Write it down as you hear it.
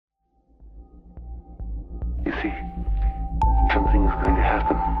You see, something's going to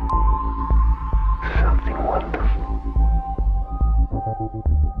happen. Something wonderful.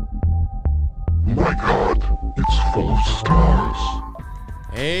 My God, it's full of stars.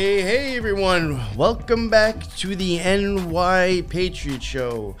 Hey everyone, welcome back to the NY Patriot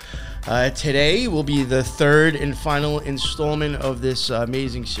Show. Today will be the third and final installment of this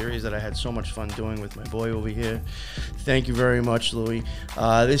amazing series that I had so much fun doing with my boy over here. Thank you very much, Louis.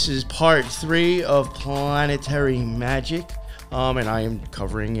 This is part 3 of Planetary Magick, and I am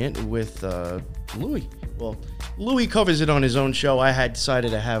covering it with Louis. Well, Louis covers it on his own show. I had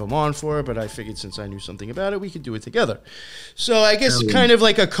decided to have him on for it, but I figured since I knew something about it, we could do it together. So I guess kind of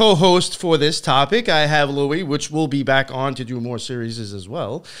like a co-host for this topic, I have Louis, which will be back on to do more series as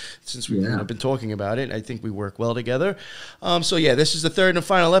well, since we've been talking about it. I think we work well together. So yeah, this is the third and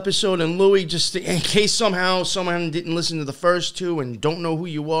final episode, and Louis, just in case somehow someone didn't listen to the first two and don't know who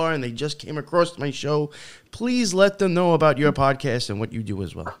you are and they just came across my show, please let them know about your podcast and what you do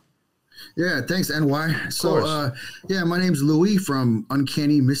as well. Yeah, thanks, NY. So, my name's Louis from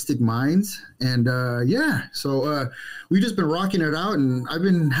Uncanny Mystic Minds. And, we've just been rocking it out, and I've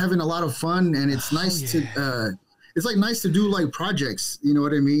been having a lot of fun, and it's nice to nice to do, like, projects, you know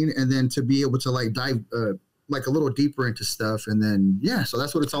what I mean? And then to be able to, like, dive, like, a little deeper into stuff. And then, so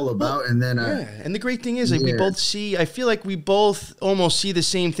that's what it's all about. And then, and the great thing is, like, we both see, I feel like we both almost see the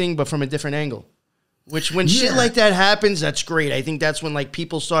same thing, but from a different angle. Which, when shit like that happens, that's great. I think that's when, like,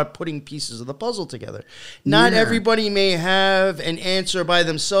 people start putting pieces of the puzzle together. Not everybody may have an answer by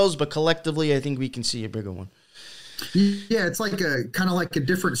themselves, but collectively, I think we can see a bigger one. Yeah, it's like a kind of like a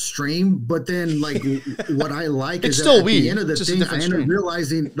different stream, but then, like, what I like is still at the end of the thing, I end up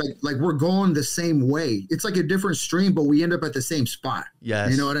realizing like we're going the same way. It's like a different stream, but we end up at the same spot.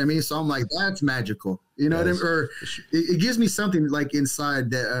 Yes. You know what I mean? So I'm like, that's magical. You know what I mean? Or it gives me something like inside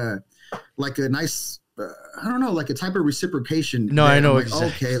that, like a nice, I don't know, like a type of reciprocation. No, I know like,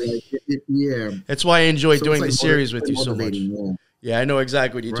 exactly. Okay, like that's why I enjoy doing like the series with you so much. Yeah, I know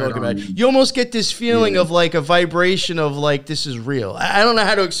exactly what you're talking about. You almost get this feeling of like a vibration of like, this is real. I don't know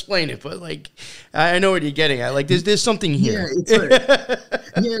how to explain it, but like, I know what you're getting at. Like, there's something here. Yeah, it's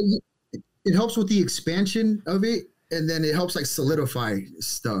like, it helps with the expansion of it. And then it helps like solidify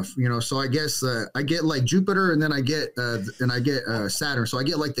stuff, you know. So I guess I get like Jupiter, and then I get Saturn. So I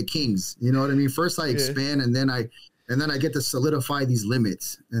get like the kings, you know what I mean? First I expand, and then I get to solidify these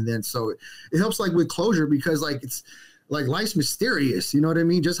limits, and then so it helps like with closure, because like it's like life's mysterious, you know what I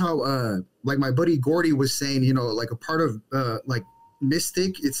mean? Just how like my buddy Gordy was saying, you know, like a part of like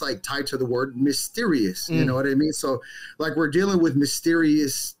mystic, it's like tied to the word mysterious, you know what I mean? So like we're dealing with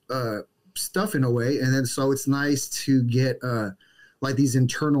mysterious stuff in a way, and then so it's nice to get like these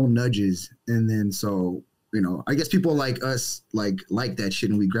internal nudges, and then so, you know, I guess people like us like that shit,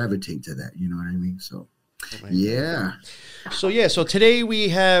 and we gravitate to that, you know what I mean? So So today we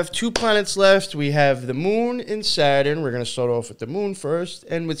have 2 planets left. We have the moon and Saturn. We're going to start off with the moon first,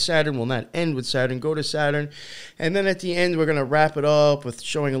 end with Saturn. We'll not end with Saturn, go to Saturn. And then at the end, we're going to wrap it up with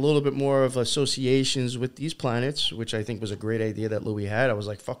showing a little bit more of associations with these planets, which I think was a great idea that Louis had. I was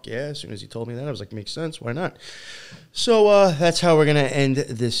like, fuck yeah. As soon as he told me that, I was like, makes sense. Why not? So that's how we're going to end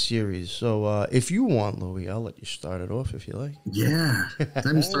this series. So if you want, Louis, I'll let you start it off if you like. Yeah,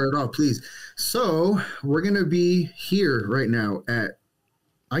 let me start it off, please. So we're going to be here right now at,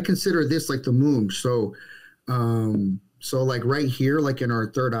 I consider this like the moon. So like right here, like in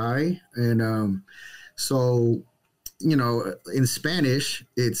our third eye. And so, you know, in Spanish,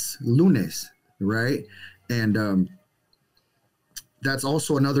 it's lunes, right? And that's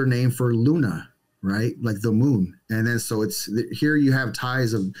also another name for luna, right? Like the moon. And then so it's here you have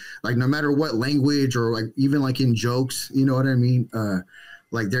ties of like no matter what language, or like even like in jokes, you know what I mean?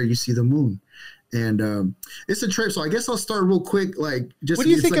 Like there you see the moon. And it's a trip. So I guess I'll start real quick. Like, just what do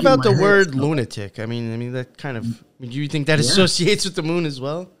you think about the word lunatic? I mean that kind of. Do you think that associates with the moon as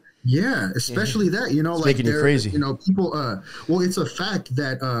well? Yeah, especially that, you know, it's like making you crazy. You know, people. Well, it's a fact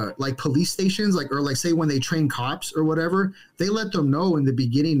that like police stations, like, or like say when they train cops or whatever, they let them know in the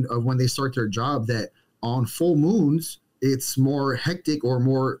beginning of when they start their job that on full moons it's more hectic or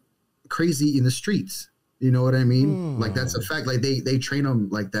more crazy in the streets. You know what I mean? Like that's a fact. Like they train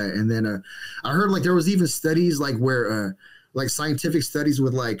them like that. And then I heard like there was even studies like where like scientific studies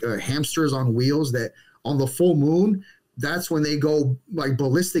with like hamsters on wheels, that on the full moon, that's when they go like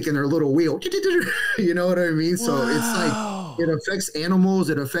ballistic in their little wheel. You know what I mean? So it's like it affects animals,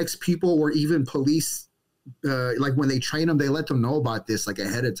 it affects people, or even police. Like when they train them, they let them know about this like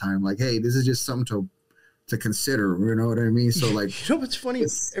ahead of time. Like, hey, this is just something to consider. You know what I mean? So like, you know what's funny?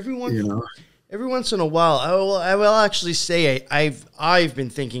 Everyone, you know. Every once in a while, I will actually say I've been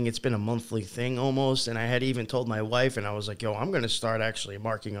thinking it's been a monthly thing almost, and I had even told my wife, and I was like, yo, I'm going to start actually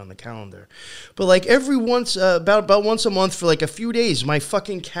marking on the calendar. But like every once, about once a month for like a few days, my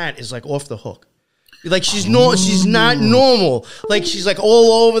fucking cat is like off the hook. Like she's not normal. Like she's like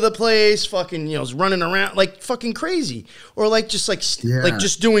all over the place, fucking, you know, running around like fucking crazy, or like just like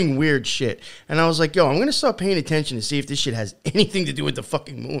just doing weird shit. And I was like, yo, I'm gonna start paying attention to see if this shit has anything to do with the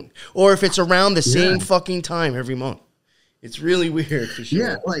fucking moon, or if it's around the same fucking time every month. It's really weird for sure.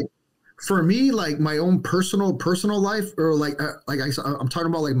 Yeah, like for me, like my own personal life, or I'm talking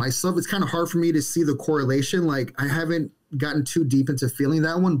about like myself. It's kind of hard for me to see the correlation. Like I haven't gotten too deep into feeling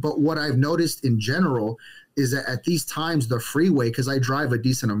that one, but what I've noticed in general is that at these times the freeway, because I drive a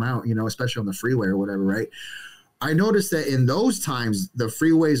decent amount, you know, especially on the freeway or whatever, right? I noticed that in those times the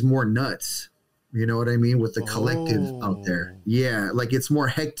freeway is more nuts. You know what I mean? With the collective out there. Yeah, like it's more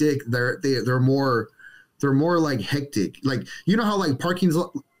hectic. They're more like hectic. Like, you know how like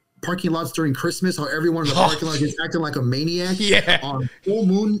parking lots during Christmas, how everyone in the parking lot is acting like a maniac. Yeah. On full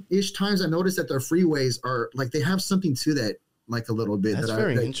moon-ish times, I noticed that their freeways are like, they have something to that, like a little bit. That's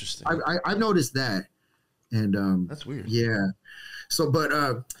very interesting. I've noticed that, and that's weird. Yeah. So, but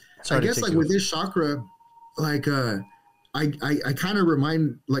I guess like with this chakra, like I kind of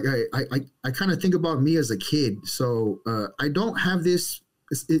remind, like I kind of think about me as a kid. So I don't have this.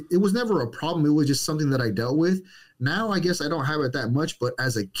 It was never a problem. It was just something that I dealt with. Now, I guess I don't have it that much, but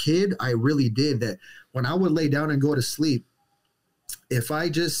as a kid, I really did that. When I would lay down and go to sleep, if I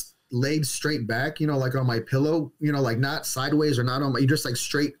just laid straight back, you know, like on my pillow, you know, like not sideways or not on my, just like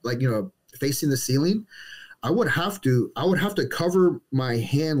straight, like, you know, facing the ceiling, I would have to cover my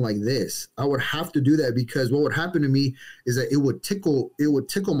hand like this. I would have to do that because what would happen to me is that it would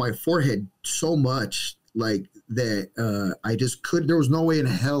tickle my forehead so much, like that I just couldn't, there was no way in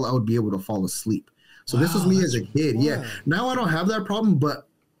hell I would be able to fall asleep. So this was me as a kid. Wild. Yeah. Now I don't have that problem, but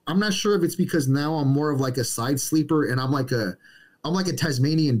I'm not sure if it's because now I'm more of like a side sleeper, and I'm like a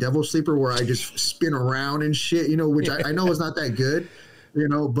Tasmanian devil sleeper where I just spin around and shit, you know, which I know is not that good, you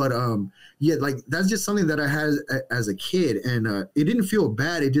know, but yeah, like that's just something that I had as a kid, and it didn't feel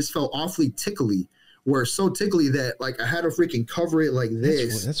bad. It just felt awfully tickly. Were so tickly that like I had to freaking cover it like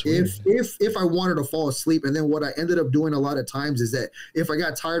this. That's weird. If I wanted to fall asleep. And then what I ended up doing a lot of times is that if I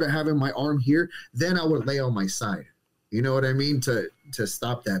got tired of having my arm here, then I would lay on my side. You know what I mean? To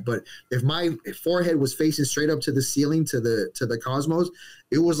stop that. But if my forehead was facing straight up to the ceiling, to the cosmos,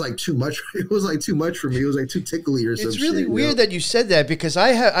 it was like too much. It was like too much for me. It was like too tickly or something. It's really weird that you said that, because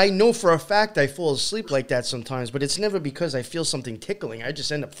I know for a fact I fall asleep like that sometimes, but it's never because I feel something tickling. I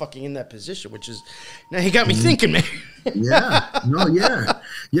just end up fucking in that position, which is, now you got me thinking, man. Yeah,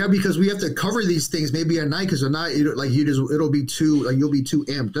 because we have to cover these things maybe at night, because if not, it'll be too, like, you'll be too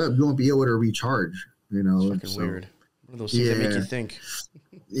amped up. You won't be able to recharge. You know, it's fucking weird. One of those things that make you think.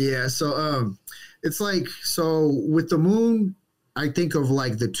 Yeah, so it's like, so with the moon, I think of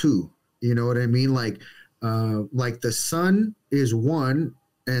like the two, you know what I mean? Like the sun is one,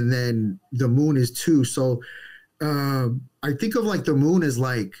 and then the moon is two. So I think of like the moon as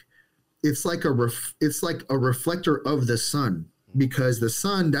like, it's like a reflector of the sun, because the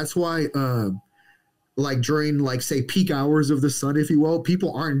sun, that's why like during, like, say, peak hours of the sun, if you will,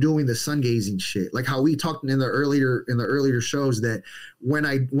 people aren't doing the sun gazing shit. Like how we talked in the earlier shows, that when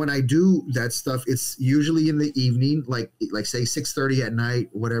I do that stuff, it's usually in the evening, like say 6:30 at night,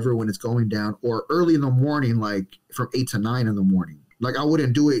 whatever, when it's going down, or early in the morning, like from 8 to 9 in the morning. Like I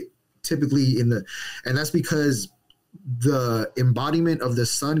wouldn't do it typically and that's because the embodiment of the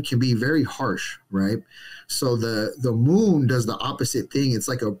sun can be very harsh, right? So the moon does the opposite thing. It's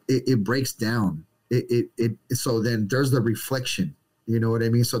like it breaks down. So then there's the reflection, you know what I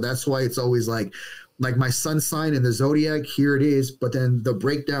mean? So that's why it's always like my sun sign in the zodiac, here it is, but then the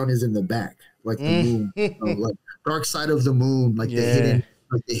breakdown is in the back, like the moon, like dark side of the moon, like the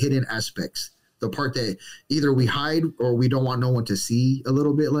hidden aspects, the part that either we hide or we don't want no one to see, a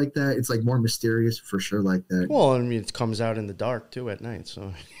little bit like that. It's like more mysterious for sure, like that. Well, I mean, it comes out in the dark too at night,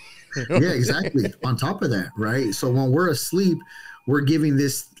 so. Yeah, exactly. On top of that, right? So when we're asleep, we're giving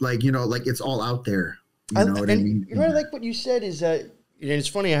this, like, you know, like it's all out there. You know what I mean? You know, I like what you said is that, and it's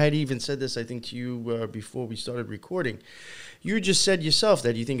funny, I had even said this, I think, to you before we started recording. You just said yourself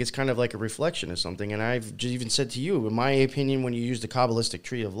that you think it's kind of like a reflection of something. And I've just even said to you, in my opinion, when you use the Kabbalistic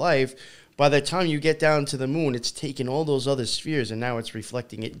tree of life, By the time you get down to the moon, it's taken all those other spheres and now it's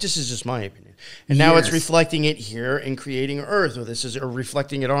reflecting it. This is just my opinion. And now it's reflecting it here and creating Earth, or this is or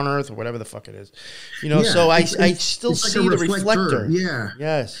reflecting it on Earth, or whatever the fuck it is. You know, so I still see like the reflector. Yeah.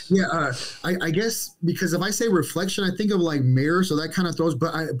 Yes. Yeah. I guess because if I say reflection, I think of like mirror, so that kind of throws.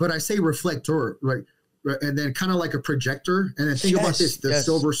 But I say reflector, right? And then kind of like a projector, and then think about this: the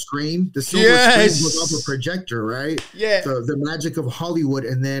silver screen. The silver screen was off a projector, right? Yeah. The magic of Hollywood,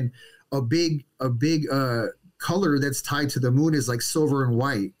 and then a big color that's tied to the moon is like silver and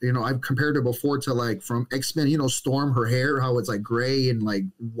white. You know, I've compared it before to like from X-Men, you know, Storm, her hair, how it's like gray and like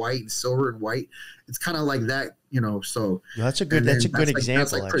white and silver and white. It's kind of like that, you know. So that's a good example.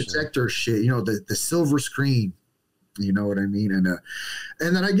 That's like projector shit, you know, the silver screen. You know what I mean? And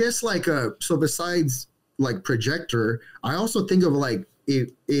then I guess like so besides like projector, I also think of like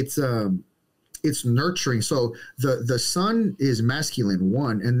it's nurturing. So the sun is masculine,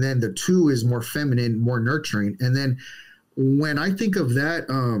 one, and then the two is more feminine, more nurturing. And then when I think of that,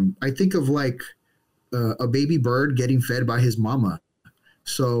 I think of like a baby bird getting fed by his mama.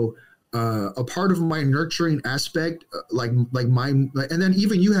 So a part of my nurturing aspect, and then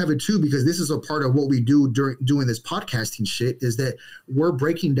even you have it too, because this is a part of what we do during doing this podcasting shit, is that we're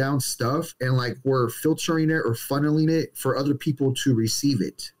breaking down stuff and like we're filtering it or funneling it for other people to receive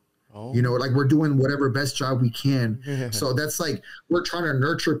it. Oh. You know, like we're doing whatever best job we can. So that's like we're trying to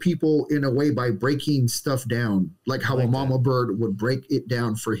nurture people in a way by breaking stuff down, like how a mama bird would break it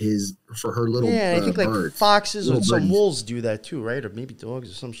down for her little I think birds. Like foxes or some wolves do that too, right? Or maybe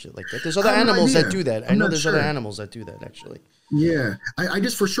dogs or some shit like that. There's other animals that do that. I know there's other animals that do that actually. Yeah, I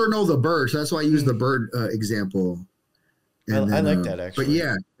just for sure know the bird, so that's why I use the bird example. And I like that actually. But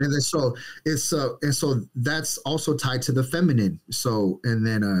yeah, and then so it's and so that's also tied to the feminine. So and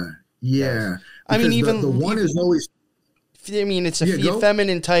then yeah, I mean even the one is always. I mean it's a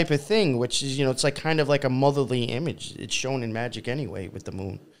feminine type of thing, which is, you know, it's like kind of like a motherly image. It's shown in Magick anyway with the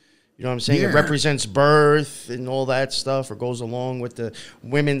moon. You know what I'm saying? Yeah. It represents birth and all that stuff, or goes along with the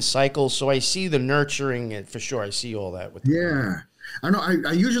women's cycle. So I see the nurturing for sure. I see all that with the moon. I know.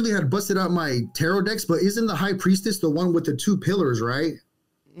 I usually had busted out my tarot decks, but isn't the High Priestess the one with the two pillars, right?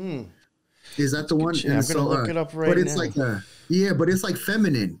 Is that the one? I'm gonna look it up right now. But it's like but it's like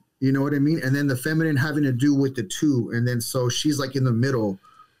feminine. You know what I mean? And then the feminine having to do with the two, and then so she's like in the middle,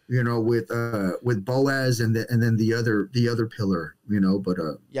 you know, with Boaz and then the other pillar, you know. But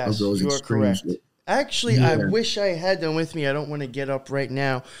yes, you are correct. Actually, I wish I had them with me. I don't want to get up right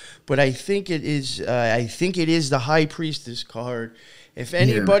now, but I think it is. I think it is the High Priestess card. If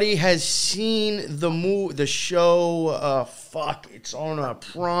anybody has seen the show, it's on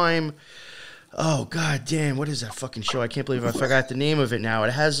Prime. Oh god damn! What is that fucking show? I can't believe I forgot the name of it now.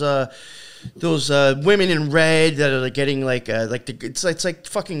 It has those women in red that are like getting it's like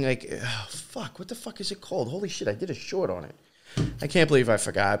fucking like fuck. What the fuck is it called? Holy shit! I did a short on it. I can't believe I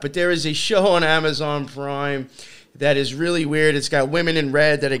forgot. But there is a show on Amazon Prime that is really weird. It's got women in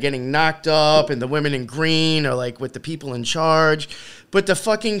red that are getting knocked up, and the women in green are like with the people in charge. But the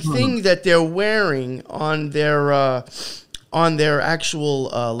fucking thing that they're wearing on their actual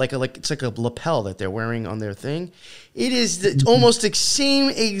it's like a lapel that they're wearing on their thing. It is almost the same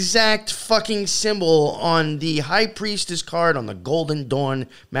exact fucking symbol on the High Priestess card on the Golden Dawn,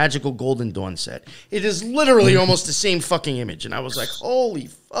 Magical Golden Dawn set. It is literally almost the same fucking image, and I was like, holy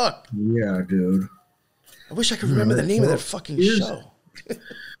fuck. Yeah, dude. I wish I could remember the name of that fucking show.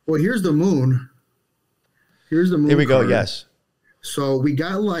 Well, here's the moon. Here's the moon. Here we go, yes. So we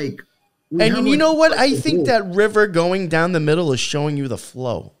got like... And you know what? I think that river going down the middle is showing you the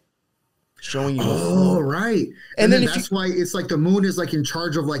flow. Showing you the flow. Oh, right. And then that's why it's like the moon is like in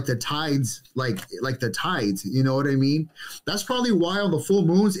charge of like the tides, like the tides. You know what I mean? That's probably why on the full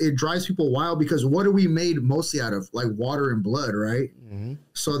moons it drives people wild, because what are we made mostly out of? Like water and blood, right? Mm-hmm.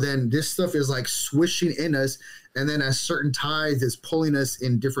 So then this stuff is like swishing in us, and then at certain tides it's pulling us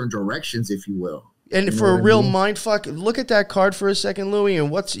in different directions, if you will. And you for a real mind fuck, look at that card for a second, Louis,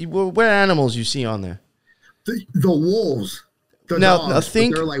 and what animals you see on there? The wolves. Now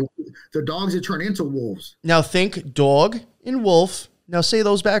think they're like the dogs that turn into wolves. Now think dog and wolf. Now say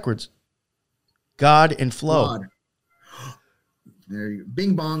those backwards. God and flow. God. There you go.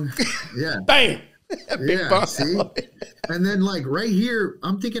 Bing bong. Yeah. Bang. Bing bong. See? And then like right here,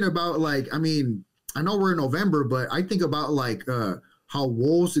 I'm thinking about like, I mean, I know we're in November, but I think about like how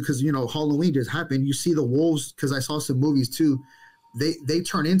wolves, because you know Halloween just happened. You see the wolves, because I saw some movies too. They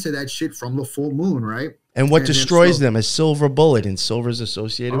turn into that shit from the full moon, right? And what destroys them? A silver bullet, and silver is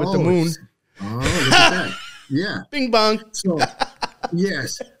associated with the moon. Oh, look at that. Yeah. Bing bong. So,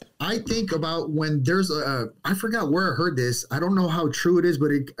 yes. I think about when there's I forgot where I heard this. I don't know how true it is, but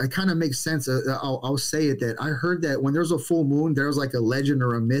it kind of makes sense. I'll say it that I heard that when there's a full moon, there's like a legend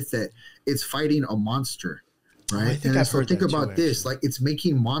or a myth that it's fighting a monster, right? I think I've heard think that about too, this, actually. like it's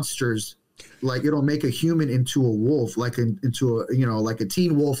making monsters, like it'll make a human into a wolf, like into a, you know, like a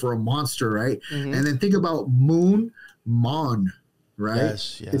teen wolf or a monster, right? Mhm. And then think about moon, mon, right?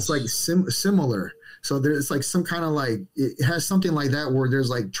 Yes. It's like similar. So there's like some kind of like, it has something like that where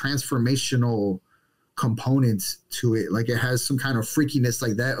there's like transformational components to it. Like it has some kind of freakiness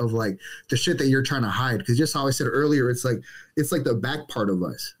like that of like the shit that you're trying to hide. Because just how I said earlier, it's like the back part of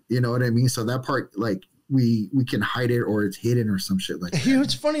us. You know what I mean? So that part, like we can hide it or it's hidden or some shit like that. You know,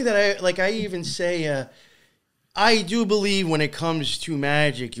 it's funny that I even say, I do believe when it comes to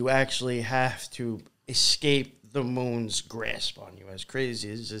magic, you actually have to escape the moon's grasp on you, as crazy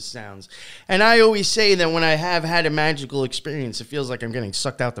as it sounds. And I always say that when I have had a magical experience, it feels like I'm getting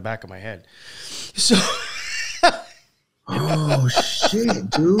sucked out the back of my head. So, oh shit,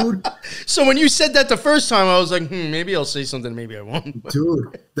 dude. So when you said that the first time, I was like, maybe I'll say something, maybe I won't.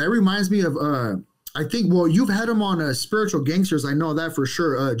 Dude, that reminds me of I think, well, you've had him on Spiritual Gangsters. I know that for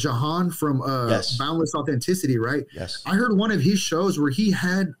sure. Jahan from Yes. Boundless Authenticity, right? Yes. I heard one of his shows where he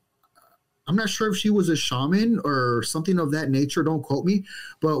had, I'm not sure if she was a shaman or something of that nature. Don't quote me.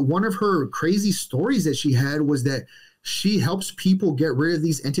 But one of her crazy stories that she had was that she helps people get rid of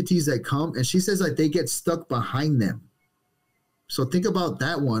these entities that come. And she says that they get stuck behind them. So think about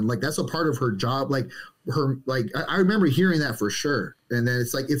that one. Like that's a part of her job. Like her, like I remember hearing that for sure. And then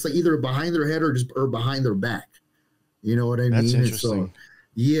it's like either behind their head or behind their back. You know what I mean? That's And interesting. So,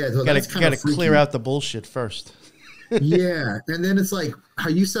 yeah. So Gotta clear out the bullshit first. Yeah. And then it's like how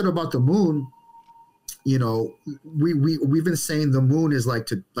you said about the moon, you know, we've been saying the moon is like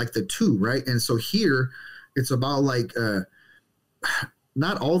the two, right? And so here it's about like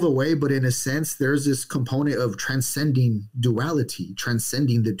not all the way, but in a sense, there's this component of transcending duality,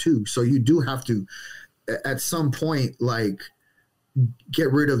 transcending the two. So you do have to, at some point, like get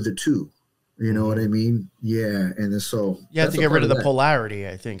rid of the two. You know what I mean? Yeah. And then so You have that's to a get part rid of the that. polarity,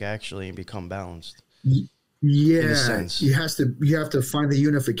 I think, actually, and become balanced. Yeah, sense. you have to find the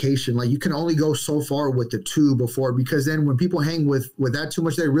unification. Like you can only go so far with the two before, because then when people hang with that too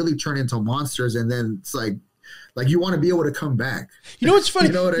much, they really turn into monsters, and then it's like you want to be able to come back. You know what's funny?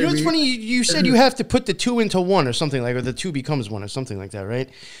 You know what I what's mean? funny? You said you have to put the two into one or something like, or the two becomes one or something like that, right?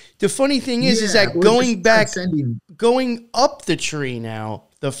 The funny thing is Yeah, that well, going it's back, transcending. going up the tree now,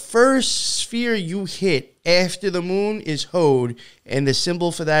 the first sphere you hit after the moon is Hode, and the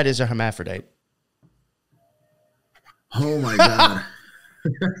symbol for that is a hermaphrodite. Oh my god.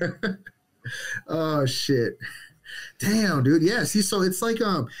 Oh shit. Damn, dude. Yeah. See, so it's like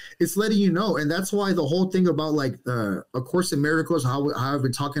it's letting you know, and that's why the whole thing about like A Course in Miracles, how I've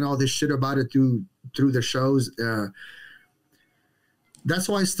been talking all this shit about it through the shows. That's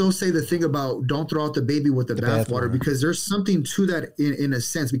why I still say the thing about don't throw out the baby with the bathwater, because there's something to that in a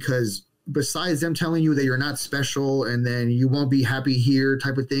sense, because besides them telling you that you're not special and then you won't be happy here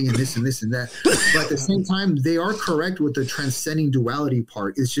type of thing and this and this and that, but at the same time they are correct with the transcending duality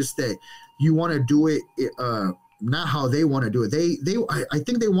part. It's just that you want to do it not how they want to do it. I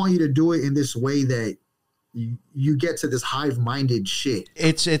think they want you to do it in this way that you get to this hive-minded shit.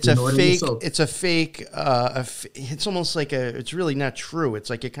 It's a You know what I mean? fake. So- It's a fake. It's almost like it's really not true. It's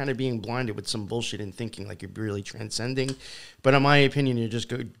like you're kind of being blinded with some bullshit and thinking like you're really transcending, but in my opinion, you're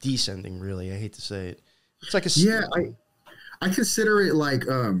just descending. Really, I hate to say it. It's like I consider it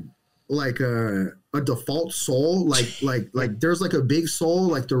like a default soul, like there's like a big soul,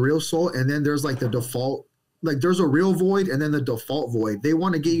 like the real soul, and then there's like the default. Like there's a real void and then the default void. They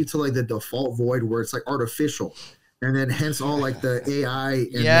want to get you to like the default void where it's like artificial, and then hence all like the AI.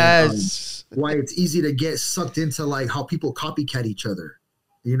 And yes. then, why it's easy to get sucked into like how people copycat each other.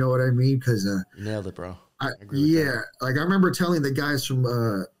 You know what I mean? Because You nailed it, bro. yeah, like I remember telling the guys from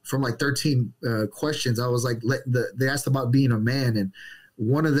like 13 questions. I was like, they asked about being a man, and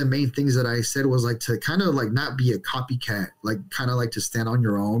one of the main things that I said was like to kind of like not be a copycat, like kind of like to stand on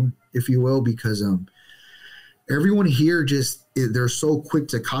your own, if you will, because everyone here they're so quick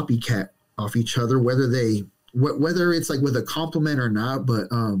to copycat off each other, whether it's like with a compliment or not.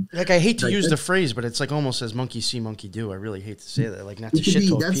 But Like I hate to like use that- the phrase, but it's like almost as monkey see, monkey do. I really hate to say that. Like not to it could shit be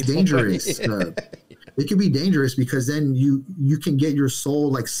talk that's people. dangerous. It can be dangerous because then you can get your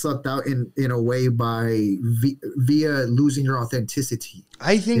soul like sucked out in a way via losing your authenticity.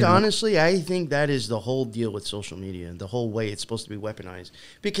 I think, You know? honestly, that is the whole deal with social media, the whole way it's supposed to be weaponized.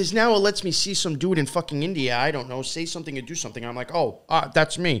 Because now it lets me see some dude in fucking India, I don't know, say something or do something. I'm like,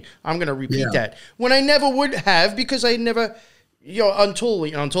 that's me. I'm going to repeat Yeah. that. When I never would have, because I never until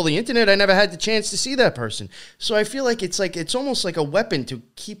the internet, I never had the chance to see that person. So I feel like it's almost like a weapon to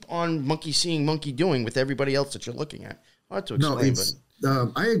keep on monkey seeing, monkey doing with everybody else that you're looking at. Hard to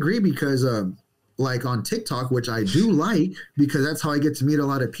explain, I agree because like on TikTok, which I do like because that's how I get to meet a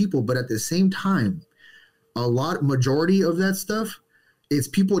lot of people. But at the same time, majority of that stuff, it's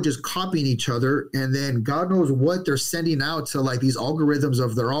people just copying each other, and then God knows what they're sending out to like these algorithms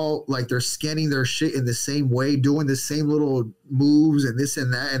of they're scanning their shit in the same way, doing the same little moves and this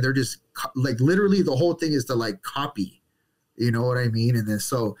and that, and they're just like literally the whole thing is to like copy, you know what I mean? And then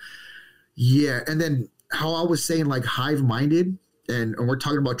so yeah, and then how I was saying like hive minded, and we're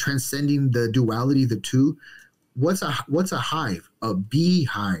talking about transcending the duality, the two. What's a hive? A bee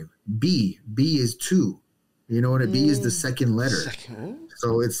hive. B is two. You know, and a B is the second letter.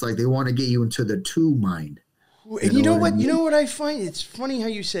 So it's like they want to get you into the two mind. And you know what? You know what I find? It's funny how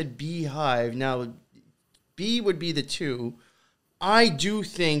you said beehive. Now, B would be the two. I do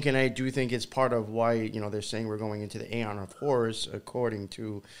think it's part of why, they're saying we're going into the Aeon of Horus, according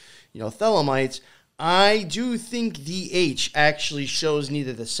to, Thelemites. I do think the H actually shows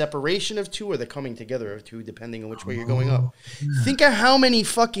neither the separation of two or the coming together of two, depending on which way you're going up. Think of how many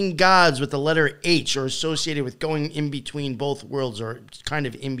fucking gods with the letter H are associated with going in between both worlds, or kind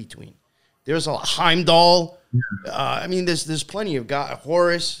of in between. There's a Heimdall. There's plenty of God.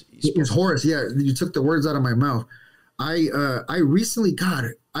 Horus. It's Horus. Yeah, you took the words out of my mouth. I recently,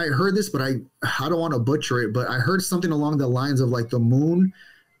 I heard this, but I don't want to butcher it, but I heard something along the lines of like the moon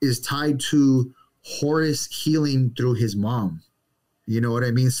is tied to Horus healing through his mom. You know what I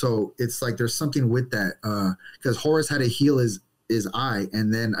mean? So it's like there's something with that because Horus had to heal his eye,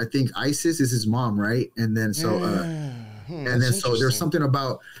 and then I think Isis is his mom, right? And then so there's something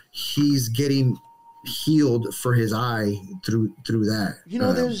about he's getting healed for his eye through that.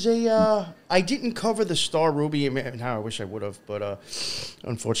 There's I didn't cover the Star Ruby. Now I wish I would have, but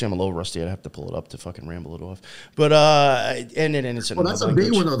unfortunately I'm a little rusty. I'd have to pull it up to fucking ramble it off. But and it's that's a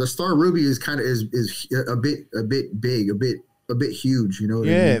big one though. The Star Ruby is kind of is a bit big, a bit huge. You know what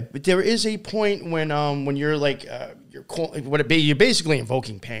I mean? But there is a point when you're like you're basically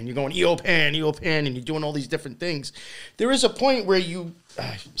invoking Pan. You're going Eopan, and you're doing all these different things. There is a point where you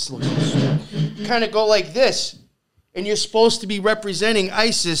kind of go like this, and you're supposed to be representing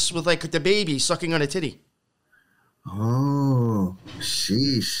Isis with like the baby sucking on a titty. Oh,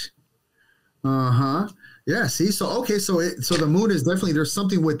 sheesh. Yeah. See, so the moon is definitely, there's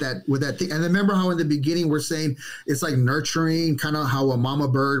something with that thing. And remember how in the beginning we're saying it's like nurturing, kind of how a mama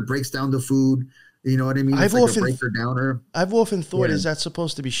bird breaks down the food. You know what I mean? It's like a breaker downer. I've often thought, is that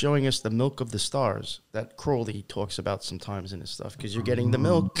supposed to be showing us the milk of the stars that Crowley talks about sometimes in his stuff? Because you're getting the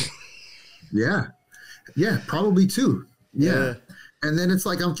milk. Yeah, probably too. Yeah. And then it's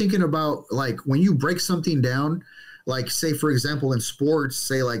like I'm thinking about like when you break something down, like say for example in sports,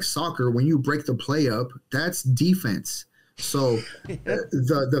 say like soccer, when you break the play up, that's defense. So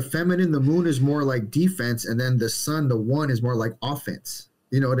the feminine, the moon is more like defense, and then the sun, the one, is more like offense.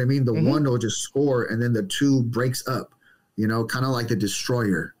 You know what I mean? The one will just score, and then the two breaks up, kind of like the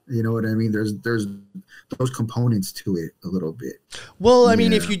destroyer. You know what I mean? There's those components to it a little bit. Well, I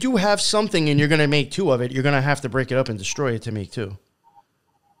mean, if you do have something and you're going to make two of it, you're going to have to break it up and destroy it to make two.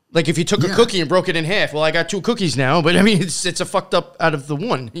 Like if you took a cookie and broke it in half, well, I got two cookies now, but I mean, it's a fucked up out of the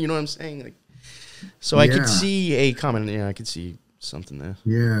one. You know what I'm saying? Like, so I could see a comment. Yeah, I could see something there.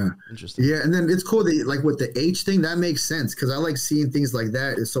 Yeah. Interesting. Yeah. And then it's cool that like with the H thing, that makes sense because I like seeing things like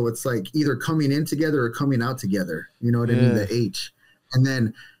that. So it's like either coming in together or coming out together. You know what I mean? The H. And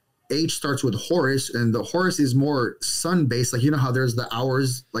then H starts with Horus, and the Horus is more sun based. Like, how there's the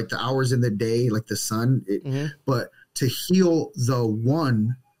hours, like the hours in the day, like the sun. But to heal the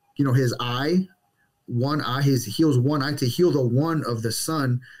one, his eye, he heals one eye. To heal the one of the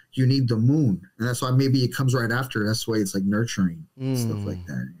sun, you need the moon, and that's why maybe it comes right after. That's why it's like nurturing stuff like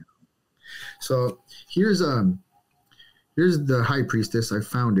that. So here's the high priestess. I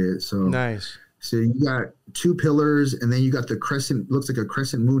found it. So nice. So you got two pillars, and then you got the crescent. Looks like a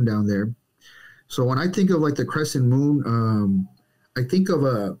crescent moon down there. So when I think of like the crescent moon, I think of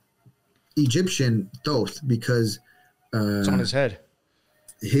a Egyptian Thoth because it's on his head.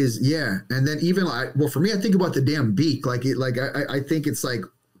 And then even like, well, for me, I think about the damn beak. Like it, like I think it's like,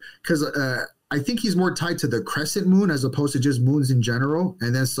 because I think he's more tied to the crescent moon as opposed to just moons in general.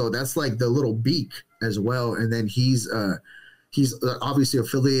 And then so that's like the little beak as well. And then he's obviously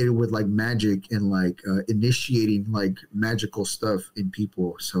affiliated with like magic and like initiating like magical stuff in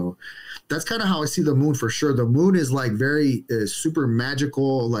people. So that's kind of how I see the moon for sure. The moon is like very super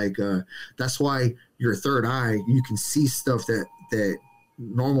magical. Like that's why your third eye, you can see stuff that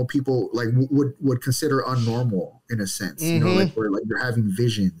normal people like would consider unnormal in a sense, you know, like where like you're having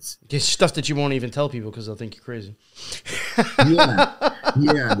visions. It's stuff that you won't even tell people because they'll think you're crazy.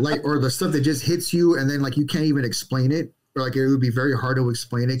 Yeah, like, or the stuff that just hits you and then like you can't even explain it, or like it would be very hard to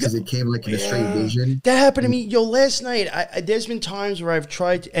explain it because it came like in a straight vision. That happened to me, last night. There's been times where I've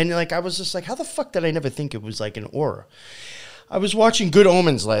tried and like I was just like, how the fuck did I never think it was like an aura? I was watching Good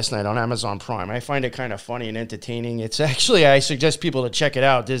Omens last night on Amazon Prime. I find it kind of funny and entertaining. It's actually, I suggest people to check it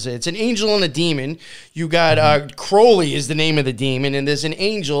out. It's an angel and a demon. You got Crowley is the name of the demon, and there's an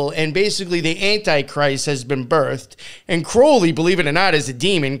angel, and basically the Antichrist has been birthed. And Crowley, believe it or not, is a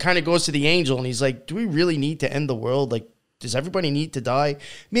demon, kind of goes to the angel, and he's like, do we really need to end the world? Like, does everybody need to die?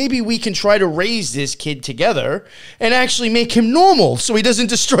 Maybe we can try to raise this kid together and actually make him normal so he doesn't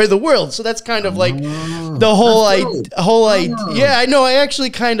destroy the world. So that's kind of like the whole idea. Yeah, I know. I actually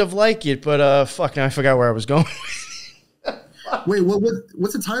kind of like it, but fuck, now I forgot where I was going. Wait,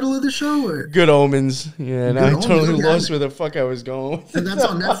 what's the title of the show? Good Omens. Yeah, now I totally lost where the fuck I was going. And that's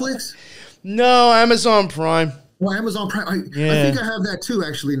on Netflix? No, Amazon Prime. Well, Amazon Prime. I think I have that too,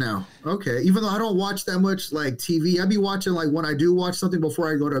 actually, now. Okay. Even though I don't watch that much like TV, I be watching like when I do watch something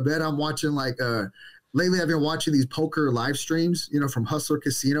before I go to bed, I'm watching like lately I've been watching these poker live streams, you know, from Hustler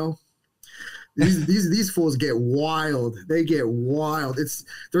Casino. These fools get wild. They get wild.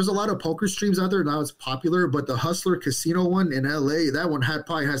 There's a lot of poker streams out there now. It's popular, but the Hustler Casino one in LA, that one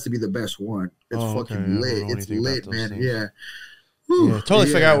probably has to be the best one. It's fucking lit. It's lit, man. Things. Yeah. Yeah, totally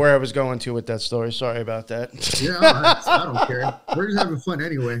forgot where I was going to with that story. Sorry about that. Yeah, I don't care. We're just having fun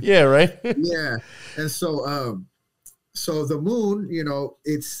anyway. Yeah, right. Yeah, and so the moon, you know,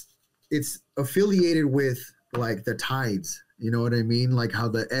 it's affiliated with like the tides. You know what I mean? Like how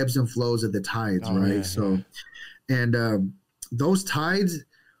the ebbs and flows of the tides, right? Yeah, so, and those tides,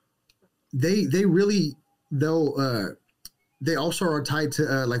 they really they also are tied to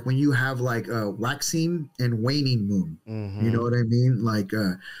like when you have like a waxing and waning moon. You know what I mean? Like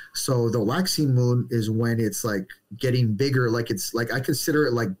so the waxing moon is when it's like getting bigger, like it's like I consider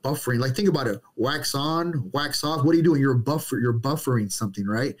it like buffering. Like think about it, wax on, wax off. What are you doing? You're buffering something,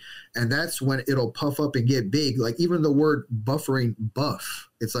 right? And that's when it'll puff up and get big. Like even the word buffering, buff,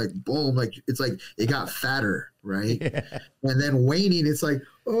 it's like boom, like it's like it got fatter, right? Yeah. And then waning, it's like,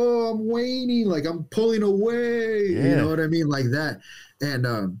 oh, I'm waning, like I'm pulling away. Yeah. You know what I mean? Like that.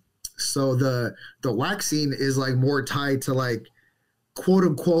 And so the waxing is like more tied to like quote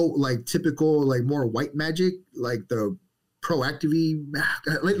unquote like typical like more white magic, like the proactive,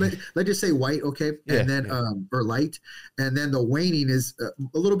 let's just say white, okay? Yeah, and then or light, and then the waning is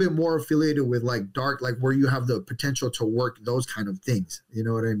a little bit more affiliated with like dark, like where you have the potential to work those kind of things. You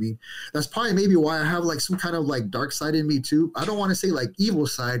know what I mean? That's probably maybe why I have like some kind of like dark side in me too. I don't want to say like evil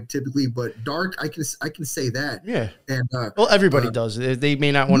side typically, but dark, I can say that. Yeah. And well, everybody does. They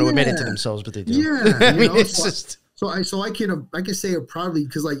may not want to admit it to themselves, but they do. Yeah. I mean, it's just. So I can say it proudly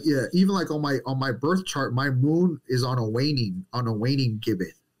because like even like on my birth chart, my moon is on a waning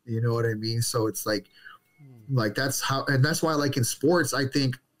gibbet. You know what I mean? So it's like that's how, and that's why like in sports, I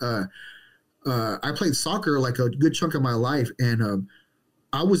think I played soccer like a good chunk of my life, and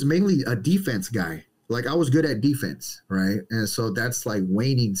I was mainly a defense guy. Like I was good at defense, right? And so that's like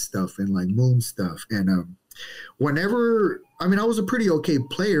waning stuff and like moon stuff. And whenever, I mean, I was a pretty okay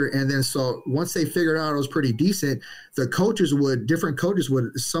player, and then so once they figured out I was pretty decent, different coaches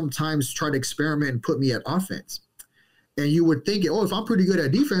would sometimes try to experiment and put me at offense. And you would think, oh, if I'm pretty good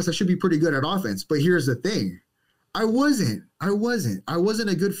at defense, I should be pretty good at offense. But here's the thing. I wasn't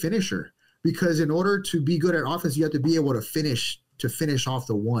a good finisher, because in order to be good at offense, you have to be able to finish off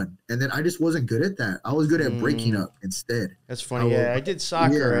the one. And then I just wasn't good at that. I was good at breaking up instead. That's funny. I did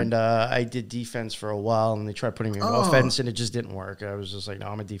soccer and I did defense for a while, and they tried putting me in offense, and it just didn't work. I was just like, no,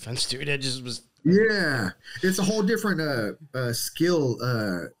 I'm a defense dude. It just was. Yeah. It's a whole different skill,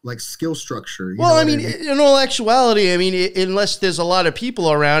 like skill structure. Well, I mean, in all actuality, I mean, unless there's a lot of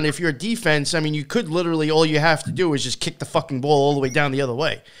people around, if you're defense, I mean, you could literally, all you have to do is just kick the fucking ball all the way down the other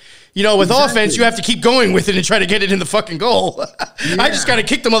way. You know, with offense, you have to keep going with it and try to get it in the fucking goal. Yeah. I just got to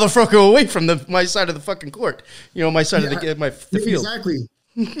kick the motherfucker away from my side of the fucking court. You know, my side of the field. Exactly.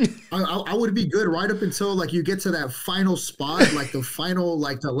 I would be good right up until like you get to that final spot, like the final,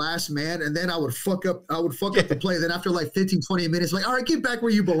 like the last man, and then I would fuck up the play. Then after like 15, 20 minutes, like, all right, get back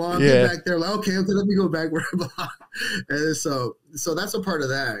where you belong. Get back there. Like, okay, let me go back where I belong. And so that's a part of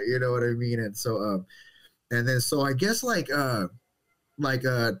that, you know what I mean? And so and then so I guess like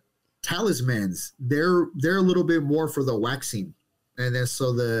talismans, they're a little bit more for the waxing. And then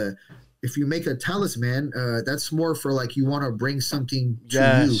so the if you make a talisman, that's more for like you want to bring something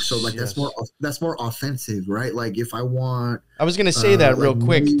to you. So like that's more offensive, right? Like if I was gonna say that real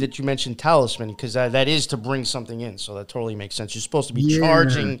quick me, that you mentioned talisman, because that is to bring something in, so that totally makes sense. You're supposed to be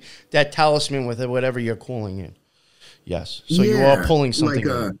charging that talisman with whatever you're calling in. Yes, so you are pulling something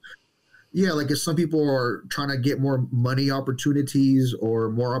in. Yeah, like if some people are trying to get more money opportunities or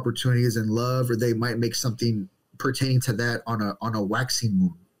more opportunities in love, or they might make something pertaining to that on a waxing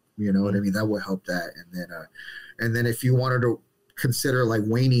moon. You know what I mean? That would help that. And then if you wanted to consider like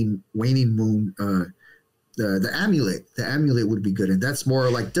waning moon, the amulet would be good, and that's more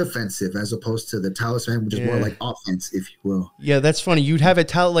like defensive as opposed to the talisman, which is more like offense, if you will. Yeah, that's funny. You'd have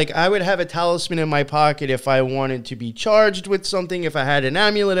I would have a talisman in my pocket if I wanted to be charged with something. If I had an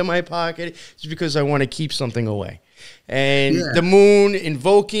amulet in my pocket, it's because I want to keep something away. And the moon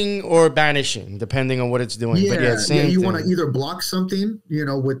invoking or banishing, depending on what it's doing. Yeah, but same you thing. Want to either block something, you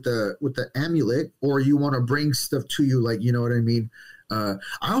know, with the amulet, or you want to bring stuff to you, like, you know what I mean. I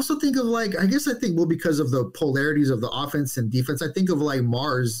also think of because of the polarities of the offense and defense, I think of like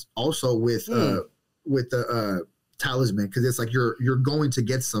Mars also with the talisman, because it's like you're going to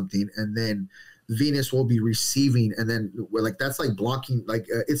get something, and then Venus will be receiving, and then like that's like blocking, like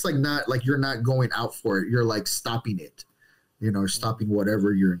it's like not like you're not going out for it, you're like stopping it, you know, stopping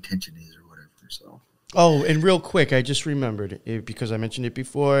whatever your intention is or whatever. So. Oh, and real quick, I just remembered it because I mentioned it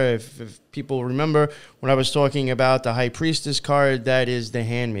before. If people remember when I was talking about the High Priestess card, that is the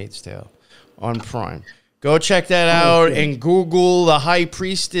Handmaid's Tale on Prime. Go check that out and Google the High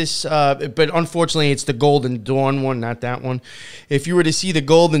Priestess. But unfortunately, it's the Golden Dawn one, not that one. If you were to see the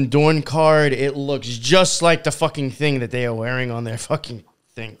Golden Dawn card, it looks just like the fucking thing that they are wearing on their fucking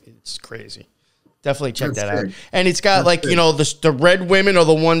thing. It's crazy. Definitely check that out. And it's got you know, the red women are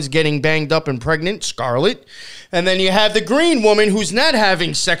the ones getting banged up and pregnant, Scarlet. And then you have the green woman who's not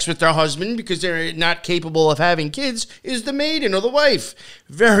having sex with their husband because they're not capable of having kids, is the maiden or the wife.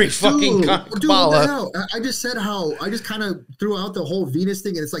 Very fucking Kabbalah. I just kind of threw out the whole Venus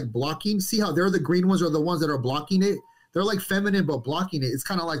thing, and it's like blocking. See how they're the green ones are the ones that are blocking it? They're like feminine but blocking it. It's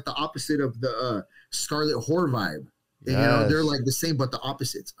kind of like the opposite of the Scarlet whore vibe. And, you know, they're like the same, but the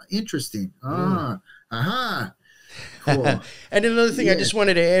opposites. Interesting. Cool. And another thing I just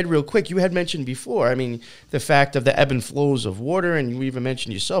wanted to add real quick, you had mentioned before, I mean, the fact of the ebb and flows of water, and you even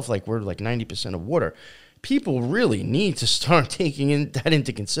mentioned yourself, like we're like 90% of water. People really need to start taking that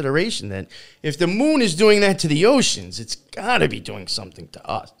into consideration, that if the moon is doing that to the oceans, it's got to be doing something to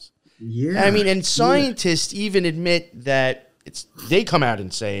us. Yeah. I mean, and scientists even admit that they come out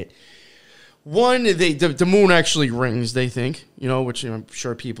and say it. One, the moon actually rings, they think, you know, which I'm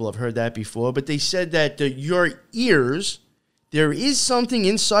sure people have heard that before. But they said that your ears, there is something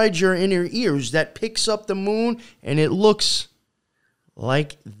inside your inner ears that picks up the moon, and it looks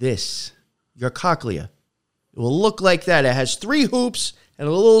like this. Your cochlea. It will look like that. It has 3 hoops and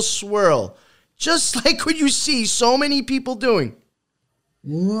a little swirl, just like what you see so many people doing.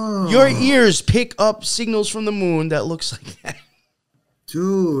 Whoa. Your ears pick up signals from the moon that looks like that.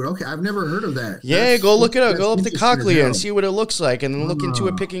 Dude, okay, I've never heard of that. Yeah, go look it up. Go up the cochlea and see what it looks like, and then look into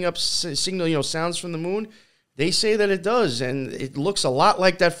it picking up signal, you know, sounds from the moon. They say that it does, and it looks a lot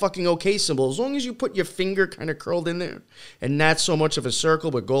like that fucking OK symbol. As long as you put your finger kind of curled in there, and not so much of a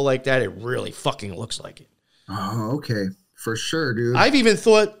circle, but go like that, it really fucking looks like it. Oh, okay, for sure, dude. I've even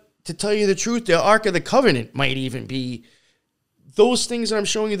thought, to tell you the truth, the Ark of the Covenant might even be those things that I'm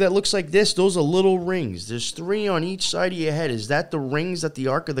showing you that looks like this. Those are little rings. There's 3 on each side of your head. Is that the rings that the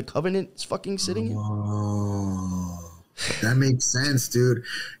Ark of the Covenant is fucking sitting in? Oh, that makes sense, dude.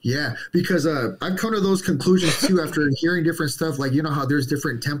 Yeah, because I've come to those conclusions too after hearing different stuff. Like, you know how there's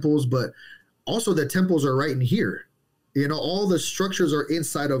different temples, but also the temples are right in here. You know, all the structures are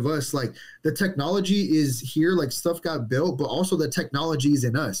inside of us. Like the technology is here, like stuff got built, but also the technology is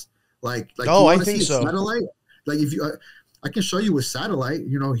in us. Like oh, I think so. Satellite? Like if you, I can show you a satellite.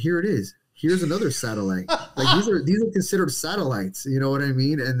 You know, here it is. Here's another satellite. Like these are considered satellites. You know what I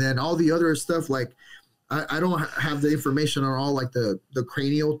mean? And then all the other stuff, like I don't have the information on all like the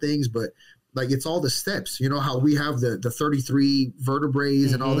cranial things, but like it's all the steps. You know how we have the 33 vertebrae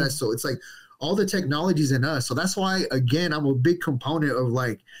and all that. So it's like all the technologies in us. So that's why, again, I'm a big component of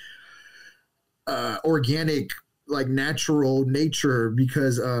like organic, like natural nature,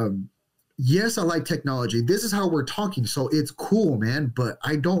 because yes, I like technology. This is how we're talking. So it's cool, man. But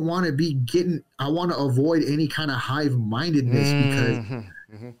I don't want to be I want to avoid any kind of hive-mindedness because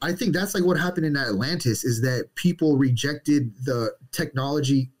I think that's like what happened in Atlantis is that people rejected the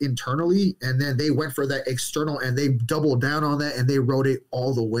technology internally and then they went for that external and they doubled down on that and they rode it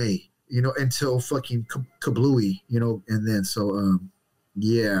all the way, you know, until fucking kablooey, you know. And then so,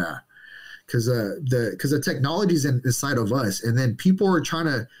 yeah. the technology's inside of us, and then people are trying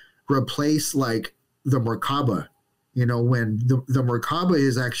to replace like the Merkaba, when the Merkaba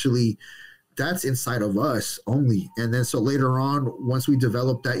is actually that's inside of us only. And then so later on, once we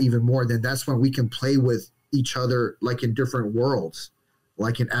develop that even more, then that's when we can play with each other like in different worlds,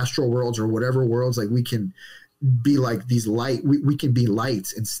 like in astral worlds or whatever worlds, like we can be like these light, we can be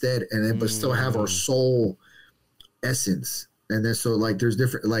lights instead, and then but still have our soul essence. And then so like there's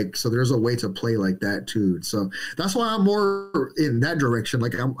different, like, so there's a way to play like that too. So that's why I'm more in that direction.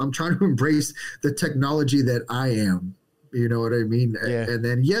 Like I'm trying to embrace the technology that I am, you know what I mean? Yeah. And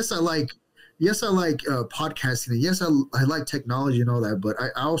then yes I like podcasting, and yes I like technology and all that, but I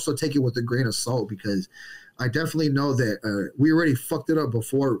also take it with a grain of salt, because I definitely know that we already fucked it up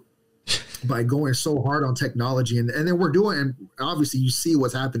before by going so hard on technology, and then we're doing, and obviously you see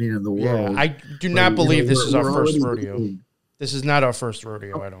what's happening in the world. I do not believe this is our first already rodeo. This is not our first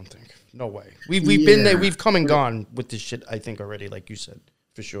rodeo, I don't think. No way. We've been there, we've come and gone with this shit, I think, already, like you said,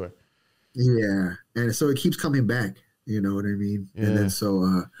 for sure. Yeah. And so it keeps coming back, you know what I mean? Yeah. And then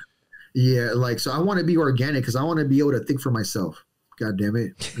so so I want to be organic, because I want to be able to think for myself. God damn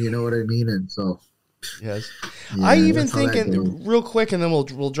it. You know what I mean? And so yes. yeah, I even that's how think, that goes. real quick, and then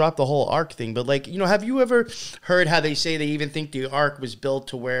we'll drop the whole arc thing, but like, have you ever heard how they say they even think the arc was built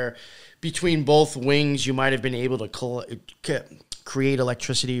to where between both wings you might have been able to create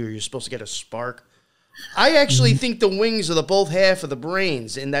electricity, or you're supposed to get a spark? I actually think the wings are the both half of the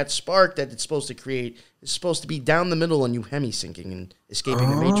brains, and that spark that it's supposed to create is supposed to be down the middle and you hemi-syncing and escaping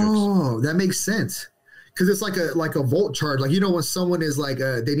the Matrix. Oh, that makes sense. Because it's like a volt charge. Like, when someone is like,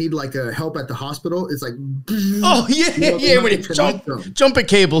 they need like a help at the hospital, it's like, oh, yeah, when it jumping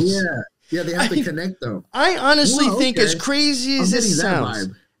cables. Yeah, they have to connect them. I honestly think, as crazy as this sounds,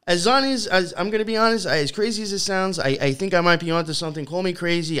 vibe. as I'm going to be honest, as crazy as it sounds, I think I might be onto something. Call me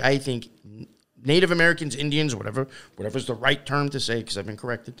crazy. I think Native Americans, Indians, whatever's the right term to say, because I've been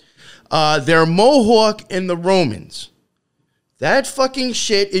corrected, they're Mohawk and the Romans. That fucking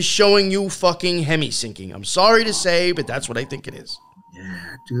shit is showing you fucking hemi-syncing. I'm sorry to say, but that's what I think it is.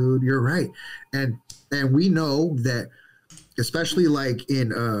 Yeah, dude, you're right. And we know that, especially like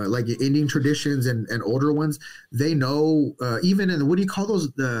in Indian traditions and older ones, they know, even in, what do you call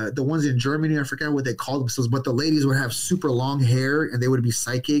those, the ones in Germany, I forget what they call themselves, but the ladies would have super long hair and they would be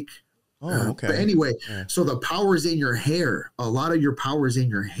psychic. Oh, okay. But anyway, so the power is in your hair. A lot of your power is in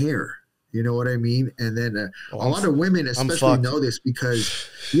your hair. You know what I mean? And then a lot of women especially know this because,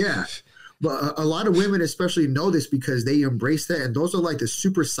 but a lot of women especially know this because they embrace that. And those are like the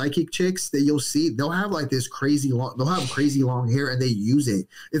super psychic chicks that you'll see. They'll have like this crazy long hair, and they use it.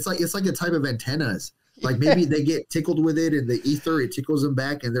 It's like a type of antennas. Like maybe they get tickled with it in the ether, it tickles them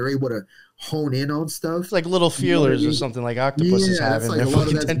back, and they're able to hone in on stuff. It's like little feelers or something like octopuses have in like their a lot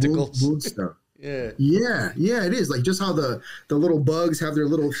fucking of tentacles. moon stuff. Yeah, it is like just how the little bugs have their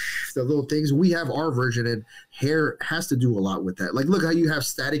little things. We have our version, and hair has to do a lot with that. Like, look how you have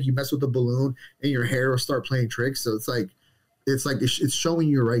static. You mess with the balloon, and your hair will start playing tricks. So it's showing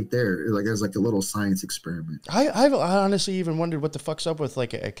you right there, like as like a little science experiment. I've honestly even wondered what the fuck's up with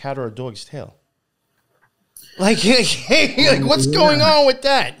like a cat or a dog's tail. Like what's going on with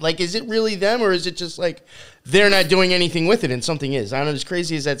that? Like, is it really them, or is it just like they're not doing anything with it and something is? I don't know, as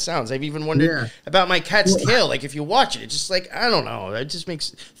crazy as that sounds. I've even wondered about my cat's tail. Like, if you watch it, it's just like, I don't know. It just makes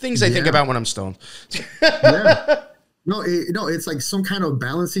things I think about when I'm stoned. No, it's like some kind of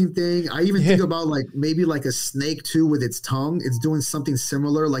balancing thing. I even think about like maybe like a snake too with its tongue. It's doing something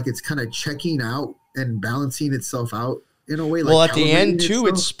similar. Like it's kind of checking out and balancing itself out in a way. Like, well, at the end too,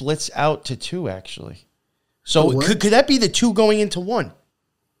 it splits out to two actually. So could that be the two going into one?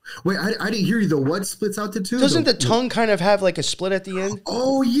 Wait, I didn't hear you. The what splits out to two? Doesn't the tongue kind of have like a split at the end?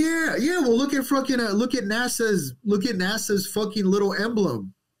 Oh yeah. Well, look at NASA's fucking little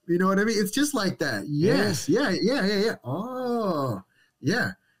emblem. You know what I mean? It's just like that. Yes. Yeah. Oh,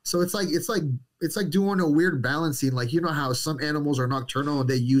 yeah. So it's like doing a weird balancing. Like, you know how some animals are nocturnal and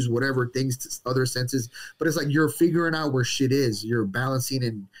they use whatever things to other senses, but it's like you're figuring out where shit is. You're balancing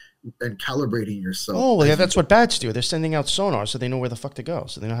and calibrating yourself. Oh, yeah, that's what bats do. They're sending out sonar so they know where the fuck to go.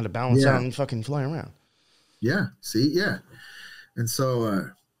 So they know how to balance out and fucking fly around. Yeah. See? Yeah. And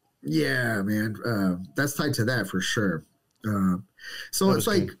so, man, that's tied to that for sure. So it's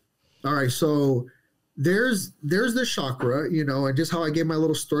like, all right, so there's the chakra, and just how I gave my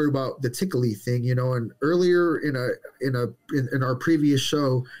little story about the tickly thing, and earlier in our previous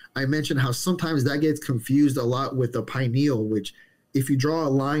show, I mentioned how sometimes that gets confused a lot with the pineal, which if you draw a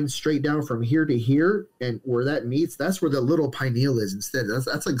line straight down from here to here and where that meets, that's where the little pineal is instead.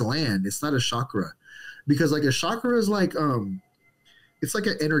 That's a gland. It's not a chakra, because like a chakra is like it's like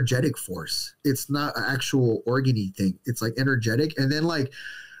an energetic force. It's not an actual organy thing. It's like energetic. And then like,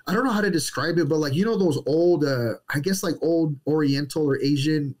 I don't know how to describe it, but like, you know, those old, I guess like old Oriental or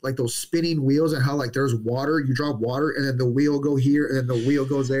Asian, like those spinning wheels, and how like there's water, you drop water and then the wheel go here and then the wheel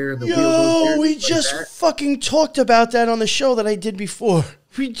goes there and the wheel goes there. We just fucking talked about that on the show that I did before.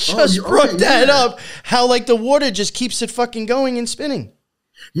 We just brought that up. How like the water just keeps it fucking going and spinning.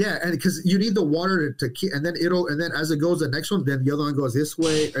 Yeah, and because you need the water to keep, and then as it goes, the next one, then the other one goes this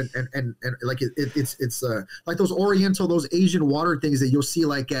way, and like it's like those Oriental, those Asian water things that you'll see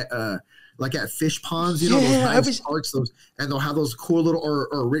like at fish ponds, you know, those nice parks, those, and they'll have those cool little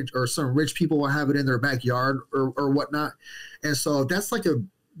or some rich people will have it in their backyard or whatnot, and so that's like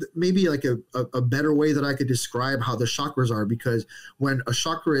maybe like a better way that I could describe how the chakras are, because when a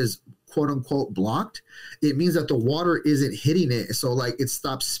chakra is quote unquote blocked, it means that the water isn't hitting it, so like it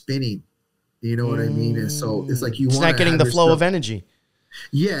stops spinning, you know what I mean? And so it's like it's not getting the flow of energy.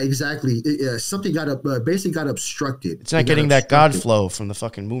 Yeah, exactly. Something basically got obstructed. It's not getting that God flow from the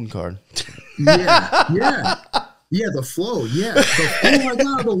fucking moon card. Yeah, the flow. Yeah, oh my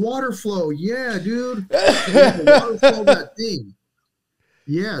god, the water flow. Yeah, dude. Yeah, the water flow, that thing.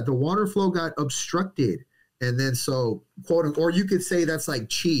 Yeah, the water flow got obstructed, and then so quote, or you could say that's like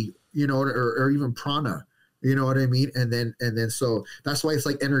chi, you know, or even prana, you know what I mean? And then so that's why it's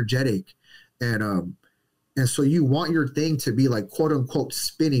like energetic, and so you want your thing to be like quote unquote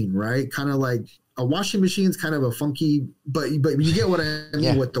spinning, right? Kind of like a washing machine's kind of a funky, but you get what I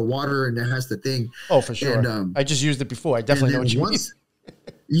mean with the water, and it has the thing. Oh, for sure. And, I just used it before. I definitely know what you mean.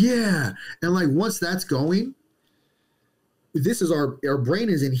 Yeah, and like once that's going, this is our brain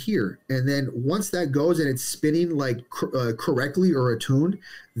is in here, and then once that goes and it's spinning like correctly or attuned,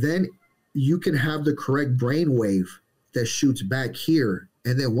 then you can have the correct brain wave that shoots back here,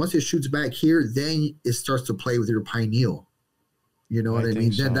 and then once it shoots back here, then it starts to play with your pineal. You know what I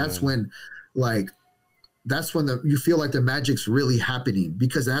mean? Then that's when, like, that's when you feel like the magic's really happening,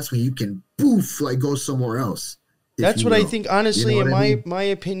 because that's when you can poof, like go somewhere else. That's what I think, honestly, in my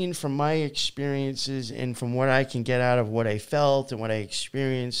opinion, from my experiences and from what I can get out of what I felt and what I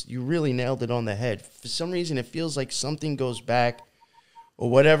experienced, you really nailed it on the head. For some reason, it feels like something goes back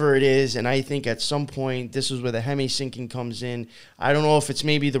or whatever it is, and I think at some point, this is where the hemi-syncing comes in. I don't know if it's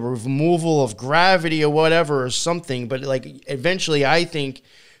maybe the removal of gravity or whatever or something, but like eventually I think,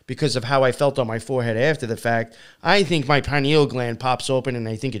 because of how I felt on my forehead after the fact, I think my pineal gland pops open and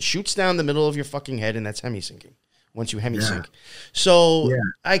I think it shoots down the middle of your fucking head, and that's hemi-syncing. Once you hemi-sync. So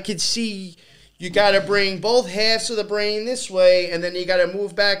I could see you got to bring both halves of the brain this way, and then you got to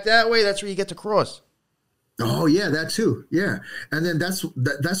move back that way. That's where you get to cross. Oh, yeah, that too. Yeah. And then that's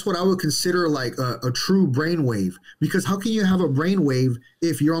what I would consider like a true brainwave, because how can you have a brainwave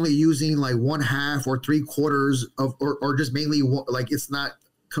if you're only using like 1/2 or 3/4 of, or just mainly like it's not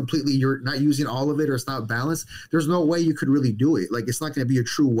completely, you're not using all of it, or it's not balanced. There's no way you could really do it. Like it's not going to be a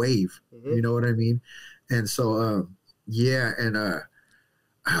true wave. Mm-hmm. You know what I mean? And so,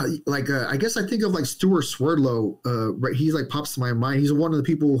 I guess I think of like Stuart Swerdlow, right? He's like pops to my mind. He's one of the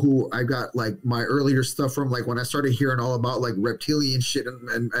people who I got like my earlier stuff from, like when I started hearing all about like reptilian shit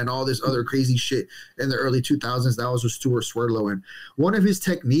and all this other crazy shit in the early 2000s. That was with Stuart Swerdlow. And one of his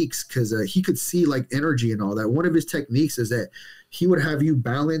techniques, because he could see like energy and all that, one of his techniques is that he would have you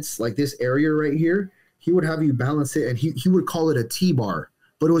balance like this area right here. He would have you balance it, and he would call it a T-bar.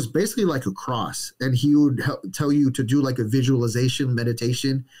 But it was basically like a cross, and he would tell you to do like a visualization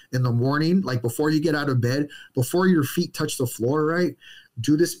meditation in the morning, like before you get out of bed, before your feet touch the floor, right?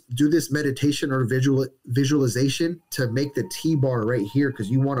 Do this meditation or visualization to make the T-bar right here, because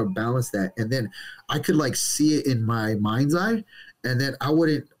you want to balance that. And then I could like see it in my mind's eye, and then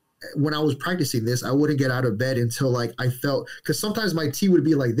when I was practicing this, I wouldn't get out of bed until like I felt, because sometimes my T would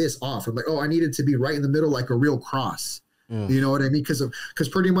be like this off. I'm like, oh, I needed to be right in the middle, like a real cross. You know what I mean? Because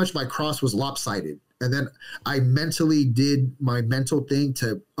pretty much my cross was lopsided. And then I mentally did my mental thing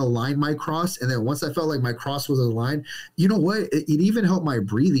to align my cross. And then once I felt like my cross was aligned, you know what? It even helped my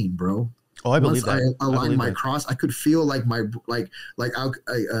breathing, bro. Oh, I believe that. Once I aligned my cross, I could feel like my,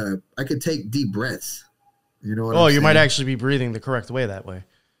 I could take deep breaths. You know what I'm saying? You might actually be breathing the correct way that way.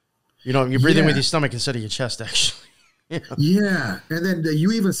 You know, you're breathing with your stomach instead of your chest, actually. Yeah. And then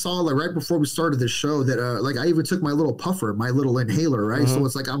you even saw like right before we started the show that like I even took my little puffer, my little inhaler, right? Mm-hmm. So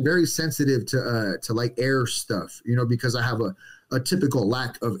it's like I'm very sensitive to like air stuff, you know, because I have a typical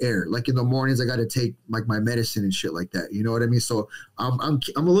lack of air. Like in the mornings I got to take like my medicine and shit like that. You know what I mean? So I'm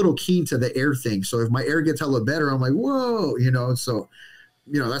a little keen to the air thing. So if my air gets hella better, I'm like, whoa, you know. So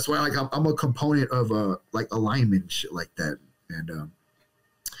you know, that's why like I'm a component of like alignment and shit like that. And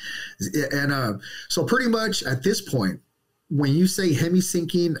so pretty much at this point, when you say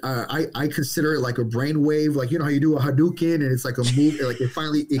hemi-syncing, I consider it like a brainwave, like, you know how you do a Hadouken and it's like a move, like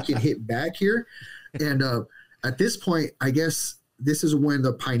it can hit back here. And at this point, I guess this is when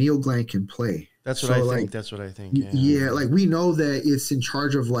the pineal gland can play. That's what I think. That's what I think. Yeah, like we know that it's in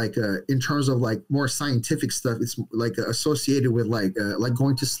charge of like in terms of like more scientific stuff. It's like associated with like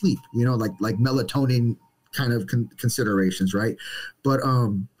going to sleep, you know, like melatonin kind of considerations, right? But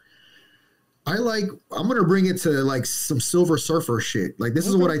I'm gonna bring it to like some Silver Surfer shit. Like this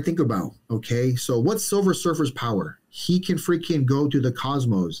is what I think about. Okay, so what's Silver Surfer's power? He can freaking go to the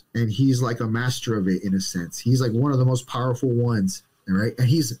cosmos, and he's like a master of it in a sense. He's like one of the most powerful ones. Right, and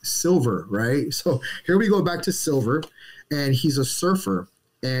he's silver, right? So here we go back to silver, and he's a surfer,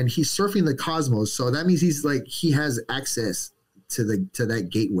 and he's surfing the cosmos. So that means he's like he has access to that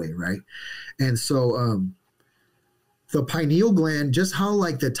gateway, right? And so the pineal gland, just how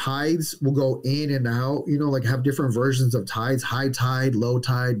like the tides will go in and out, you know, like have different versions of tides, high tide, low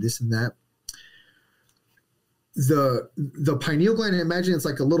tide, this and that. The pineal gland, imagine it's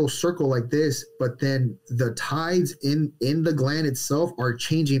like a little circle like this, but then the tides in the gland itself are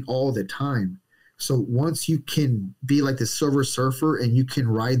changing all the time. So once you can be like the Silver Surfer and you can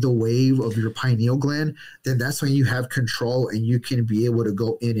ride the wave of your pineal gland, then that's when you have control and you can be able to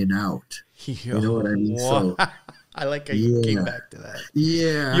go in and out. You know what I mean? So I like how you came back to that.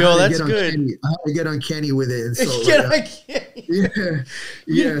 Yeah. Yo, that's good. I have to get uncanny with it. And so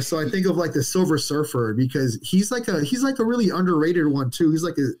yeah. So I think of like the Silver Surfer because he's like a really underrated one too. He's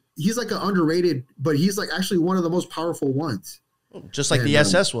like an underrated, but he's like actually one of the most powerful ones. Just like the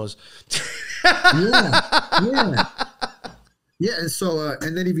SS was. Yeah. Yeah, and so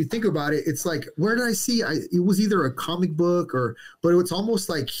and then if you think about it, it's like where did I see? It was either a comic book but it's almost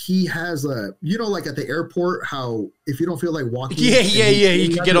like he has a, you know, like at the airport, how if you don't feel like walking, you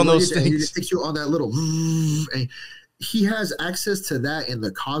can get on those things. He just takes you on that little, and he has access to that in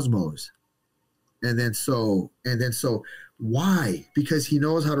the cosmos, and then so why? Because he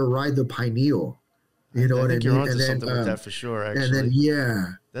knows how to ride the pineal. You know what I mean? You're onto something with that for sure. Actually, and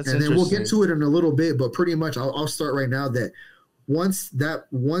then that's and then we'll get to it in a little bit, but pretty much I'll start right now that. Once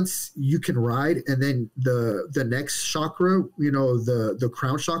you can ride, and then the next chakra, you know, the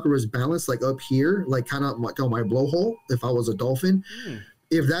crown chakra is balanced like up here, like kind of like on my blowhole. If I was a dolphin,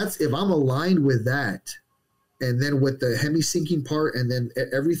 if I'm aligned with that, and then with the hemi-syncing part, and then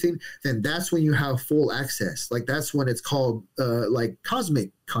everything, then that's when you have full access. Like that's when it's called like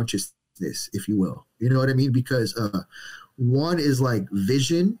cosmic consciousness, if you will. You know what I mean? Because one is like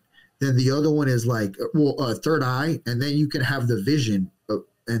vision. Then the other one is like, third eye, and then you can have the vision,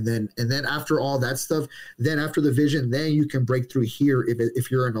 and then after all that stuff, then after the vision, then you can break through here if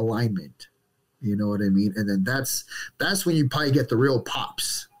you're in alignment, you know what I mean? And then that's when you probably get the real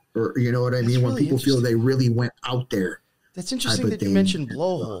pops, or you know what I mean? When people feel they really went out there. That's interesting that you mentioned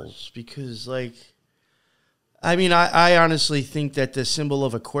blowholes because, like, I mean, I honestly think that the symbol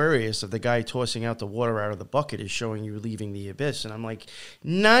of Aquarius, of the guy tossing out the water out of the bucket, is showing you leaving the abyss. And I'm like,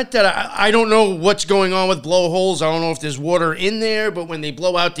 not that I don't know what's going on with blowholes. I don't know if there's water in there, but when they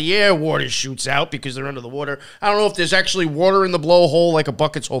blow out the air, water shoots out because they're under the water. I don't know if there's actually water in the blowhole, like a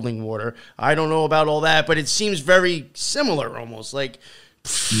bucket's holding water. I don't know about all that, but it seems very similar almost. Like,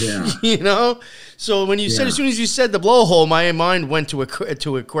 you know? So when you said, as soon as you said the blowhole, my mind went to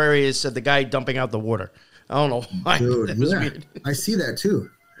Aquarius of the guy dumping out the water. I don't know why. Dude, that was weird. I see that too.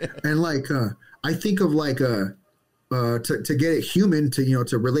 And like I think of like to get it human,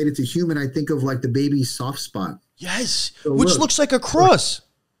 to relate it to human, I think of like the baby's soft spot. Yes. So which looks like a cross.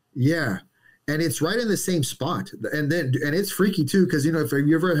 Yeah. And it's right in the same spot. And it's freaky too, because if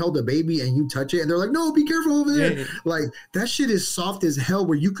you ever held a baby and you touch it and they're like, no, be careful over there. Yeah. Like that shit is soft as hell,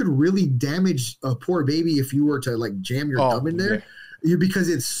 where you could really damage a poor baby if you were to like jam your thumb in there. Because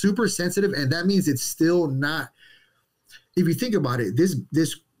it's super sensitive, and that means it's still not. If you think about it,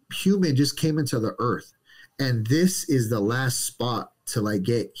 this human just came into the earth, and this is the last spot to like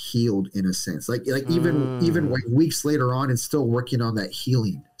get healed in a sense. Like even like weeks later on, it's still working on that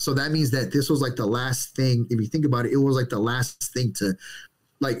healing. So that means that this was like the last thing. If you think about it, it was like the last thing to,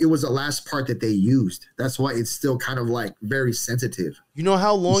 like it was the last part that they used. That's why it's still kind of like very sensitive. You know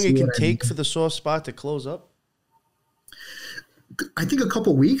how long it can take for the soft spot to close up? I think a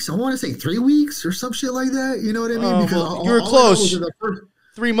couple weeks. I want to say 3 weeks or some shit like that. You know what I mean? Because you were close.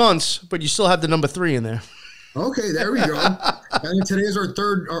 3 months, but you still have the number 3 in there. Okay, there we go. And today's our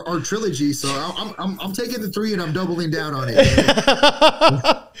third, our trilogy. So I'm taking the 3 and I'm doubling down on it.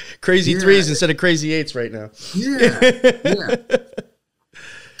 Crazy 3s instead of crazy 8s right now. Yeah.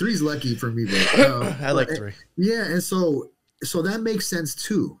 3's lucky for me, but I like 3. Yeah, and so that makes sense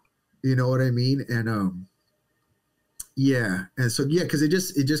too. You know what I mean? And Yeah, and so yeah, because it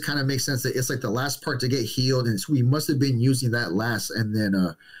just kind of makes sense that it's like the last part to get healed, and so we must have been using that last. And then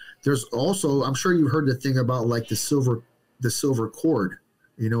there's also, I'm sure you've heard the thing about like the silver cord.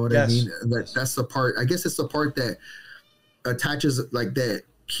 You know what I mean? That's the part. I guess it's the part that attaches, like that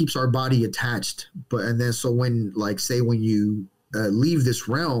keeps our body attached. But and then so when like say when you leave this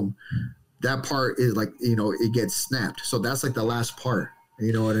realm, that part is like, you know, it gets snapped. So that's like the last part.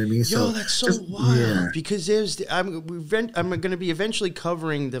 You know what I mean? Yo, So that's so wild. Because I'm going to be eventually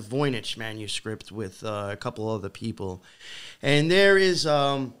covering the Voynich manuscript with a couple other people, and there is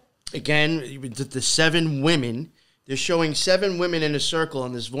again the 7 women. They're showing 7 women in a circle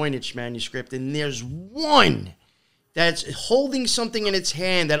in this Voynich manuscript, and there's one that's holding something in its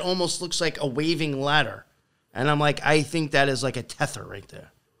hand that almost looks like a waving ladder, and I'm like, I think that is like a tether right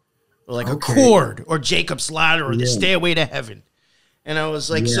there, or like a cord, or Jacob's ladder, or the stairway to heaven. And I was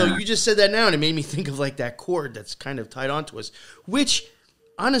like, so you just said that now, and it made me think of like that cord that's kind of tied onto us, which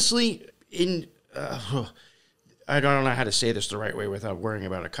honestly, I don't know how to say this the right way without worrying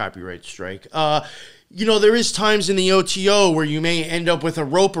about a copyright strike. You know, there is times in the OTO where you may end up with a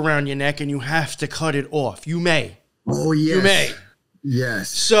rope around your neck and you have to cut it off. You may. Oh, yes. You may. Yes.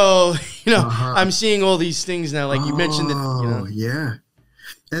 So, you know, I'm seeing all these things now. Like you mentioned that, you know. Yeah.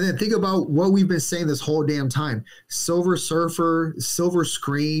 And then think about what we've been saying this whole damn time. Silver surfer, silver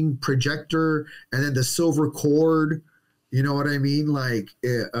screen, projector, and then the silver cord. You know what I mean? Like,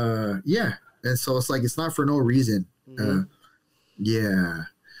 yeah. And so it's like, it's not for no reason. Yeah.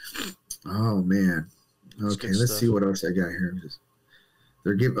 Oh, man. Okay, let's see what else I got here.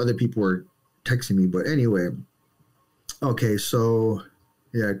 Other people are texting me. But anyway. Okay, so,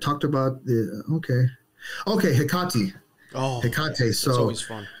 yeah, I talked about the, okay, Hecate. Oh, Hecate. Yes, so it's always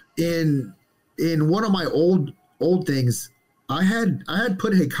fun. In one of my old things, I had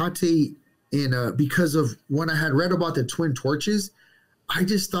put Hecate in because of when I had read about the twin torches, I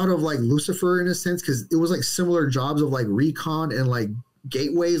just thought of like Lucifer in a sense, because it was like similar jobs of like recon and like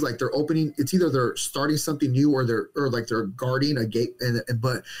gateways, like they're opening. It's either they're starting something new or they're guarding a gate.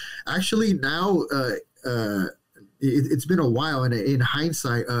 But actually now it's been a while, and in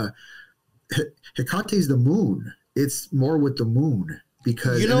hindsight, Hecate's the moon. It's more with the moon,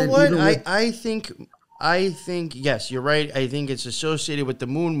 because you know what I think yes, you're right. I think it's associated with the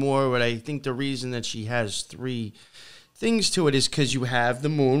moon more, but I think the reason that she has 3 things to it is because you have the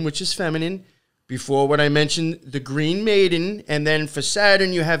moon, which is feminine. Before, what I mentioned, the green maiden, and then for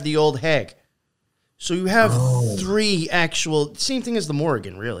Saturn you have the old hag. So you have 3 actual, same thing as the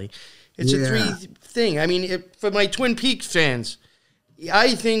Morrigan, really. It's a 3 thing. I mean, for my Twin Peaks fans,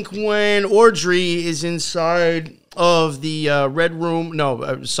 I think when Audrey is inside of the red room,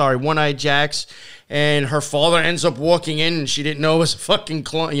 One-Eyed Jack's, and her father ends up walking in and she didn't know it was a fucking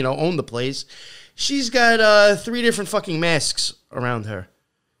clone, owned the place. She's got 3 different fucking masks around her.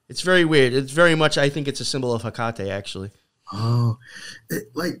 It's very weird. It's very much, I think it's a symbol of Hecate, actually. Oh,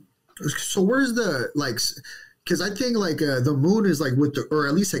 so where's the, like, because I think like the moon is like with the, or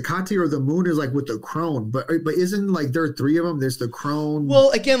at least Hecate or the moon is like with the crone, but isn't like there are 3 of them? There's the crone.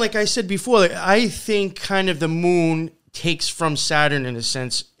 Well, again, like I said before, I think kind of the moon takes from Saturn in a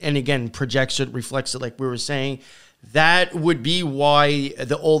sense, and again projects it, reflects it, like we were saying. That would be why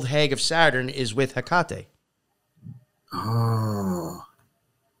the old hag of Saturn is with Hecate. Oh.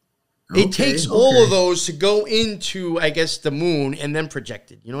 It takes all of those to go into, I guess, the moon and then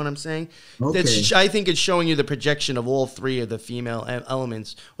project it. You know what I'm saying? Okay. I think it's showing you the projection of all 3 of the female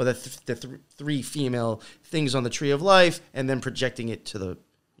elements, or the 3 female things on the tree of life, and then projecting it to the,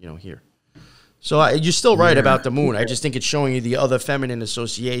 here. So you're still right about the moon. I just think it's showing you the other feminine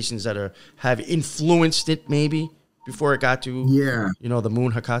associations that have influenced it, maybe. Before it got to, the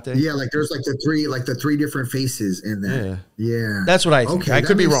moon Hecate. Yeah, like there's like the 3 different faces in that. Yeah. That's what I think. Okay, I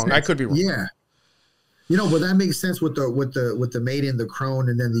could be wrong. Yeah. But that makes sense with the maiden, the crone,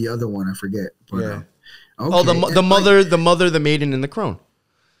 and then the other one, I forget. But, okay. Oh, the mother, the maiden, and the crone.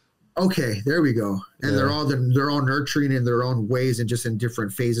 Okay, there we go. And they're all nurturing in their own ways and just in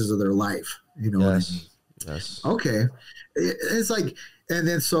different phases of their life. You know what I mean? Yes. Okay. It's like. And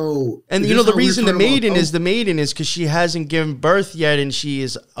then the reason the maiden is because she hasn't given birth yet, and she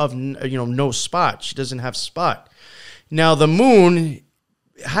is of no spot. She doesn't have spot. Now the moon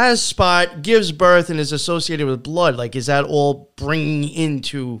has spot, gives birth, and is associated with blood. Like, is that all bringing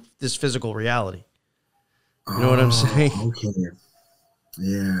into this physical reality? You know what I'm saying? Okay.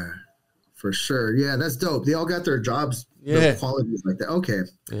 Yeah, for sure. Yeah, that's dope. They all got their jobs, their qualities like that. Okay.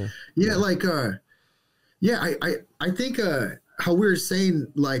 Yeah. Like I think how we were saying,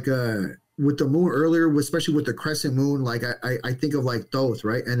 like with the moon earlier, especially with the crescent moon, like I think of like Thoth,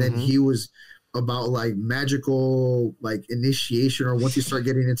 right? And then he was about like magical like initiation, or once you start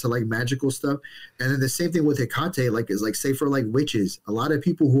getting into like magical stuff. And then the same thing with Hecate, like is like, say for like witches, a lot of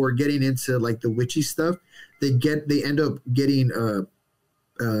people who are getting into like the witchy stuff, they end up getting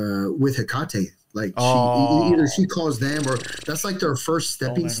with Hecate. Like either she calls them, or that's like their first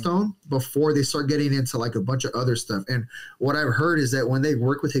stepping stone before they start getting into like a bunch of other stuff. And what I've heard is that when they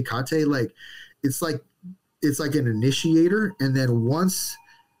work with Hecate, like it's like an initiator, and then once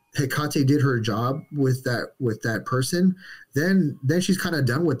Hecate did her job with that person, then she's kind of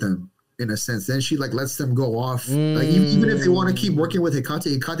done with them in a sense. Then she like lets them go off. Like even if they want to keep working with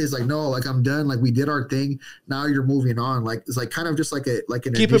Hecate's like, no, like I'm done. Like we did our thing. Now you're moving on. Like it's like kind of just like an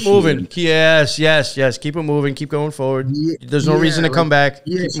keep it moving. Yes. Keep it moving. Keep going forward. There's no reason to come back.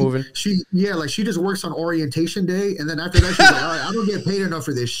 Keep moving. She just works on orientation day, and then after that she's like, all right, I don't get paid enough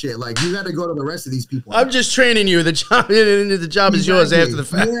for this shit. Like you got to go to the rest of these people. I'm just training you. The job is yours after the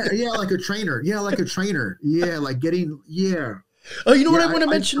fact. Yeah, like a trainer. Yeah, like getting Oh, you know what I want to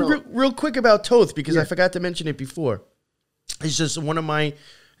mention real quick about Toth, because I forgot to mention it before. It's just one of my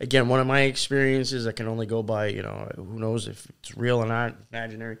experiences. I can only go by, who knows if it's real or not,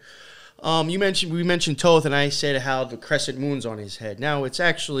 imaginary. We mentioned Toth, and I said how the crescent moon's on his head. Now, it's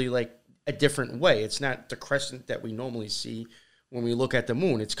actually like a different way. It's not the crescent that we normally see when we look at the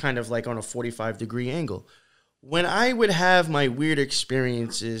moon. It's kind of like on a 45-degree angle. When I would have my weird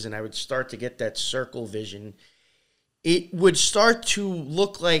experiences and I would start to get that circle vision, it would start to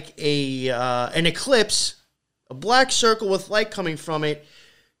look like an eclipse, a black circle with light coming from it.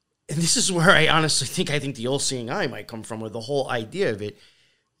 And this is where I honestly think the all-seeing eye might come from, with the whole idea of it.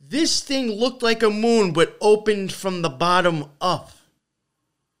 This thing looked like a moon, but opened from the bottom up.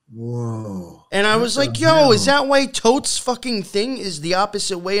 Whoa. And I was like, yo, is that why Tote's fucking thing is the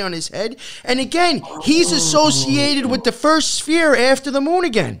opposite way on his head? And again, he's associated with the first sphere after the moon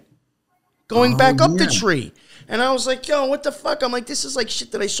again, going back up the tree. And I was like, yo, what the fuck? I'm like, this is like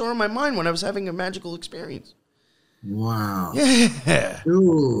shit that I saw in my mind when I was having a magical experience. Wow. Yeah.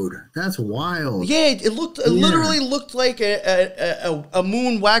 Dude, that's wild. Yeah, it literally looked like a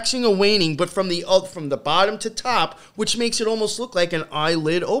moon waxing or waning, but from the bottom to top, which makes it almost look like an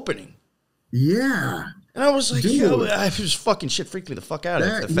eyelid opening. Yeah. And I was like, yo, it was fucking shit freaked me the fuck out.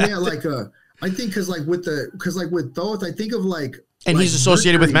 Yeah, like I think because with Thoth, I think of like, and he's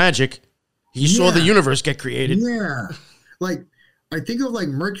associated with magic. He saw the universe get created. Yeah, like I think of like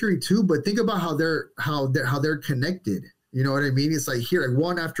Mercury too, but think about how they're connected. You know what I mean? It's like here, like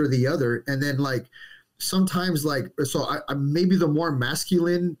one after the other, and then like sometimes like so. I maybe the more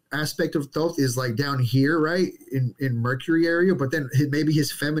masculine aspect of Thoth is like down here, right in Mercury area, but then maybe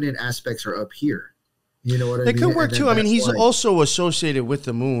his feminine aspects are up here. You know what I mean? It could work too. I mean, he's also associated with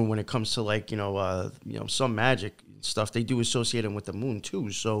the moon when it comes to like some magic stuff. They do associate him with the moon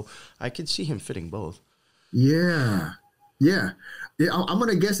too, so I could see him fitting both. Yeah. I'm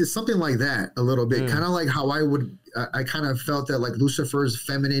gonna guess it's something like that a little bit, kind of like how I kind of felt that like Lucifer's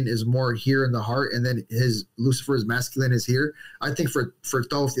feminine is more here in the heart, and then Lucifer's masculine is here. I think for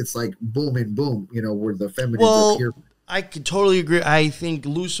Thoth it's like boom and boom, where the feminine is up here. I could totally agree. I think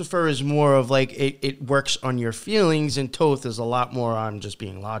Lucifer is more of like it works on your feelings, and Thoth is a lot more on just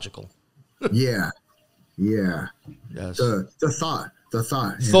being logical. Yeah. Yes. The thought.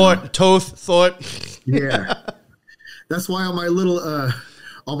 Thoth. Yeah. That's why on my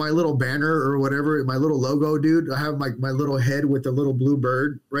little banner or whatever, my little logo, dude, I have my little head with the little blue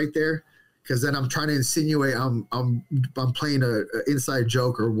bird right there, because then I'm trying to insinuate I'm playing a inside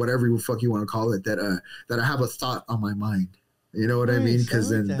joke or whatever the fuck you want to call it, that I have a thought on my mind. You know what I mean? Because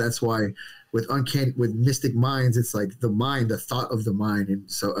then that's why with Uncanny, with Mystic Minds, it's like the mind, the thought of the mind.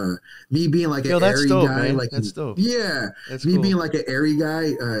 And so me being like an airy guy, man. Like that's dope. Yeah. That's me being like an airy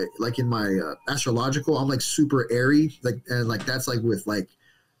guy, like in my astrological, I'm like super airy. And that's like with like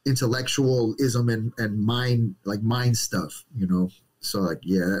intellectualism and mind, like mind stuff, So like,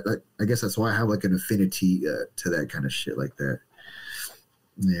 yeah, I guess that's why I have like an affinity to that kind of shit like that.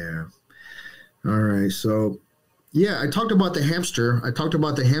 Yeah. All right. So yeah, I talked about the hamster. I talked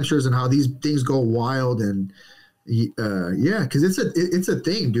about the hamsters and how these things go wild, and because it's a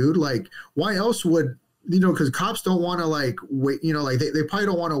thing, dude. Like, why else would because cops don't want to like wait, like they probably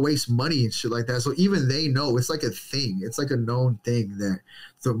don't want to waste money and shit like that. So even they know it's like a thing. It's like a known thing that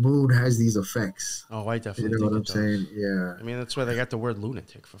the moon has these effects. Oh, I definitely know what I'm saying. Yeah, I mean that's why they got the word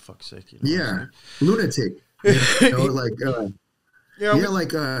lunatic, for fuck's sake. Yeah, lunatic.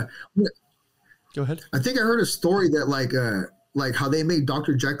 Go ahead. I think I heard a story that like how they made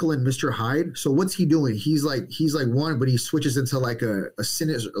Dr. Jekyll and Mr. Hyde. So what's he doing? He's like one, but he switches into like a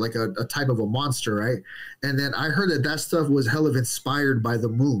sinister, like a type of a monster, right? And then I heard that stuff was hell of inspired by the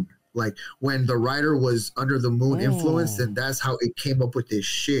moon. Like when the writer was under the moon influence, Oh. and that's how it came up with this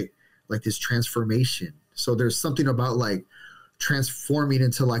shit, like this transformation. So there's something about like transforming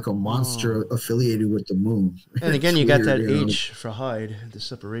into like a monster affiliated with the moon. And again, It's you got weird, that you know? H for hide, the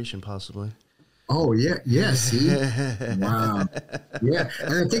separation possibly. Oh yeah, see, wow, yeah.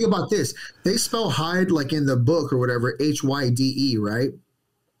 And then think about this: they spell hide like in the book or whatever, HYDE, right?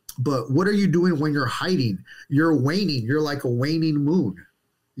 But what are you doing when you're hiding? You're waning. You're like a waning moon.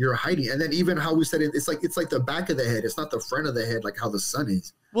 You're hiding, and then even how we said it, it's like the back of the head. It's not the front of the head, like how the sun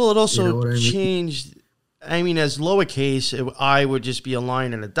is. Well, it also You know what I mean? changed. I mean, as lowercase, I would just be a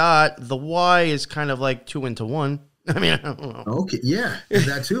line and a dot. The Y is kind of like 2 into 1. I mean, I don't know. Okay, yeah, and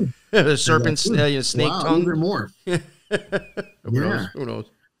that too. The serpent, snake Wow, tongue. even more. Who knows? Yeah. Who knows?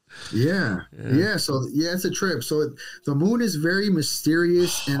 Yeah. So yeah, it's a trip. So the moon is very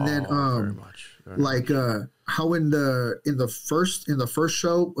mysterious, and then Very much. Very like how in the first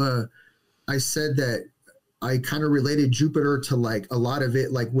show I said that I kind of related Jupiter to like a lot of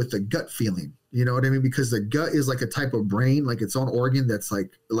it like with the gut feeling, you know what I mean, because the gut is like a type of brain, like its own organ that's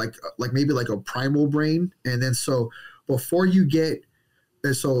like maybe like a primal brain. And then so before you get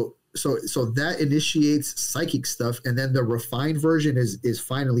so that initiates psychic stuff, and then the refined version is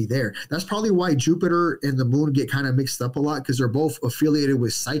finally there. That's probably why Jupiter and the moon get kind of mixed up a lot, because they're both affiliated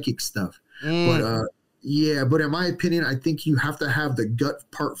with psychic stuff. But but in my opinion, I think you have to have the gut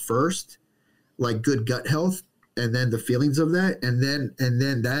part first, like good gut health, and then the feelings of that, and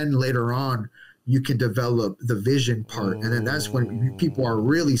then later on you can develop the vision part, and then that's when people are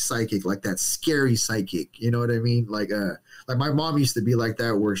really psychic, like that scary psychic, you know what I mean? Like my mom used to be like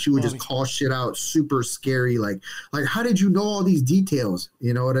that, where she would just call shit out super scary, like how did you know all these details,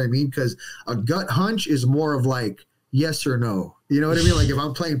 you know what I mean? Because a gut hunch is more of like yes or no, you know what I mean? Like if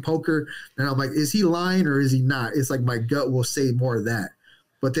I'm playing poker and I'm like, is he lying or is he not? It's like my gut will say more of that.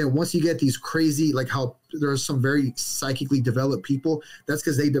 But then once you get these crazy, like how there are some very psychically developed people, that's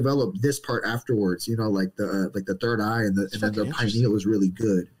because they develop this part afterwards, you know, like the third eye, and then the pineal is really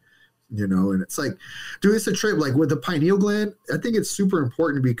good, you know. And it's like, dude, it's a trip. Like with the pineal gland, I think it's super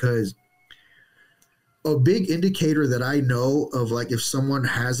important, because a big indicator that I know of like if someone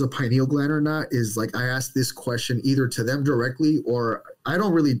has a pineal gland or not is like I ask this question either to them directly, or I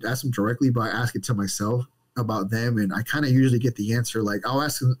don't really ask them directly, but I ask it to myself about them, and I kind of usually get the answer. Like I'll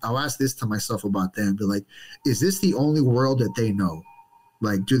ask this to myself about them, be like, is this the only world that they know?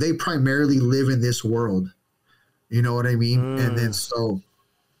 Like, do they primarily live in this world? You know what I mean? And then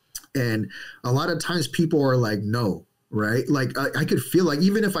and a lot of times people are like, no, right? Like I could feel like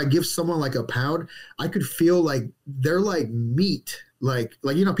even if I give someone like a pound, I could feel like they're like meat, like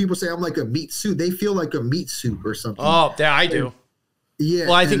you know, people say I'm like a meat suit. They feel like a meat suit or something. Oh, yeah, I do. Yeah.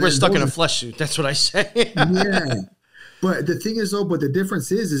 Well, I think we're stuck in a flesh suit. That's what I say. Yeah. But the thing is, though, but the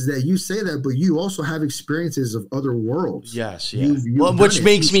difference is that you say that, but you also have experiences of other worlds. Yes, yeah. You've Which done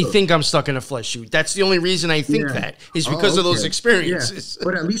makes it, me so- think I'm stuck in a flesh suit. That's the only reason I think that is because of those okay. experiences. Yeah.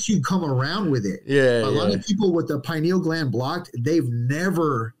 But at least you come around with it. Yeah, A lot of people with the pineal gland blocked, they've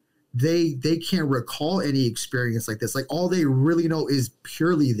never, they can't recall any experience like this. Like all they really know is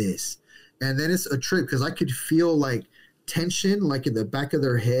purely this. And then it's a trip, because I could feel like tension, like in the back of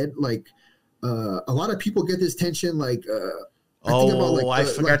their head. Like a lot of people get this tension, like I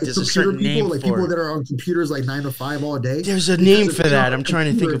forgot there's a certain name like for people it. that are on computers like 9 to 5 all day. There's a name for that. I'm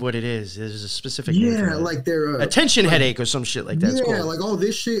trying to think of what it is. There's a specific name for that. Like they're attention headache or some shit like that. It's called. like all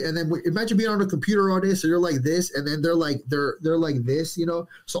this shit, and then imagine being on a computer all day, so you're like this, and then they're like this, you know.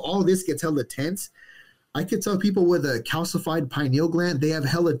 So all this gets hella tense. I could tell people with a calcified pineal gland, they have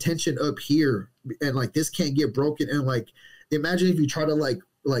hella tension up here, and like this can't get broken. And like imagine if you try to like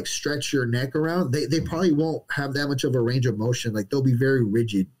stretch your neck around, they probably won't have that much of a range of motion. Like they'll be very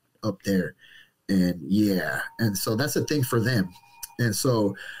rigid up there. And and so that's a thing for them. And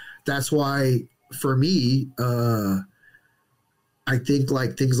so that's why for me, I think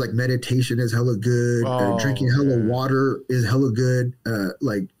like things like meditation is hella good. Drinking hella water is hella good.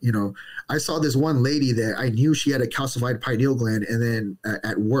 Like, you know, I saw this one lady that I knew she had a calcified pineal gland, and then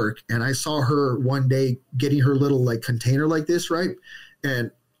at work, and I saw her one day getting her little like container like this, right?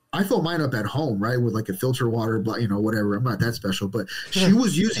 And I fill mine up at home, right, with like a filter water, but you know, whatever. I'm not that special, but she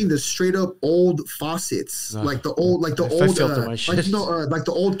was using the straight up old faucets, like the old, like the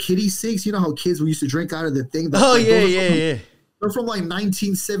old kiddie sinks. You know how kids used to drink out of the thing? Yeah. They're from like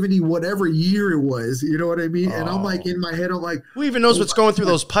 1970, whatever year it was. You know what I mean? And I'm like, in my head, I'm like, who even knows what's going through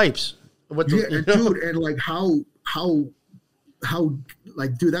those pipes? Dude, and like how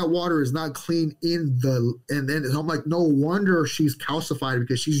like, dude, that water is not clean and then I'm like, no wonder she's calcified,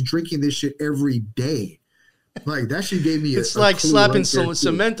 because she's drinking this shit every day. Like that shit gave me. It's a like clue slapping right there, too.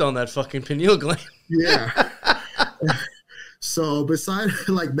 cement on that fucking pineal gland. Yeah. So besides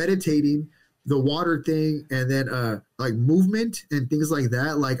like meditating, the water thing, and then like movement and things like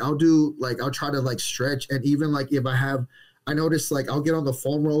that, like I'll try to like stretch, and even like if I notice like I'll get on the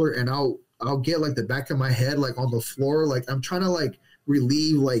foam roller and I'll get like the back of my head like on the floor, like I'm trying to like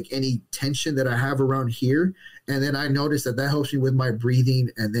relieve like any tension that I have around here, and then I notice that helps me with my breathing,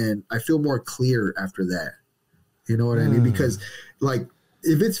 and then I feel more clear after that. You know what I mean? Because like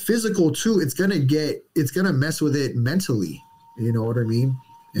if it's physical too, it's gonna mess with it mentally. You know what I mean?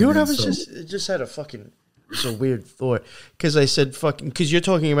 You know what I was just had a fucking, it's a weird thought, because I said fucking, because you're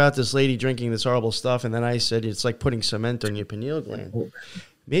talking about this lady drinking this horrible stuff, and then I said it's like putting cement on your pineal gland.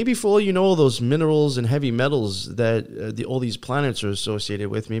 Maybe for all you know, those minerals and heavy metals that all these planets are associated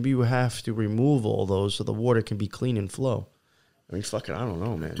with, maybe you have to remove all those so the water can be clean and flow. I mean, fucking, I don't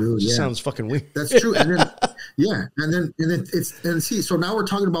know, man. Dude, it sounds fucking weird. That's true. And then, yeah, and then see. So now we're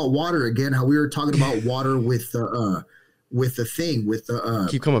talking about water again. How we were talking about water with the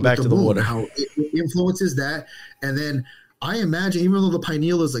keep coming back to the moon, water. how it influences that, and then I imagine, even though the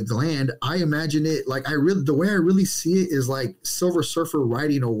pineal is a gland, I imagine it like the way I really see it is like Silver Surfer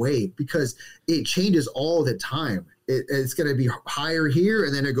riding a wave, because it changes all the time. It's going to be higher here,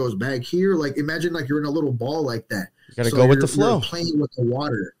 and then it goes back here. Like imagine like you're in a little ball like that. You got to go with the flow. You're playing with the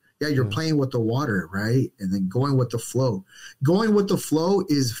water. Yeah, you're playing with the water, right? And then going with the flow. Going with the flow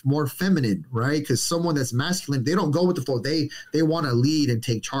is more feminine, right? Because someone that's masculine, they don't go with the flow. They want to lead and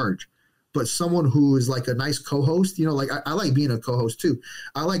take charge. But someone who is like a nice co-host, you know, like I like being a co-host too.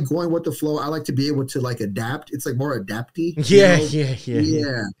 I like going with the flow. I like to be able to like adapt. It's like more adapty.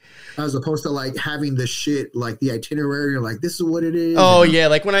 Yeah. As opposed to like having the shit, like the itinerary, or like this is what it is. Oh, yeah.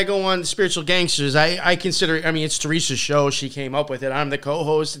 Like when I go on Spiritual Gangsters, I consider, I mean, it's Teresa's show. She came up with it. I'm the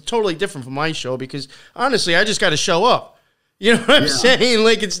co-host. It's totally different from my show because honestly, I just got to show up. You know what I'm saying?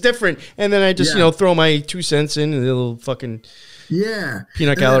 Like it's different. And then I just, throw my 2 cents in and a little fucking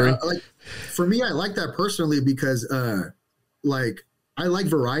peanut gallery. Like, for me, I like that personally because, like, I like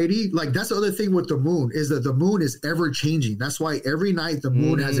variety. Like, that's the other thing with the moon is that the moon is ever changing. That's why every night the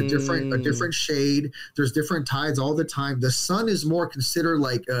moon has a different shade. There's different tides all the time. The sun is more considered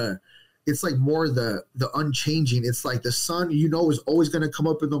like, it's like more the unchanging. It's like the sun, is always going to come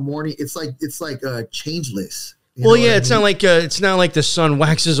up in the morning. It's like changeless. Well, yeah, it's not like the sun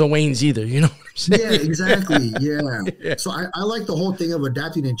waxes or wanes either. You know what I'm saying? Yeah, exactly. Yeah. So I like the whole thing of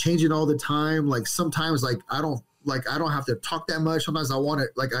adapting and changing all the time. Like sometimes, like I don't have to talk that much. Sometimes I want to,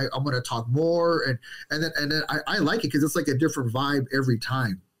 like I'm going to talk more, and then I like it because it's like a different vibe every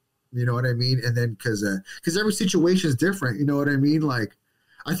time. You know what I mean? And then because every situation is different. You know what I mean? Like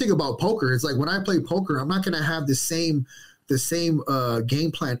I think about poker. It's like when I play poker, I'm not going to have the same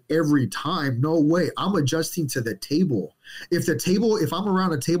game plan every time. No way. I'm adjusting to the table. If I'm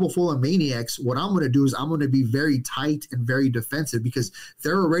around a table full of maniacs, what I'm going to do is I'm going to be very tight and very defensive because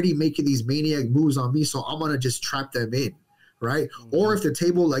they're already making these maniac moves on me. So I'm going to just trap them in. Right. Mm-hmm. Or if the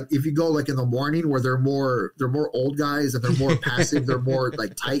table, like if you go like in the morning where they're more old guys and they're more passive, they're more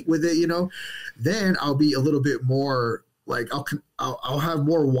like tight with it, then I'll be a little bit more like, I'll have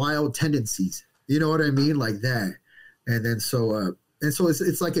more wild tendencies. You know what I mean? Like that. And then so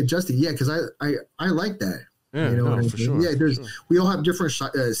it's like adjusting, because I like that. Yeah, you know what I mean? Sure, yeah, we all have different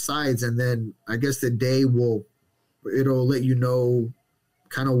sides, and then I guess the day it'll let you know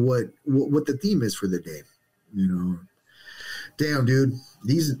kind of what the theme is for the day. Damn, dude,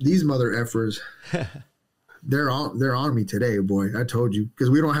 these mother effers, they're on me today, boy. I told you, because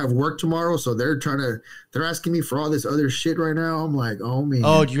we don't have work tomorrow, so they're asking me for all this other shit right now. I'm like, oh man.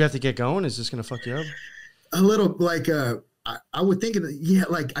 Oh, do you have to get going? Is this gonna fuck you up? A little, like, I would think,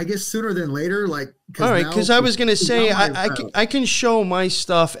 like, I guess sooner than later, like. All right, because I was going to say, I can show my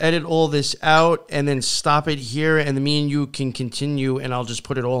stuff, edit all this out, and then stop it here, and then me and you can continue, and I'll just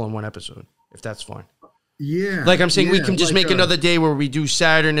put it all in one episode, if that's fine. Yeah. Like I'm saying, we can just make another day where we do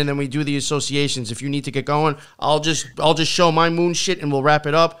Saturn, and then we do the associations. If you need to get going, I'll just show my moon shit, and we'll wrap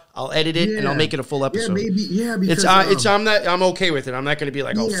it up. I'll edit it, and I'll make it a full episode. Yeah, maybe. Yeah, because I'm okay with it. I'm not going to be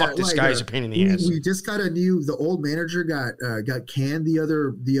like, oh fuck, this guy's a pain in the ass. We just got the old manager got canned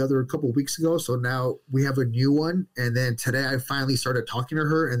the other couple of weeks ago, so now we have a new one. And then today I finally started talking to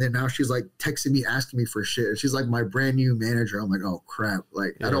her, and then now she's like texting me, asking me for shit. She's like my brand new manager. I'm like, oh crap,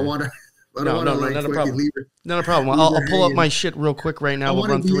 like I don't want to. Not a problem. Not a problem. I'll pull up my shit real quick right now. We'll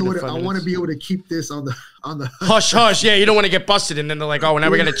run through it. I want to be able to keep this on the hush hush. Yeah, you don't want to get busted, and then they're like, oh, now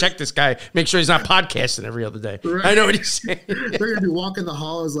we got to check this guy, make sure he's not podcasting every other day. Right. I know what he's saying. They're gonna be walking the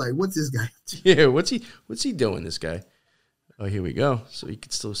halls like, what's this guy? Yeah, what's he doing? This guy. Oh, here we go. So you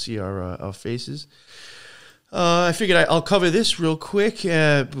can still see our faces. I figured I'll cover this real quick.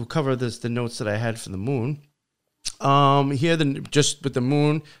 We'll cover the notes that I had for the moon. Here, just with the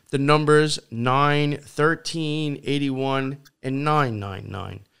moon, the numbers 9, 13, 81, and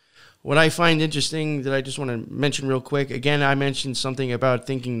 999. What I find interesting that I just want to mention real quick, again, I mentioned something about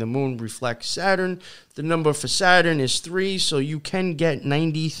thinking the moon reflects Saturn. The number for Saturn is 3, so you can get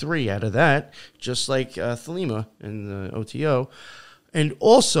 93 out of that, just like Thelema in the OTO. And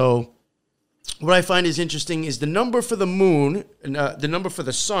also, what I find is interesting is the number for the moon, the number for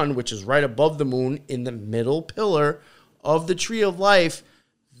the sun, which is right above the moon in the middle pillar of the tree of life,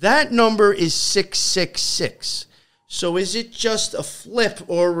 that number is 666. So is it just a flip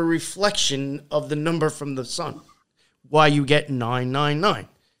or a reflection of the number from the sun? Why you get 999?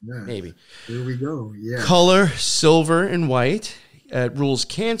 Yeah. Maybe. Here we go. Yeah. Color, silver and white. It rules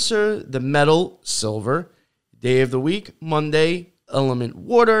Cancer, the metal, silver. Day of the week, Monday, element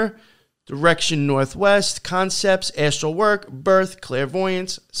water. Direction, northwest. Concepts, astral work, birth,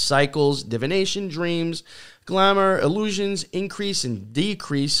 clairvoyance, cycles, divination, dreams, glamour, illusions, increase and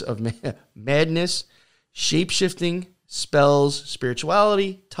decrease of madness, shape-shifting, spells,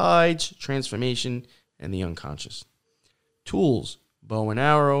 spirituality, tides, transformation, and the unconscious. Tools, bow and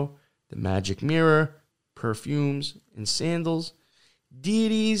arrow, the magic mirror, perfumes, and sandals.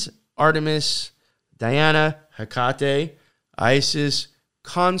 Deities, Artemis, Diana, Hecate, Isis,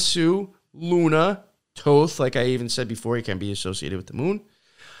 Khonsu, Luna, Thoth, like I even said before, he can be associated with the moon.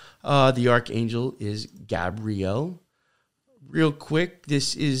 The archangel is Gabriel. Real quick,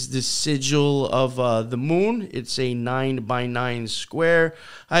 this is the sigil of the moon. It's a 9x9 square.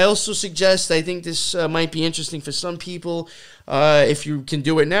 I also suggest, I think this might be interesting for some people. If you can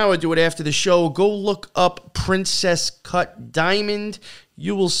do it now or do it after the show, go look up Princess Cut Diamond.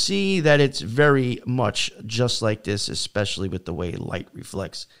 You will see that it's very much just like this, especially with the way light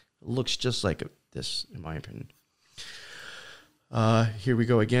reflects. It looks just like this, in my opinion. Here we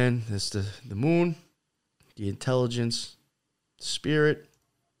go again. That's the moon, the intelligence, spirit,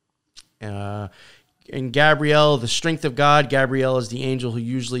 and Gabriel, the strength of God. Gabriel is the angel who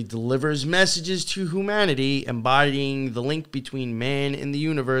usually delivers messages to humanity, embodying the link between man and the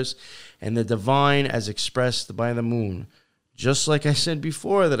universe and the divine as expressed by the moon. Just like I said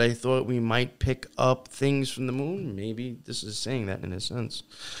before, that I thought we might pick up things from the moon. Maybe this is saying that in a sense.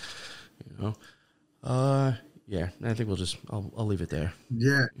 Yeah, I think I'll leave it there.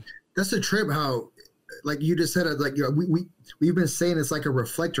 Yeah, that's a trip. How, like you just said, like we've been saying it's like a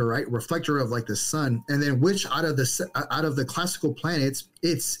reflector, right? Reflector of like the sun, and then which out of the classical planets,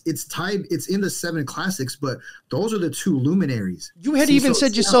 it's tied. It's in the 7 classics, but those are the 2 luminaries. You had even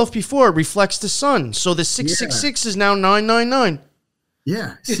said yourself before, it reflects the sun. So the 666 is now 999.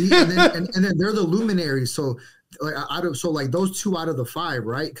 Yeah. See, and then they're the luminaries. So like those 2 out of the 5,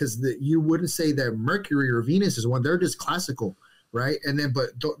 right? Because you wouldn't say that Mercury or Venus is one. They're just classical. Right. And then, but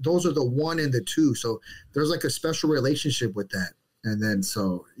those are the 1 and the 2. So there's like a special relationship with that. And then,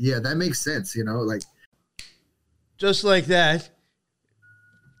 so, yeah, that makes sense, like. Just like that.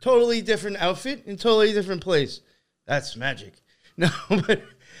 Totally different outfit and totally different place. That's magic. No, but,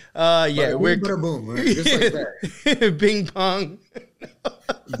 yeah. Boom, right? Just like that. Bing bong.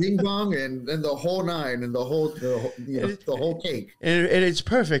 Bing bong and the whole 9 and the whole cake. And it's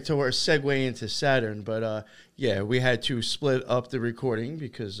perfect to segue into Saturn. But, yeah, we had to split up the recording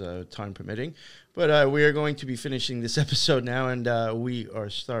because time permitting. But we are going to be finishing this episode now, and we are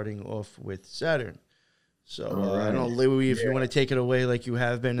starting off with Saturn. So right. I don't know, Louis, if you want to take it away like you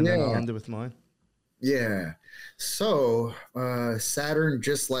have been, and then I'll end it with mine. Yeah. So Saturn,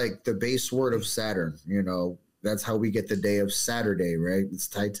 just like the base word of Saturn, that's how we get the day of Saturday, right? It's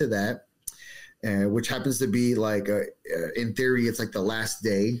tied to that, which happens to be like, in theory, it's like the last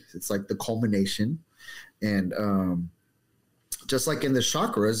day. It's like the culmination. And just like in the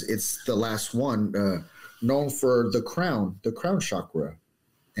chakras, it's the last one, known for the crown chakra.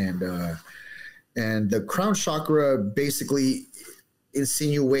 And the crown chakra basically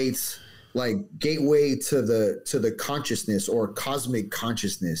insinuates like gateway to the consciousness or cosmic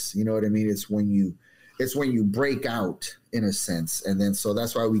consciousness. You know what I mean? It's when you break out, in a sense. And then, so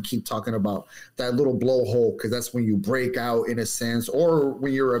that's why we keep talking about that little blowhole, because that's when you break out, in a sense, or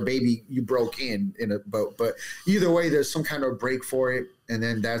when you're a baby, you broke in a boat. But either way, there's some kind of break for it. And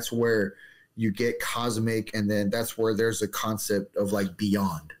then that's where you get cosmic. And then that's where there's a concept of like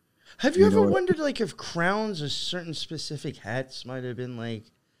beyond. Have you ever wondered, like, if crowns or certain specific hats might have been like,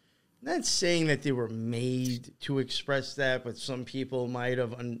 not saying that they were made to express that, but some people might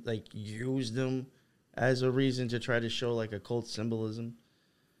have used them as a reason to try to show like occult symbolism,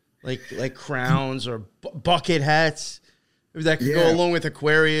 like crowns or bucket hats. That could go along with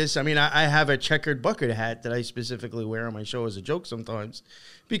Aquarius. I mean, I have a checkered bucket hat that I specifically wear on my show as a joke sometimes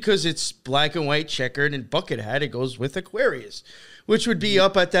because it's black and white checkered and bucket hat. It goes with Aquarius, which would be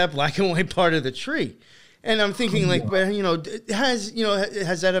up at that black and white part of the tree. And I'm thinking, like, has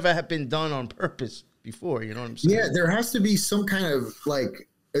that ever been done on purpose before? You know what I'm saying? Yeah, there has to be some kind of, like,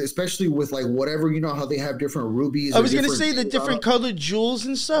 especially with, like, whatever, you know how they have different rubies. I was going to say the different colored jewels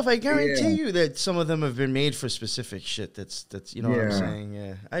and stuff. I guarantee you that some of them have been made for specific shit. That's you know what I'm saying?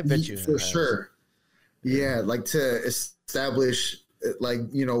 Yeah, I bet you. For sure. Yeah, like to establish, like,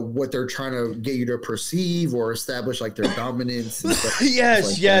 you know, what they're trying to get you to perceive or establish, like, their dominance. And stuff,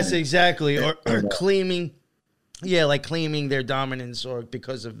 yes, exactly. Or claiming, like claiming their dominance or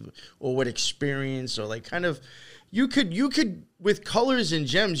because of, or what experience or like kind of, you could with colors and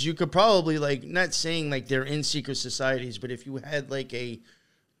gems, you could probably, like, not saying like they're in secret societies, but if you had like a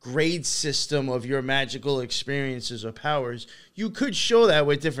grade system of your magical experiences or powers, you could show that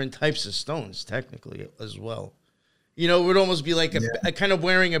with different types of stones technically as well. You know, it would almost be like a kind of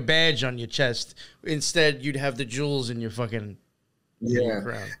wearing a badge on your chest. Instead, you'd have the jewels in your fucking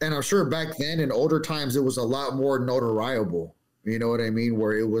crown. And I'm sure back then in older times, it was a lot more notariable. You know what I mean?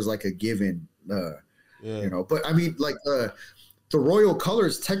 Where it was like a given, you know. But I mean, like the royal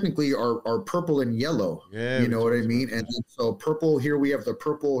colors technically are purple and yellow. Yeah, you know what I mean? And so purple, here we have the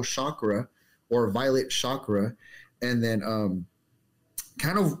purple chakra or violet chakra. And then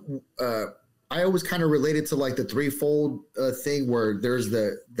kind of I always kind of related to like the threefold thing where there's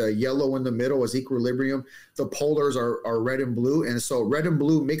the yellow in the middle is equilibrium. The polars are red and blue. And so red and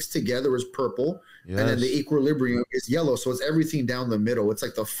blue mixed together is purple. Yes. And then the equilibrium is yellow. So it's everything down the middle. It's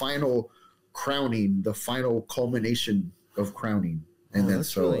like the final crowning, the final culmination of crowning. And then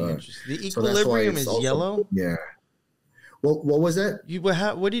that's really interesting. The equilibrium is also yellow? Yeah. What was that?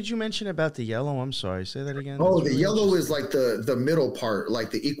 What did you mention about the yellow? I'm sorry. Say that again. Oh, the yellow is like the middle part,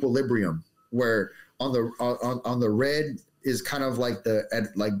 like the equilibrium. Where on the red is kind of like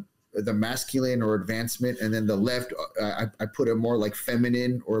the masculine or advancement, and then the left I put it more like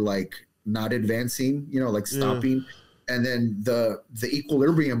feminine or like not advancing, you know, like stopping. And then the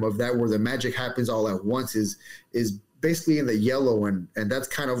equilibrium of that, where the magic happens all at once, is basically in the yellow, and that's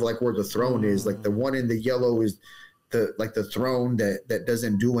kind of like where the throne is. Like the one in the yellow is the throne that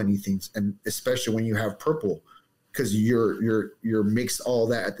doesn't do anything, and especially when you have purple. Because you're mixed all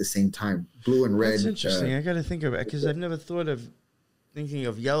that at the same time, blue and red. That's interesting. I got to think of it because I've never thought of thinking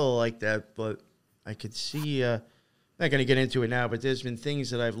of yellow like that, but I could see. Not going to get into it now, but there's been things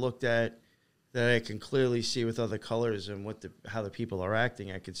that I've looked at that I can clearly see with other colors and how the people are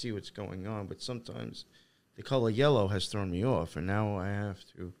acting. I can see what's going on, but sometimes the color yellow has thrown me off, and now I have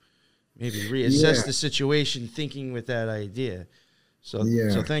to maybe reassess the situation, thinking with that idea. So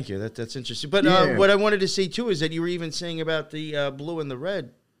thank you. That's interesting. But what I wanted to say, too, is that you were even saying about the blue and the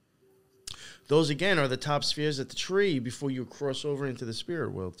red. Those, again, are the top spheres at the tree before you cross over into the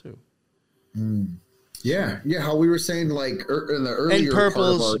spirit world, too. Yeah. How we were saying, like, in the earlier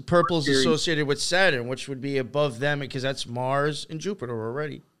and purple's associated with Saturn, which would be above them because that's Mars and Jupiter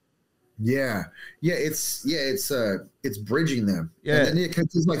already. Yeah, it's bridging them. Yeah, and then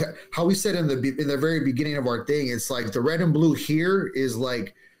it's like how we said in the very beginning of our thing. It's like the red and blue here is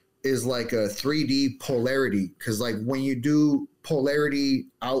like a 3D polarity, because like when you do polarity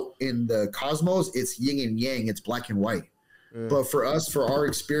out in the cosmos, it's yin and yang, it's black and white. But for us, for our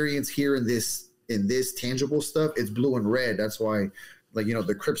experience here in this tangible stuff, it's blue and red. That's why, like, you know,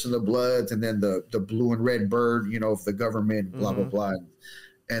 the Crips and the Bloods, and then the blue and red bird, you know, of the government, blah blah blah.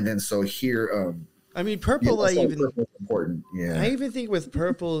 And then so here, I mean, purple. Important. Yeah, I even think with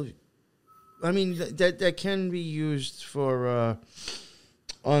purple, I mean that can be used for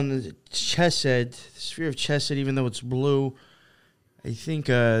on the chesed, the sphere of chesed. Even though it's blue, I think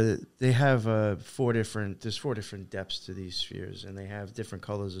they have there's four different depths to these spheres, and they have different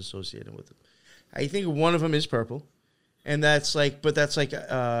colors associated with them. I think one of them is purple, and that's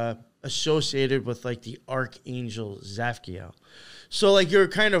associated with like the archangel Zapkiel. So, like, you're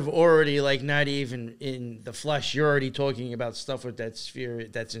kind of already, like, not even in the flesh. You're already talking about stuff with that sphere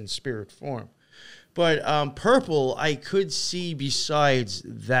that's in spirit form. But purple, I could see, besides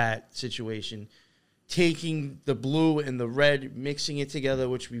that situation, taking the blue and the red, mixing it together,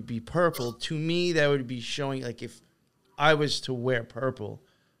 which would be purple. To me, that would be showing, like, if I was to wear purple,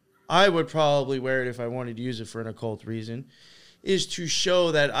 I would probably wear it if I wanted to use it for an occult reason, is to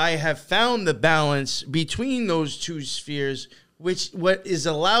show that I have found the balance between those two spheres, which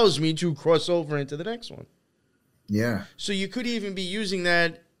allows me to cross over into the next one. Yeah. So you could even be using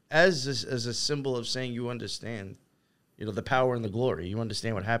that as a symbol of saying you understand, you know, the power and the glory. You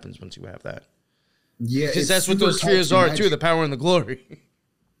understand what happens once you have that. Yeah, because it's that's what super those tied spheres to are magic. too, the power and the glory.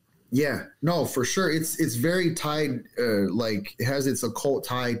 Yeah, no, for sure. It's very tied. Like it has its occult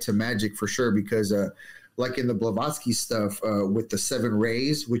tie to magic for sure because like in the Blavatsky stuff with the seven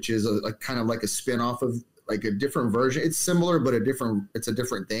rays, which is a kind of like a spin-off of like a different version. It's similar, but it's a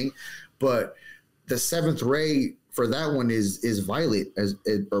different thing. But the seventh ray for that one is violet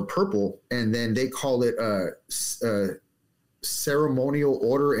or purple, and then they call it ceremonial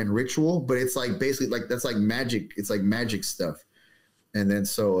order and ritual. But it's like basically like that's like magic. It's like magic stuff. And then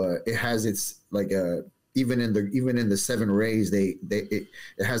so it has its like even in the seven rays it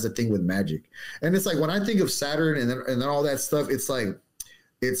has a thing with magic. And it's like when I think of Saturn and then all that stuff, it's like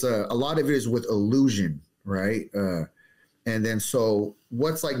it's a lot of it is with illusion, right? And then so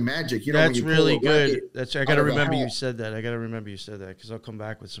what's like magic? You know, That's when you really pull a good. rabbit That's I out gotta of a remember you hat. said that. Because I'll come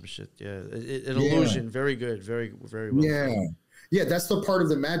back with some shit. Yeah, an Yeah. illusion. Very good. Very very well. Yeah, yeah, that's the part of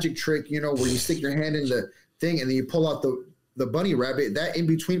the magic trick, you know, where you stick your hand in the thing and then you pull out the bunny rabbit. That in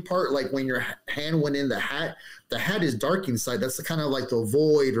between part, like when your hand went in the hat is dark inside. That's the kind of like the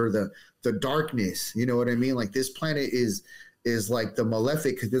void or the darkness. You know what I mean? Like this planet is like the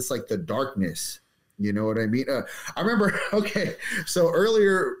malefic because it's like the darkness. You know what I mean? I remember. Okay, so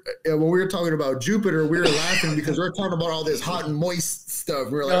earlier when we were talking about Jupiter, we were laughing because we were talking about all this hot and moist stuff.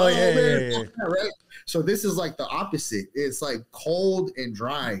 We were like, yeah. right? So this is like the opposite. It's like cold and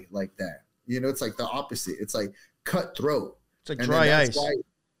dry like that. You know, it's like the opposite. It's like cutthroat. It's like And dry then ice.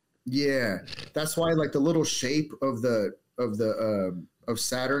 That's why like the little shape of of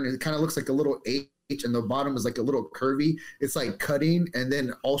Saturn, it kind of looks like a little H, and the bottom is like a little curvy. It's like cutting, and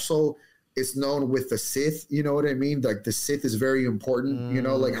then also it's known with the Sith. You know what I mean? Like the Sith is very important. You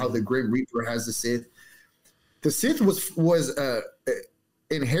know, like how the Grim Reaper has the Sith. The Sith was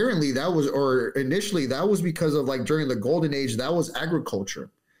inherently initially that was because of like during the Golden Age that was agriculture.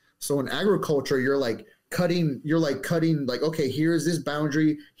 So in agriculture, you're like cutting like, okay, here's this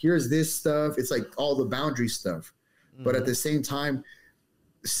boundary, here's this stuff. It's like all the boundary stuff. But at the same time,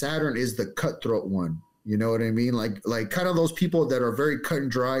 Saturn is the cutthroat one. You know what I mean? Like kind of those people that are very cut and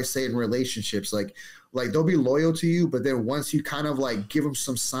dry, say in relationships, like they'll be loyal to you, but then once you kind of like give them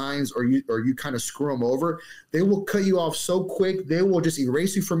some signs or you kind of screw them over, they will cut you off so quick. They will just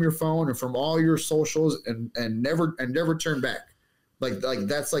erase you from your phone and from all your socials and never turn back. Like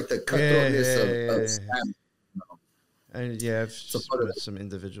that's like the cutthroatness of Saturn. I've met some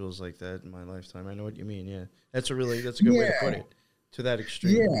individuals like that in my lifetime. I know what you mean. Yeah, that's a good way to put it. To that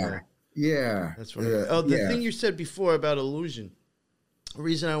extreme. Yeah. That's what. The thing you said before about illusion. The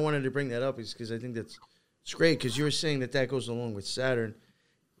reason I wanted to bring that up is because I think it's great because you were saying that goes along with Saturn.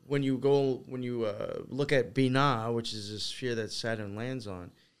 When you look at Binah, which is a sphere that Saturn lands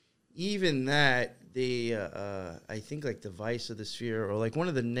on, even that I think like the vice of the sphere or like one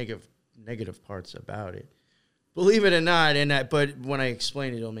of the negative parts about it. Believe it or not, but when I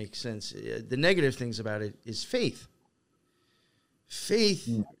explain it, it'll make sense. The negative things about it is faith. Faith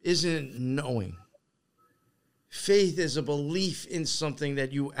isn't knowing. Faith is a belief in something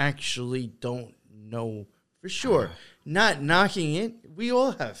that you actually don't know for sure. Not knocking it. We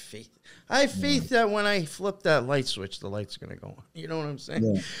all have faith. I have faith that when I flip that light switch, the light's going to go on. You know what I'm saying?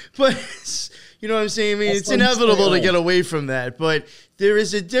 Yeah. But, you know what I'm saying? I mean, it's inevitable to get away from that. But there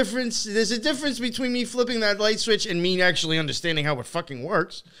is a difference. There's a difference between me flipping that light switch and me actually understanding how it fucking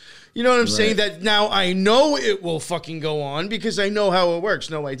works. You know what I'm saying? That now I know it will fucking go on because I know how it works.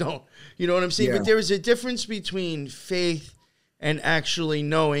 No, I don't. You know what I'm saying? Yeah. But there is a difference between faith and actually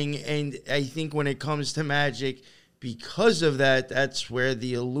knowing. And I think when it comes to magic, because of that, that's where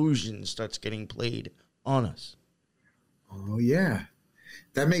the illusion starts getting played on us. Oh, yeah.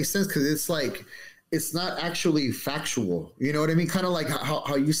 That makes sense because it's like, it's not actually factual. You know what I mean? Kind of like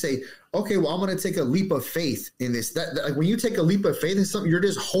how you say, okay, well, I'm going to take a leap of faith in this. That like when you take a leap of faith in something, you're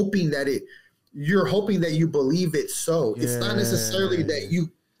just hoping that you're hoping that you believe it. So it's not necessarily that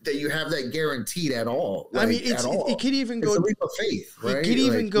you have that guaranteed at all. Like, I mean, it could even go a leap of faith, right? It could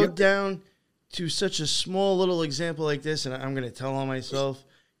even go down to such a small little example like this. And I'm going to tell on myself,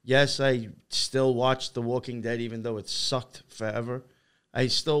 yes, I still watched The Walking Dead, even though it sucked forever. I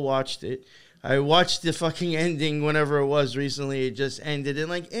still watched it. I watched the fucking ending whenever it was recently. It just ended. And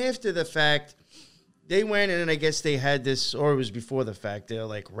like after the fact, they went and I guess they had this, or it was before the fact, they're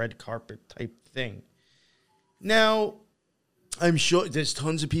like red carpet type thing. Now, I'm sure there's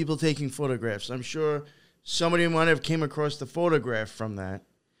tons of people taking photographs. I'm sure somebody might have came across the photograph from that.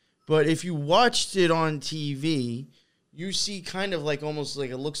 But if you watched it on TV, you see kind of like almost like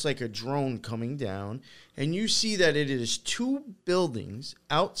it looks like a drone coming down. And you see that it is two buildings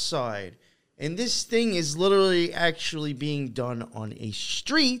outside. And this thing is literally actually being done on a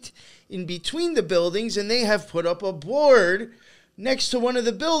street in between the buildings, and they have put up a board next to one of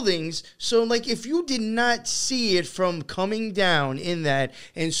the buildings. So, like, if you did not see it from coming down in that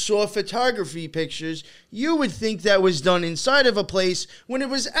and saw photography pictures, you would think that was done inside of a place when it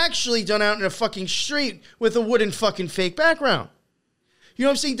was actually done out in a fucking street with a wooden fucking fake background. You know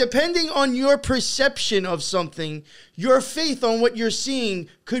what I'm saying? Depending on your perception of something, your faith on what you're seeing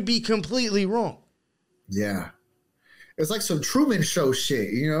could be completely wrong. Yeah. It's like some Truman Show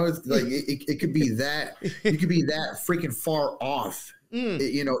shit, you know. It's like it could be that you could be that freaking far off,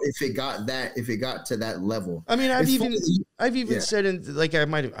 you know, if it got to that level. I mean, I've even said in like I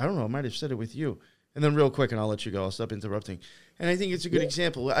might have said it with you, and then real quick, and I'll let you go. I'll stop interrupting. And I think it's a good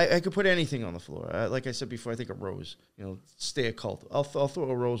example. I could put anything on the floor. Like I said before, I think a rose. You know, stay occult. I'll throw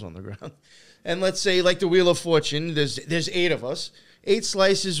a rose on the ground, and let's say like the Wheel of Fortune. There's 8 of us, 8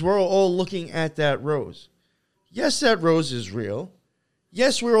 slices. We're all looking at that rose. Yes, that rose is real.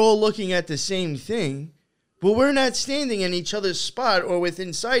 Yes, we're all looking at the same thing, but we're not standing in each other's spot or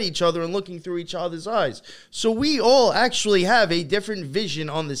inside each other and looking through each other's eyes. So we all actually have a different vision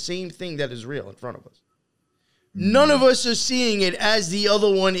on the same thing that is real in front of us. None of us are seeing it as the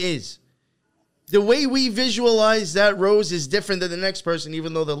other one is. The way we visualize that rose is different than the next person,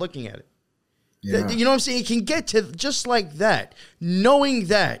 even though they're looking at it. Yeah. You know what I'm saying? It can get to just like that. Knowing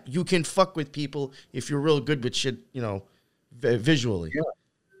that you can fuck with people if you're real good with shit, you know, visually. Yeah.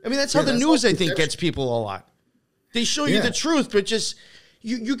 I mean, that's how the news, I think, gets people a lot. They show you the truth, but just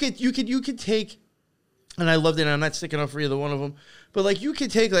you could take, and I loved it, and I'm not sticking up for either one of them, but like you could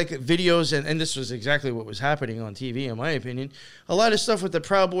take like videos, and this was exactly what was happening on TV, in my opinion. A lot of stuff with the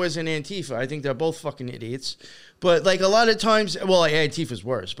Proud Boys and Antifa. I think they're both fucking idiots. But like a lot of times, well, Antifa's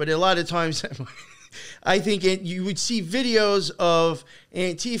worse, but a lot of times I think you would see videos of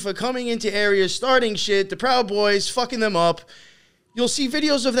Antifa coming into areas, starting shit, the Proud Boys fucking them up. You'll see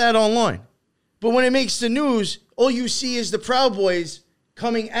videos of that online. But when it makes the news, all you see is the Proud Boys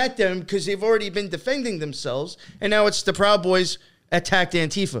coming at them because they've already been defending themselves, and now it's the Proud Boys attacked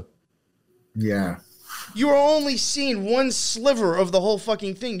Antifa. Yeah. You are only seeing one sliver of the whole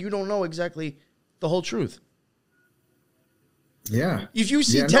fucking thing. You don't know exactly the whole truth. Yeah. If you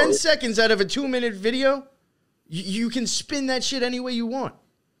see 10 seconds out of a 2-minute video, you can spin that shit any way you want.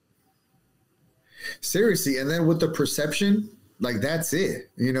 Seriously. And then with the perception, like that's it.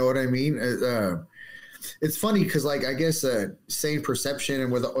 You know what I mean? It's funny because, like, I guess saying perception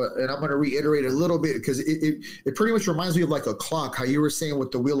and I'm going to reiterate a little bit because it pretty much reminds me of like a clock. How you were saying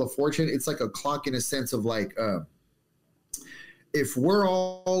with the Wheel of Fortune, it's like a clock in a sense of like if we're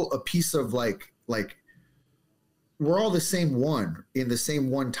all a piece of like we're all the same one in the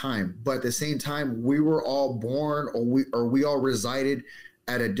same one time, but at the same time we were all born or we all resided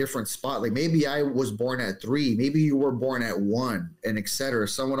at a different spot. Like maybe I was born at 3, maybe you were born at 1, and etc.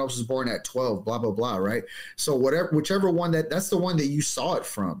 Someone else was born at 12, blah blah blah, right? So whichever one that's the one that you saw it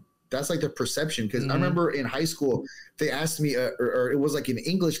from. That's like the perception. Because I remember in high school they asked me, or it was like an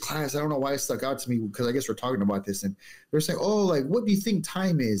English class. I don't know why it stuck out to me because I guess we're talking about this, and they're saying, "Oh, like what do you think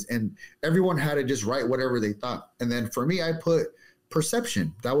time is?" And everyone had to just write whatever they thought. And then for me, I put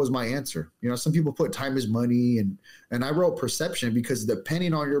perception. That was my answer. You know, some people put time is money, and I wrote perception because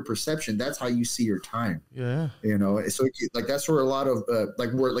depending on your perception, that's how you see your time. Yeah. You know, so like that's where a lot of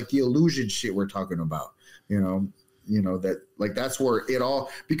like the illusion shit we're talking about. You know that like that's where it all,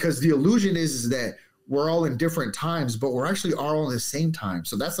 because the illusion is that we're all in different times, but we're actually all in the same time.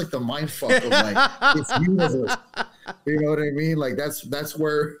 So that's like the mind fuck of like it's universe. You know what I mean? Like that's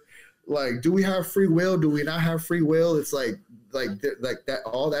where, like, do we have free will? Do we not have free will? It's like that.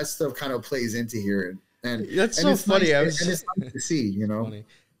 All that stuff kind of plays into here, and that's and so funny. Nice, and it's nice to see. You know, funny.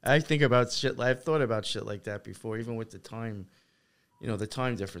 I think about shit. I've thought about shit like that before, even with the time. You know, the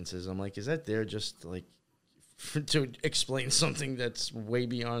time differences. I'm like, is that there just like to explain something that's way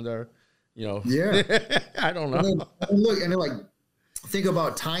beyond our, you know? Yeah, I don't know. And then like think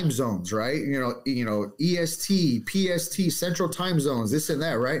about time zones, right? You know, EST, PST, Central Time Zones, this and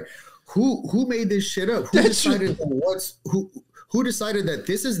that, right? Who made this shit up? Who decided who decided that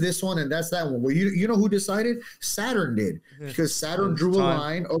this is this one and that's that one? Well, you know who decided? Saturn did, because Saturn drew a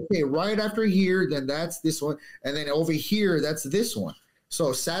line. Okay, right after here, then that's this one, and then over here, that's this one.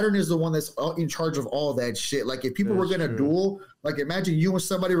 So Saturn is the one that's in charge of all that shit. Like if people were going to duel, like imagine you and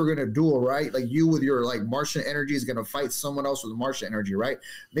somebody were going to duel, right? Like you with your like Martian energy is going to fight someone else with Martian energy, right?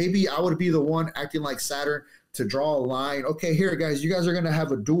 Maybe I would be the one acting like Saturn to draw a line. Okay, here guys, you guys are going to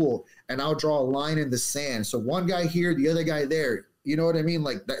have a duel, and I'll draw a line in the sand. So one guy here, the other guy there. You know what I mean?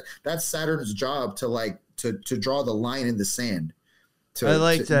 Like that's Saturn's job to like to draw the line in the sand. I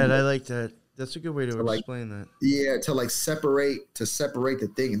like that. That's a good way to explain that. Yeah, to separate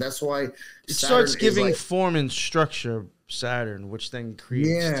the thing. And that's why it starts giving form and structure, Saturn, which then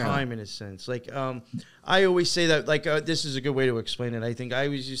creates time in a sense. Like I always say that, like this is a good way to explain it. I think I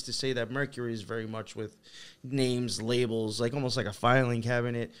always used to say that Mercury is very much with names, labels, like almost like a filing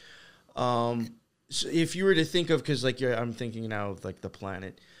cabinet. So if you were to think of, because like I'm thinking now of like the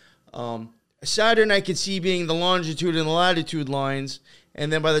planet, Saturn I could see being the longitude and the latitude lines,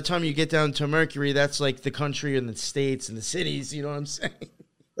 and then by the time you get down to Mercury, that's like the country and the states and the cities. You know what I'm saying?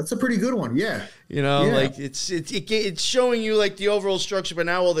 That's a pretty good one, yeah. You know, like it's showing you like the overall structure, but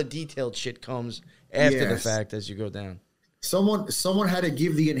now all the detailed shit comes after the fact as you go down. Someone had to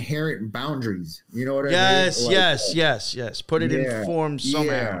give the inherent boundaries. You know what I mean? Yes. Put it in form somehow.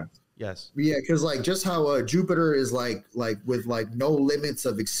 Yeah. Yes. Yeah, because like just how Jupiter is like with like no limits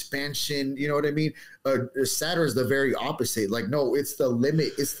of expansion. You know what I mean? Saturn is the very opposite. Like no, it's the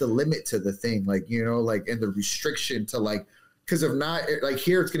limit. It's the limit to the thing. Like you know, like and the restriction to like. Because if not, like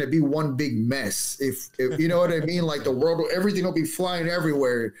here, it's going to be one big mess. If you know what I mean, like the world, everything will be flying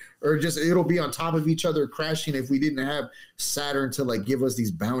everywhere, or just it'll be on top of each other, crashing. If we didn't have Saturn to like give us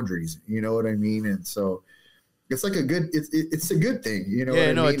these boundaries, you know what I mean? And so it's like it's a good thing, you know.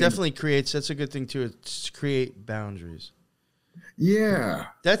 Yeah, no, it definitely creates. That's a good thing too. It's to create boundaries. Yeah,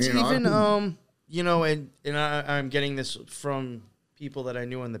 that's even you know, and I'm getting this from people that I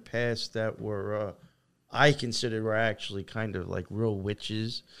knew in the past that were. I consider were actually kind of like real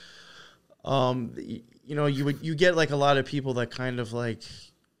witches. You know, you get like a lot of people that kind of like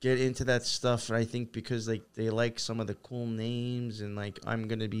get into that stuff. And I think because they like some of the cool names and like I'm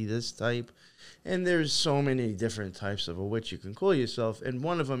gonna be this type. And there's so many different types of a witch you can call yourself, and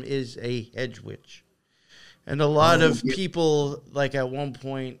one of them is a hedge witch. And a lot of people like at one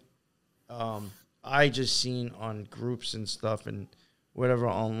point, I just seen on groups and stuff and whatever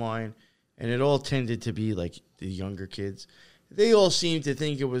online. And it all tended to be like the younger kids. They all seemed to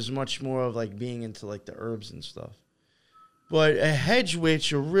think it was much more of like being into like the herbs and stuff. But a hedge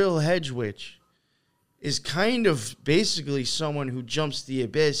witch, a real hedge witch, is kind of basically someone who jumps the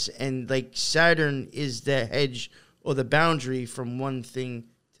abyss, and like Saturn is the hedge or the boundary from one thing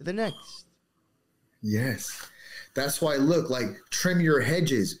to the next. Yes. That's why, look, like, trim your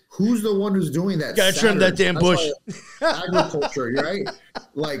hedges. Who's the one who's doing that? Gotta trim that damn bush. Agriculture, right?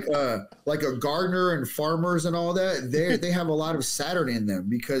 Like a gardener and farmers and all that, they have a lot of Saturn in them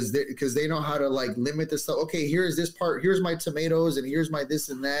because they know how to, like, limit the stuff. Okay, here's this part. Here's my tomatoes and here's my this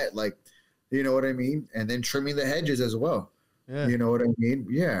and that. Like, you know what I mean? And then trimming the hedges as well. Yeah. You know what I mean?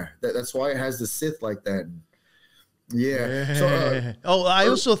 Yeah. That's why it has the Sith like that. Yeah. So, I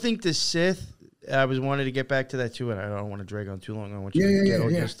also think the Sith... I wanted to get back to that too, and I don't want to drag on too long. I want you to get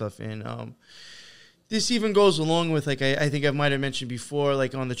all your stuff in. This even goes along with, like, I think I might have mentioned before,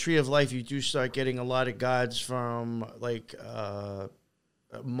 like on the Tree of Life, you do start getting a lot of gods from like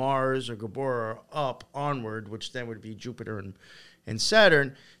Mars or Gabor up onward, which then would be Jupiter and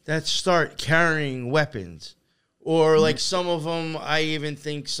Saturn, that start carrying weapons. Or like some of them, I even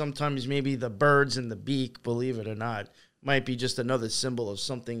think sometimes maybe the birds and the beak, believe it or not, might be just another symbol of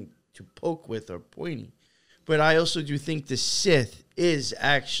something to poke with or pointy. But I also do think the Sith is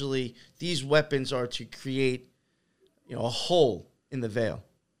actually, these weapons are to create, you know, a hole in the veil.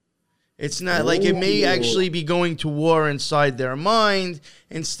 It's not like it may actually be going to war inside their mind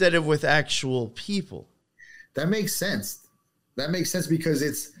instead of with actual people. That makes sense. That makes sense because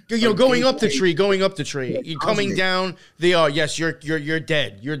it's, you know, going up the tree. You're coming down. They are, yes, you're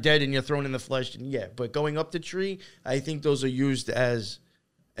dead. You're dead and you're thrown in the flesh. And yeah, but going up the tree, I think those are used as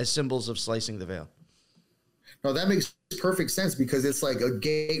symbols of slicing the veil. No, that makes perfect sense because it's like a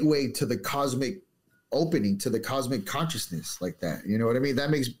gateway to the cosmic opening, to the cosmic consciousness, like that. You know what I mean? That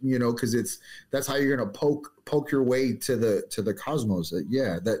makes, you know, because that's how you're gonna poke your way to the cosmos.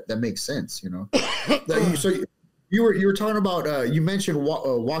 Yeah, that makes sense. You know. So you were talking about you mentioned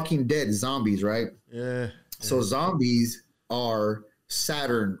Walking Dead zombies, right? Yeah. So zombies are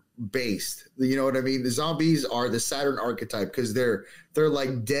Saturn based. You know what I mean? The zombies are the Saturn archetype because they're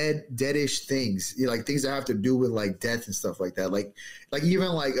like deadish things, you know, like things that have to do with like death and stuff like that. Like even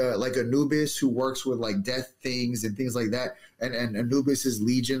like Anubis, who works with like death things and things like that, and Anubis's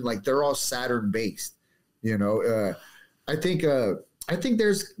Legion, like they're all Saturn based. You know, I think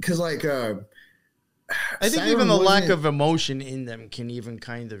there's because like I think even the lack of emotion in them can even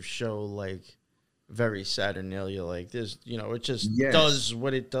kind of show like very Saturnalia. Like there's, you know, it just does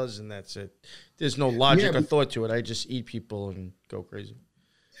what it does and that's it. There's no logic or thought to it. I just eat people and go crazy.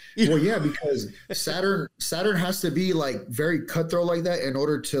 Well, yeah, because Saturn has to be like very cutthroat like that in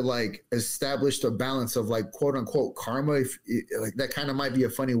order to like establish the balance of like quote unquote karma. If like that kind of might be a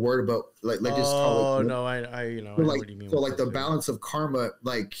funny word, but like let's just call it. Oh no, I you know, So I know like what you mean. so with like the that, too. balance of karma,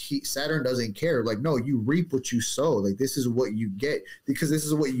 like Saturn doesn't care. Like no, you reap what you sow. Like this is what you get because this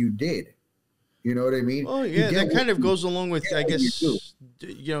is what you did. You know what I mean? Oh You yeah, get that kind what of goes along with, get I what you guess, do.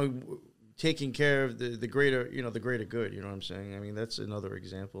 you know, taking care of the greater, you know, the greater good. You know what I'm saying? I mean, that's another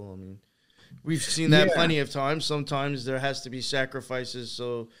example. I mean, we've seen that Yeah. plenty of times. Sometimes there has to be sacrifices.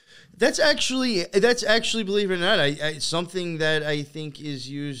 So that's actually, believe it or not, I something that I think is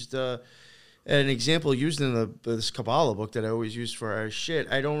used. An example used in this Kabbalah book that I always use for our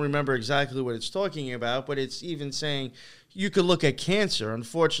shit. I don't remember exactly what it's talking about, but it's even saying you could look at cancer.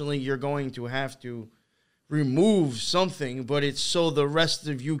 Unfortunately, you're going to have to remove something, but it's so the rest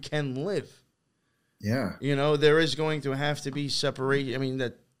of you can live. Yeah. You know, there is going to have to be separation. I mean,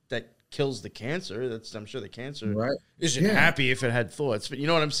 that kills the cancer. That's, I'm sure the cancer Right. isn't Yeah. happy if it had thoughts, but you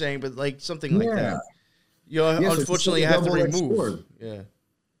know what I'm saying? But like something like Yeah. that. You Yeah, so it's unfortunately just like a have to double-edged remove. sword. Yeah.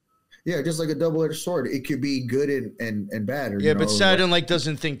 Yeah, just like a double-edged sword. It could be good and bad. Or, Yeah, you know, but Saturn like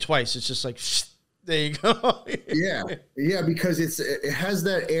doesn't think twice. It's just like, there you go. yeah, because it has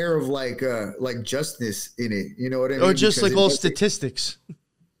that air of like justness in it. You know what I mean? Or just Because like it all doesn't- statistics.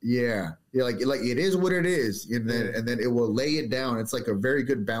 Yeah, like it is what it is, and then it will lay it down. It's like a very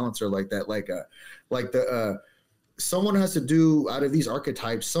good balancer like that. Someone has to do out of these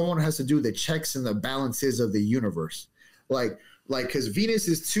archetypes. Someone has to do the checks and the balances of the universe, like because Venus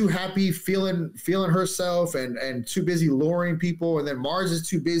is too happy feeling herself and too busy luring people, and then Mars is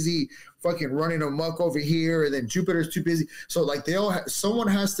too busy fucking running amok over here, and then Jupiter's too busy. So like someone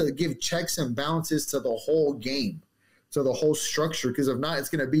has to give checks and balances to the whole game, to the whole structure, because if not, it's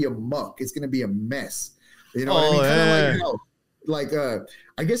going to be a muck. It's going to be a mess. You know what I mean? Kind of like how,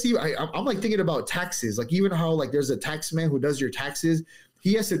 I guess I'm like thinking about taxes. Like even how like there's a tax man who does your taxes.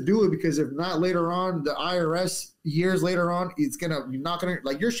 He has to do it because if not later on, the IRS years later on, you're not gonna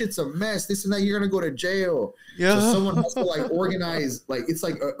like your shit's a mess. This and that, you're gonna go to jail. Yeah. So someone has to like organize. Like it's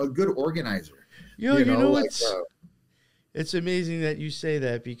like a good organizer. Yo, you know like, it's amazing that you say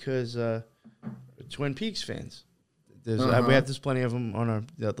that because Twin Peaks fans. We have this plenty of them on our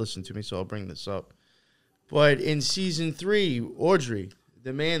that listen to me, so I'll bring this up. But in season 3, Audrey,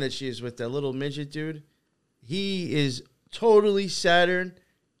 the man that she is with, that little midget dude, he is totally Saturn,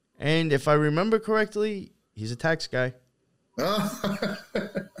 and if I remember correctly, he's a tax guy.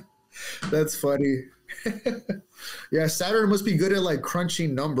 That's funny. Yeah, Saturn must be good at like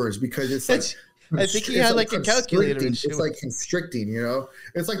crunching numbers because it's like I think he had like a calculator. It's like constricting, you know.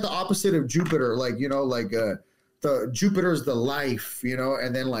 It's like the opposite of Jupiter, like you know, like the Jupiter's the life, you know,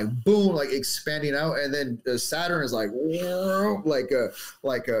 and then like boom, like expanding out, and then Saturn is like you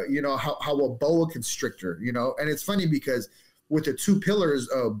know how a boa constrictor, you know. And it's funny because with the two pillars,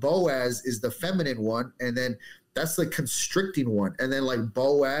 Boaz is the feminine one, and then that's the constricting one, and then like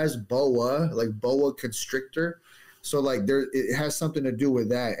boa, like boa constrictor. So like it has something to do with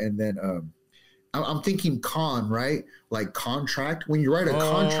that, and then I'm thinking right? Like contract. When you write a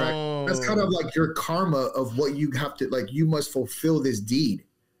contract, that's kind of like your karma of what you have to, like, you must fulfill this deed.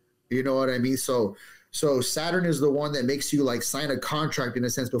 You know what I mean? So Saturn is the one that makes you like sign a contract in a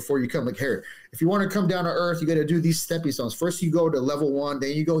sense before you come. Like, here, if you want to come down to Earth, you got to do these stepping stones. First, you go to level 1,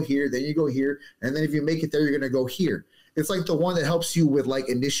 then you go here, then you go here, and then if you make it there, you're going to go here. It's like the one that helps you with like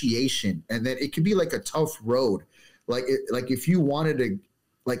initiation, and then it could be like a tough road. Like if you wanted to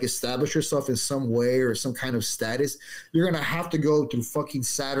like establish yourself in some way or some kind of status, you're gonna have to go through fucking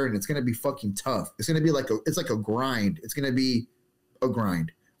Saturn. It's gonna be fucking tough. It's gonna be like a grind. It's gonna be a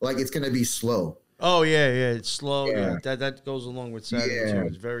grind. Like it's gonna be slow. Oh yeah, it's slow. Yeah. That goes along with Saturn too.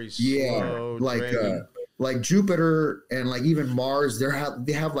 It's very slow. Like Jupiter and like even Mars,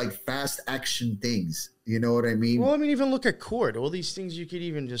 they have like fast action things. You know what I mean? Well, I mean, even look at court. All these things you could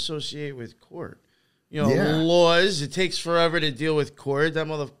even associate with court. You know, laws. It takes forever to deal with court. That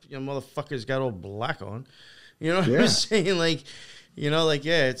motherfucker's got all black on. You know what I'm saying? Like, you know, like,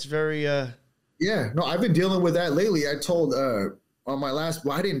 yeah, it's very. Yeah, no, I've been dealing with that lately. I told on my last.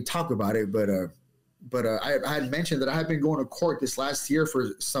 Well, I didn't talk about it, but I had mentioned that I had been going to court this last year for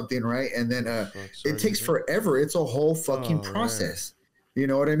something, right? And then it takes forever. It's a whole fucking process. You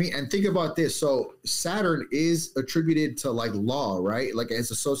know what I mean? And think about this. So Saturn is attributed to like law, right? Like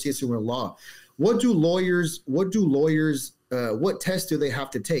it's associated with law. What test do they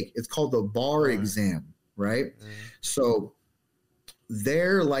have to take? It's called the bar exam, right? So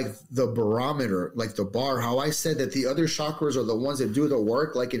they're like the barometer, like the bar. How I said that the other chakras are the ones that do the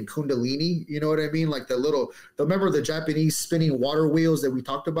work, like in Kundalini. You know what I mean? Like remember the Japanese spinning water wheels that we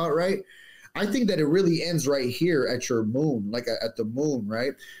talked about, right? I think that it really ends right here at your moon, like at the moon,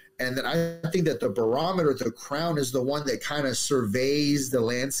 right? And then I think that the barometer, the crown, is the one that kind of surveys the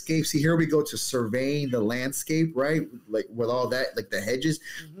landscape. See, here we go to surveying the landscape, right? Like with all that, like the hedges.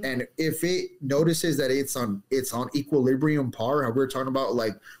 Mm-hmm. And if it notices that it's on equilibrium par, how we we're talking about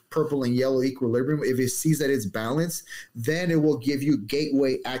like purple and yellow equilibrium, if it sees that it's balanced, then it will give you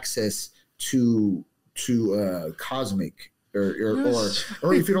gateway access to cosmic. Or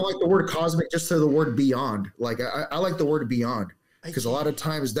if you don't like the word cosmic, just say the word beyond. Like I like the word beyond. Because a lot of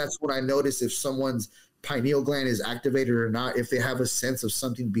times that's what I notice if someone's pineal gland is activated or not, if they have a sense of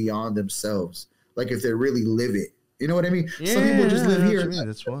something beyond themselves, like if they really live it. You know what I mean? Yeah, some people just live here.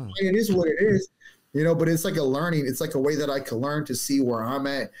 That's why. It is what it is, you know, but it's like a learning. It's like a way that I can learn to see where I'm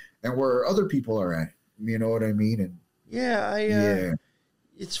at and where other people are at. You know what I mean? And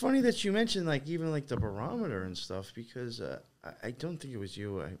it's funny that you mentioned like even like the barometer and stuff because I don't think it was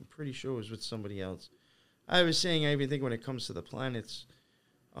you. I'm pretty sure it was with somebody else. I was saying, I even think when it comes to the planets,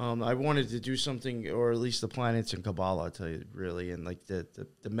 I wanted to do something, or at least the planets in Kabbalah, I'll tell you, really, and like the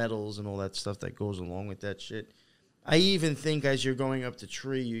metals and all that stuff that goes along with that shit. I even think as you're going up the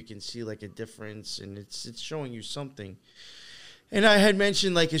tree, you can see like a difference, and it's showing you something. And I had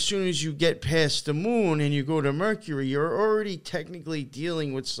mentioned, like, as soon as you get past the moon and you go to Mercury, you're already technically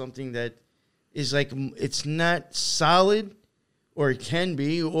dealing with something that is like, it's not solid, or it can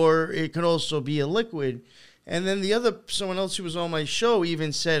be, or it can also be a liquid. And then someone else who was on my show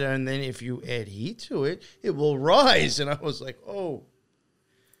even said, and then if you add heat to it, it will rise. And I was like, oh,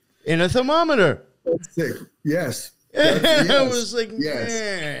 in a thermometer. That's sick. Yes. Yes. I was like,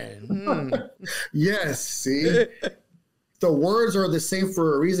 man. Yes, see? The words are the same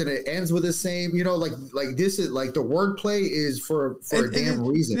for a reason. It ends with the same, you know, like this is like the wordplay is for a damn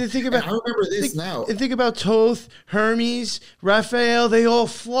reason. I remember this now. And think about Thoth, Hermes, Raphael. They all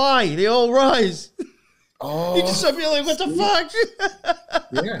fly. They all rise. Oh, you just feel like, what the fuck?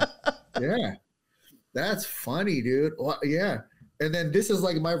 Yeah. That's funny, dude. Well, yeah. And then this is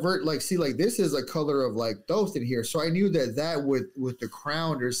like my this is a color of like Thoth in here. So I knew that with the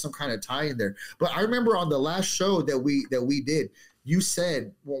crown, there's some kind of tie in there. But I remember on the last show that we did, you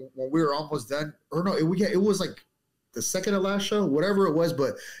said when we were almost done, or no, it was like the second to last show, whatever it was.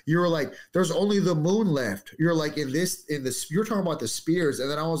 But you were like, there's only the moon left. You're like you're talking about the spears.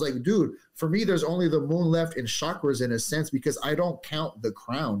 And then I was like, dude, for me, there's only the moon left in chakras in a sense, because I don't count the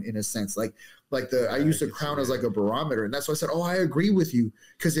crown in a sense. I use the crown as like a barometer. And that's why I said, oh, I agree with you.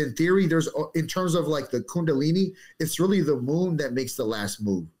 Because in theory, there's, in terms of like the Kundalini, it's really the moon that makes the last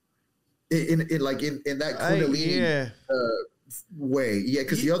move. In that Kundalini way. Yeah,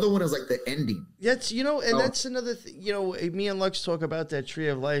 because the other one is like the ending. That's, that's another thing. Me and Lux talk about that tree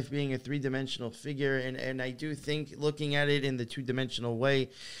of life being a three-dimensional figure. And I do think looking at it in the two-dimensional way,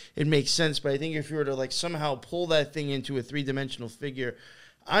 it makes sense. But I think if you were to like somehow pull that thing into a three-dimensional figure,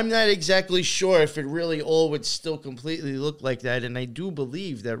 I'm not exactly sure if it really all would still completely look like that. And I do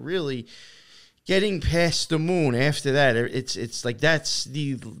believe that really getting past the moon after that, it's like that's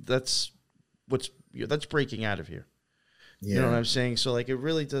breaking out of here. Yeah. You know what I'm saying? So like it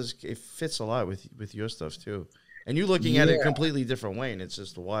really does, it fits a lot with your stuff too. And you looking at it a completely different way, and it's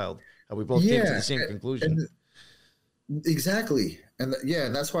just wild how we both came to the same conclusion. Exactly. And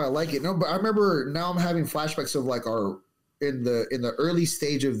that's why I like it. No, but I remember now I'm having flashbacks of like in the early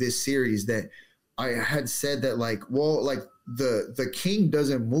stage of this series that I had said that like, well, like the king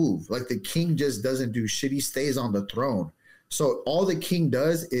doesn't move. Like the king just doesn't do shit. He stays on the throne. So all the king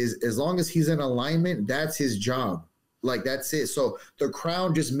does is, as long as he's in alignment, that's his job. Like that's it. So the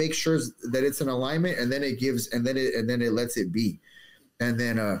crown just makes sure that it's in alignment, and then it gives, and then it lets it be. And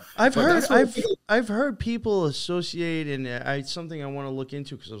then I've heard people associate, and it's something I want to look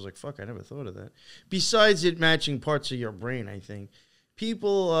into because I was like, fuck, I never thought of that. Besides it matching parts of your brain, I think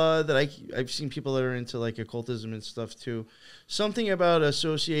people that I've seen people that are into like occultism and stuff too. Something about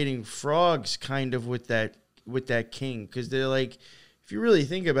associating frogs kind of with that king, because they're like, if you really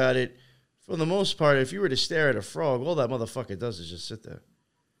think about it, for the most part, if you were to stare at a frog, all that motherfucker does is just sit there.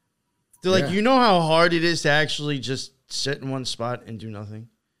 They're like, you know how hard it is to actually just sit in one spot and do nothing?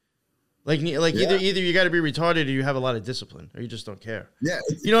 Either you got to be retarded, or you have a lot of discipline, or you just don't care. Yeah.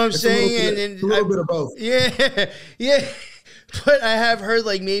 You know what I'm saying? A little bit of both. Yeah. Yeah. But I have heard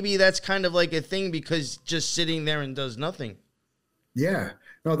like maybe that's kind of like a thing because just sitting there and does nothing. Yeah.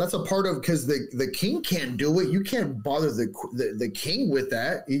 No, that's a part of because the king can't do it. You can't bother the king with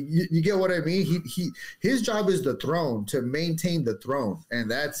that. You get what I mean? His job is the throne, to maintain the throne,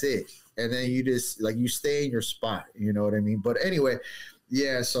 and that's it. And then you just like you stay in your spot. You know what I mean? But anyway,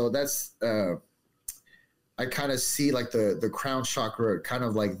 yeah. So that's I kind of see like the crown chakra kind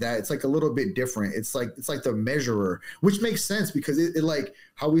of like that. It's like a little bit different. It's like the measurer, which makes sense because it like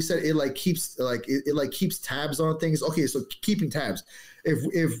how we said it like keeps like it like keeps tabs on things. Okay, so keeping tabs.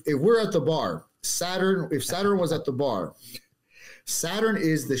 If we're at the bar, if Saturn was at the bar, Saturn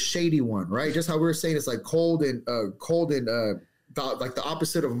is the shady one, right? Just how we were saying, it's like cold and like the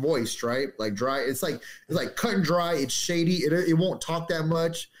opposite of moist, right? Like dry. It's like cut and dry. It's shady. It won't talk that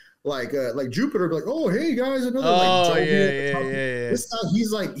much. Like Jupiter, be like, oh hey guys, another yeah. This time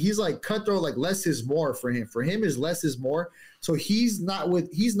he's like cutthroat, like less is more for him. For him is less is more. So he's not with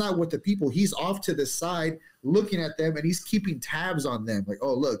the people. He's off to the side looking at them, and he's keeping tabs on them. Like,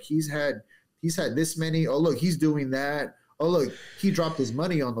 oh look, he's had this many. Oh look, he's doing that. Oh look, he dropped his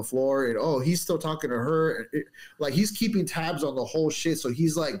money on the floor, and oh he's still talking to her. Like he's keeping tabs on the whole shit. So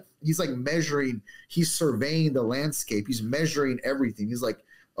he's like measuring. He's surveying the landscape. He's measuring everything. He's like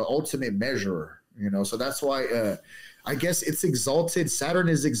an ultimate measurer, you know. So that's why I guess it's exalted. Saturn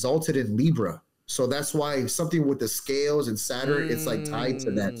is exalted in Libra, so that's why something with the scales and Saturn, it's like tied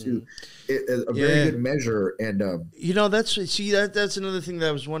to that too. Very good measure. And you know, that's another thing that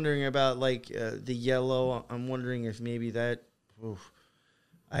I was wondering about, like the yellow. I'm wondering if maybe that.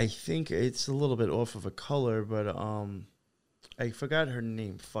 I think it's a little bit off of a color, but I forgot her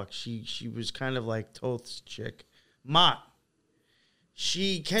name. Fuck, she was kind of like Toth's chick, Mott.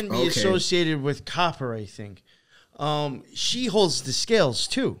 She can be associated with copper, I think. She holds the scales,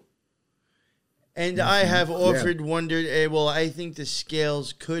 too. And I have wondered, I think the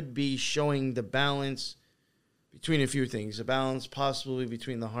scales could be showing the balance between a few things. A balance possibly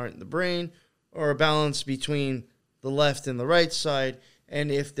between the heart and the brain, or a balance between the left and the right side.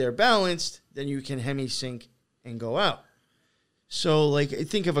 And if they're balanced, then you can hemisync and go out. So, like,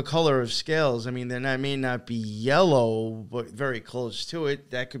 think of a color of scales. I mean, they may not be yellow, but very close to it.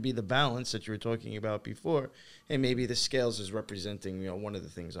 That could be the balance that you were talking about before. And maybe the scales is representing, one of the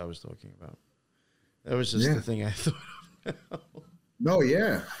things I was talking about. That was just the thing I thought of. No,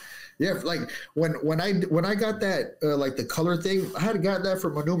 yeah. Yeah, like when I got that, like the color thing, I had got that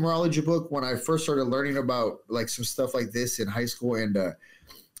from a numerology book when I first started learning about, like, some stuff like this in high school. And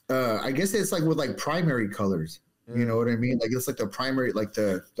I guess it's, like, with, like, primary colors. You know what I mean? Like it's like the primary, like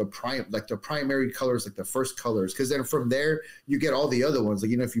the primary colors, like the first colors. Because then from there you get all the other ones.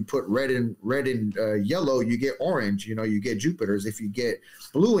 Like, if you put red and yellow, you get orange. You get Jupiters. If you get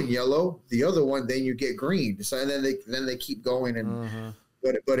blue and yellow, the other one, then you get green. So and then they keep going. And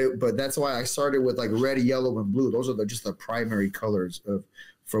but that's why I started with like red, yellow, and blue. Those are just the primary colors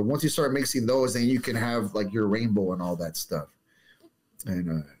for once you start mixing those, then you can have like your rainbow and all that stuff.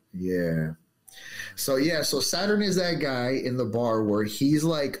 And So Saturn is that guy in the bar where he's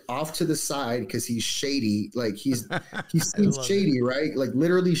like off to the side because he's shady. Like he seems shady, right? Like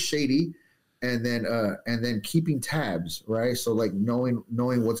literally shady, and then keeping tabs, right? So like knowing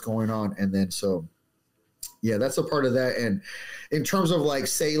what's going on, and then that's a part of that. And in terms of like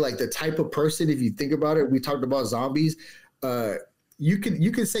say like the type of person, if you think about it, we talked about zombies. You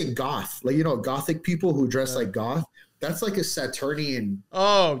can say goth, like gothic people who dress like goth. That's like a Saturnian.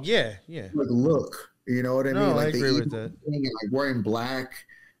 Oh yeah. Like look. You know what I mean? Like I agree with that. And like wearing black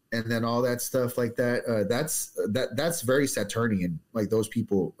and then all that stuff like that. That's very Saturnian. Like those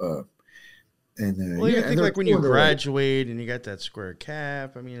people. You think like when you graduate and you got that square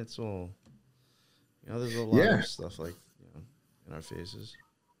cap. I mean, it's all. There's a lot of stuff like in our faces.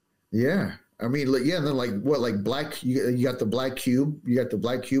 Yeah. I mean, and then like what, like black, you got the black cube,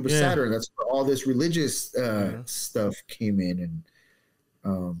 of Saturn. That's where all this religious stuff came in,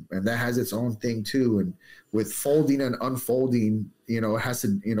 and that has its own thing too. And with folding and unfolding, it has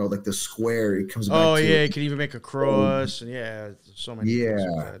to, like the square, it comes back to. Oh yeah, it can even make a cross, and so many things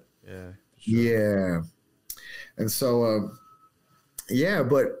like that. Yeah. Sure. Yeah. And so,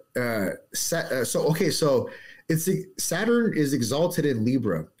 so Saturn is exalted in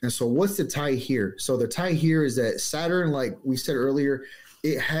Libra. And so what's the tie here? So the tie here is that Saturn, like we said earlier,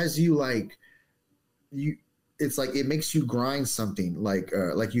 it has you like it's like it makes you grind something, like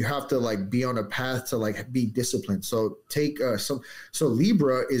you have to like be on a path to like be disciplined. So so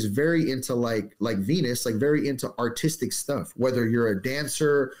Libra is very into like Venus, like very into artistic stuff, whether you're a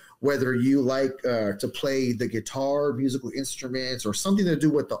dancer, whether you like to play the guitar, musical instruments, or something to do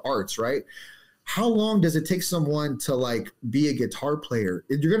with the arts, right? How long does it take someone to like be a guitar player?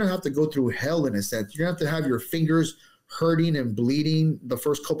 You're going to have to go through hell in a sense. You're going to have your fingers hurting and bleeding the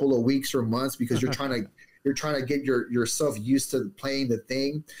first couple of weeks or months because you're trying to get yourself used to playing the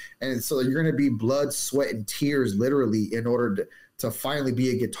thing. And so you're going to be blood, sweat, and tears literally in order to finally be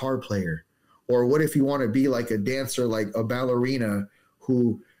a guitar player. Or what if you want to be like a dancer, like a ballerina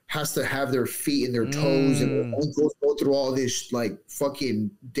who has to have their feet and their toes and their ankles go through all this like fucking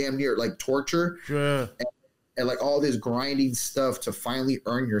damn near like torture and like all this grinding stuff to finally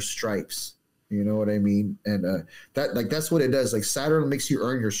earn your stripes. You know what I mean? And that's what it does. Like Saturn makes you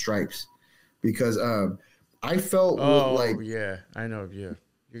earn your stripes because I felt yeah, I know. Yeah,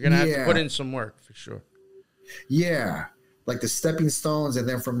 you're gonna have to put in some work for sure. Yeah, like the stepping stones, and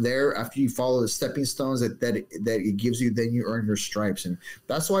then from there, after you follow the stepping stones that it gives you, then you earn your stripes. And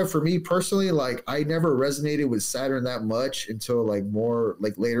that's why for me personally, like I never resonated with Saturn that much until like more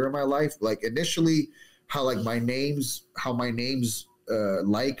like later in my life. Like initially, how my names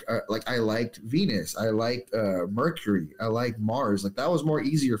like I liked Venus, I liked Mercury, I liked Mars. Like that was more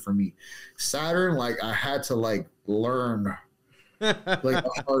easier for me. Saturn, like I had to like learn like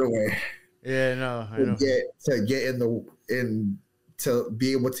the hard way. Yeah, no, I know. To get to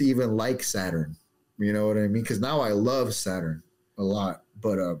be able to even like Saturn. You know what I mean? Because now I love Saturn a lot,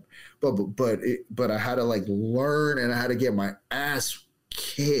 but I had to like learn, and I had to get my ass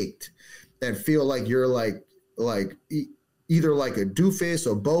kicked and feel like you're like either like a doofus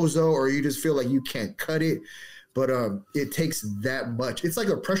or bozo, or you just feel like you can't cut it. But it takes that much. It's like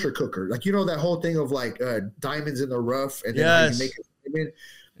a pressure cooker. Like, you know, that whole thing of like diamonds in the rough, and then you make a diamond.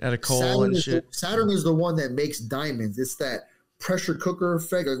 Out of coal and shit. Saturn is the one that makes diamonds. It's that pressure cooker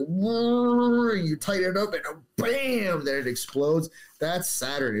effect. Like, you tighten it up and bam, then it explodes. That's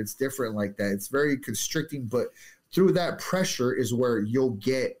Saturn. It's different like that. It's very constricting, but through that pressure is where you'll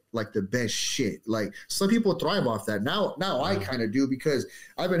get like the best shit. Like some people thrive off that. Now I kind of do, because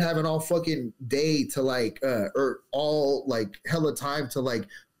I've been having all fucking day to like, or all like hella time to like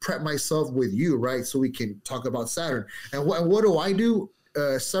prep myself with you, right? So we can talk about Saturn. And what do I do?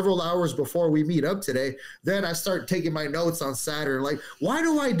 Several hours before we meet up today, then I start taking my notes on Saturn. Like, why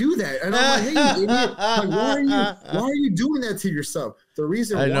do I do that? And I'm like, hey, you idiot. Like, why are you doing that to yourself? The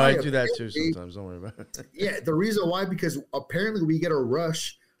reason why I do that too sometimes. Don't worry about it. Yeah, the reason why, because apparently we get a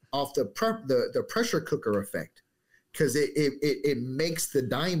rush off the pressure cooker effect, because it makes the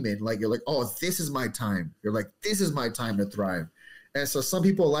diamond like, you're like, oh, this is my time. You're like, this is my time to thrive. And so some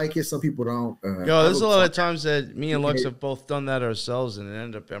people like it, some people don't. There's a lot of times that me and Lux have both done that ourselves, and it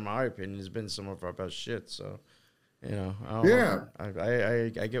ended up, in my opinion, has been some of our best shit. So, you know,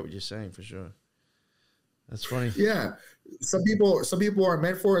 I get what you're saying for sure. That's funny. Yeah, some people are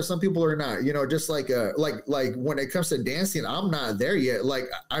meant for it, some people are not. You know, just like when it comes to dancing, I'm not there yet. Like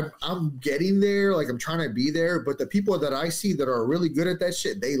I'm getting there. Like I'm trying to be there. But the people that I see that are really good at that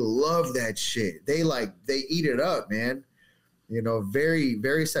shit, they love that shit. They eat it up, man. You know, very,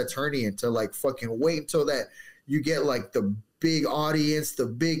 very Saturnian to like fucking wait until that you get like the big audience, the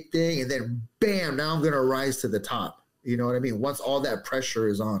big thing, and then bam, now I'm gonna rise to the top. You know what I mean? Once all that pressure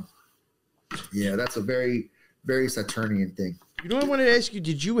is on. Yeah, that's a very, very Saturnian thing. You know what I wanted to ask you?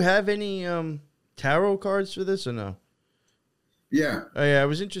 Did you have any tarot cards for this or no? Yeah. Oh yeah, I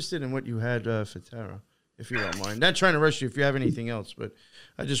was interested in what you had for tarot, if you don't mind. Not trying to rush you if you have anything else, but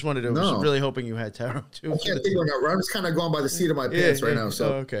I just wanted to. I was really hoping you had tarot too. I can't think right now. I'm just kind of going by the seat of my pants right now.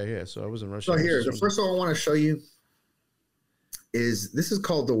 So okay, yeah. So I wasn't rushing. So here, the first one I want to show you is this is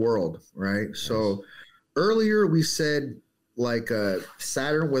called the World, right? Nice. So earlier we said like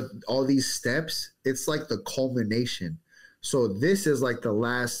Saturn with all these steps, it's like the culmination. So this is like the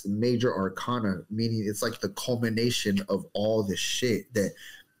last major arcana, meaning it's like the culmination of all the shit that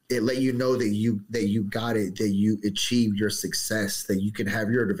it let you know that you got it, that you achieved your success, that you can have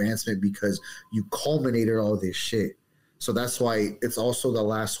your advancement because you culminated all this shit. So that's why it's also the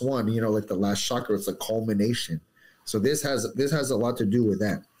last one, you know, like the last chakra, it's a culmination. So this has a lot to do with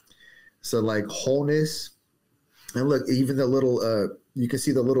that. So like wholeness, and look, even the little you can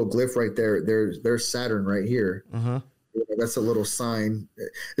see the little glyph right there. There's Saturn right here. Uh-huh. That's a little sign.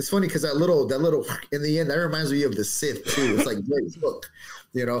 It's funny because that little in the end, that reminds me of the Sith too. It's like great book.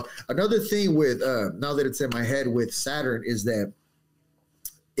 You know, another thing with now that it's in my head with Saturn is that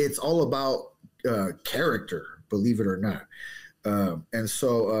it's all about character, believe it or not. And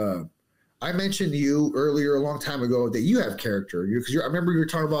so I mentioned to you earlier a long time ago that you have character. Because I remember you were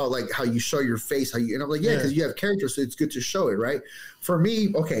talking about like how you show your face, and I'm like, yeah, because you have character, so it's good to show it, right? For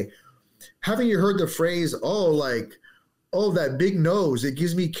me, okay, haven't you heard the phrase, oh, that big nose, it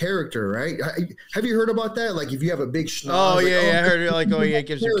gives me character, right? Have you heard about that? Like if you have a big schnoz. Oh, yeah, I heard it like, oh, yeah, it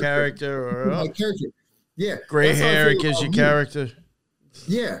gives you character. Or character. Yeah. Gray hair, it gives you character.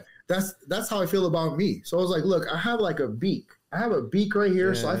 Yeah. that's how I feel about me. So I was like, look, I have like a beak. I have a beak right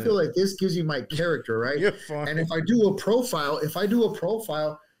here, so I feel like this gives you my character, right? You're fine. And if I do a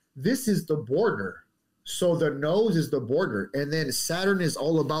profile, this is the border. So the nose is the border, and then Saturn is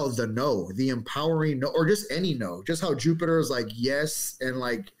all about the no, the empowering no, or just any no. Just how Jupiter is like yes and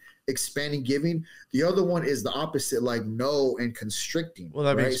like expanding, giving. The other one is the opposite, like no and constricting. Well,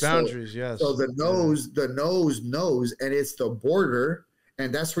 that makes boundaries, yes. So the nose knows, and it's the border.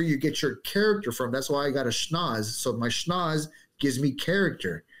 And that's where you get your character from. That's why I got a schnoz. So my schnoz gives me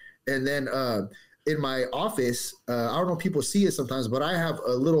character. And then in my office, I don't know if people see it sometimes, but I have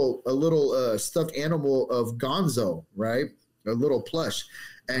a little stuffed animal of Gonzo, right? A little plush.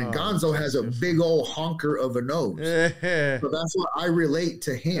 And Gonzo has a big old honker of a nose. So that's what I relate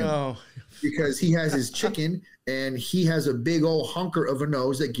to him. Because he has his chicken and he has a big old honker of a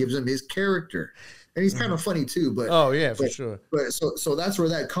nose that gives him his character. And he's kind of funny too, but for sure. But so that's where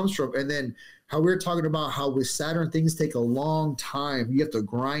that comes from. And then how we're talking about how with Saturn things take a long time. You have to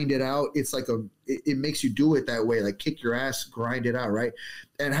grind it out. It's like it makes you do it that way, like kick your ass, grind it out, right?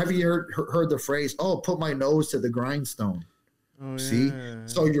 And have you heard the phrase? Oh, put my nose to the grindstone. Oh, see,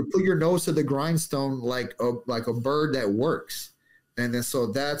 so you put your nose to the grindstone like a bird that works. And then so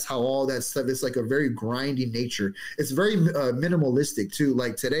that's how all that stuff is like a very grinding nature. It's very minimalistic too.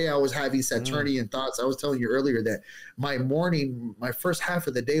 Like today I was having Saturnian thoughts. I was telling you earlier that my first half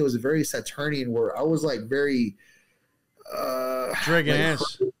of the day was very Saturnian, where I was like very dragon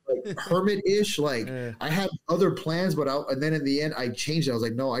ass. Like hermit-ish. Like I had other plans, and then in the end I changed it. I was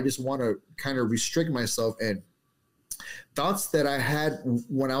like, no, I just want to kind of restrict myself. And thoughts that I had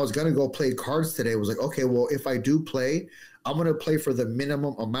when I was going to go play cards today was like, okay, well, if I do play, I'm going to play for the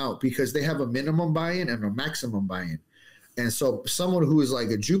minimum amount, because they have a minimum buy-in and a maximum buy-in. And so someone who is like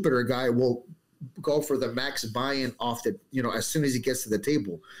a Jupiter guy will go for the max buy-in off the, as soon as he gets to the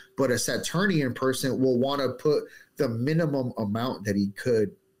table. But a Saturnian person will want to put the minimum amount that he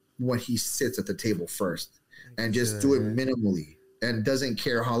could when he sits at the table first, and just do it minimally, and doesn't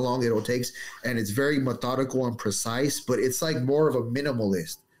care how long it'll take. And it's very methodical and precise, but it's like more of a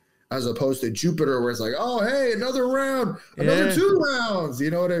minimalist, as opposed to Jupiter, where it's like, oh, hey, another round, another 2 rounds.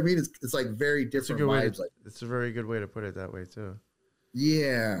 You know what I mean? It's like very different vibes. It's a very good way to put it that way too.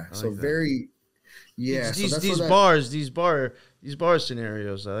 Yeah. Like so that. very, yeah. These bar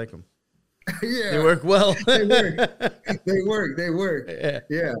scenarios, I like them. Yeah. They work well. They work.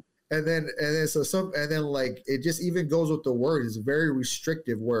 Yeah. And then like it just even goes with the word. It's very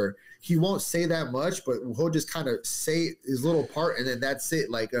restrictive, where he won't say that much, but he'll just kind of say his little part, and then that's it.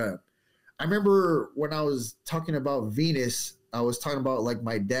 Like I remember when I was talking about Venus, I was talking about like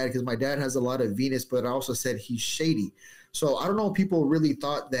my dad, because my dad has a lot of Venus, but I also said he's shady. So I don't know if people really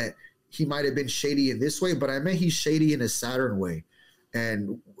thought that he might have been shady in this way, but I meant he's shady in a Saturn way.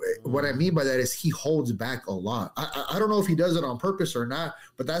 And what I mean by that is he holds back a lot. I don't know if he does it on purpose or not,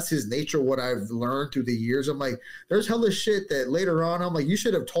 but that's his nature, what I've learned through the years. I'm like, there's hella shit that later on, I'm like, you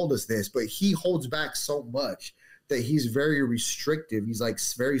should have told us this, but he holds back so much that he's very restrictive. He's like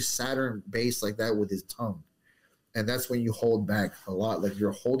very Saturn based like that with his tongue. And that's when you hold back a lot. Like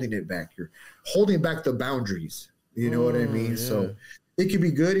you're holding it back. You're holding back the boundaries. You know what I mean? Yeah. So it could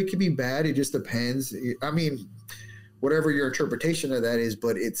be good. It could be bad. It just depends. I mean, whatever your interpretation of that is,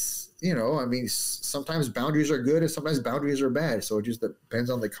 but it's, sometimes boundaries are good and sometimes boundaries are bad. So it just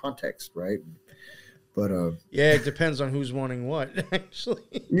depends on the context, right? But yeah, it depends on who's wanting what, actually.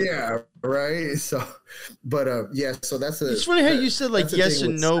 Yeah, right. So, but yeah, so that's it's funny how you said like yes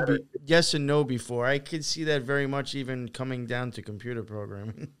and no before. I could see that very much even coming down to computer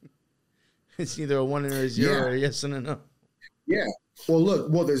programming. It's either a 1 or a 0, or a yes and a no. Yeah.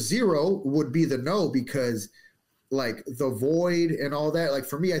 Well, the 0 would be the no, because like the void and all that. Like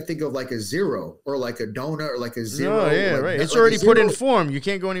for me, I think of like a 0 or like a donut or like a 0. Oh, yeah, like, right. It's like already put in form. You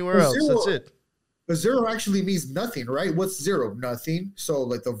can't go anywhere else. That's it. A 0 actually means nothing, right? What's 0? Nothing. So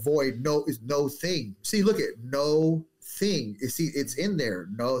like the void, no is no thing. See, look at no thing. You see, it's in there.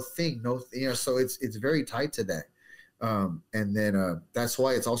 No thing. No, so it's very tied to that. And then that's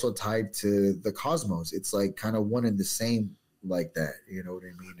why it's also tied to the cosmos. It's like kind of one and the same like that. You know what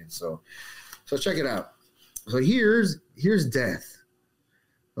I mean? And so check it out. So here's death.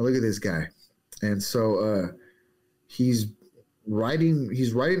 Oh, look at this guy. And so he's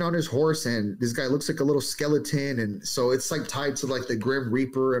riding on his horse, and this guy looks like a little skeleton, and so it's like tied to like the Grim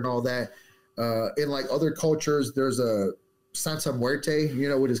Reaper and all that. In like other cultures, there's a Santa Muerte,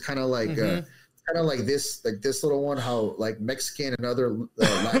 which is kind of like kind of like this little one, how like Mexican and other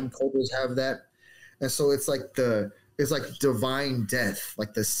Latin cultures have that. And so it's like divine death,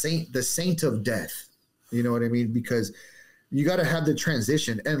 like the saint of death. You know what I mean? Because you got to have the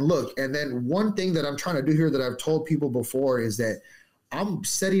transition. And look, and then one thing that I'm trying to do here that I've told people before is that I'm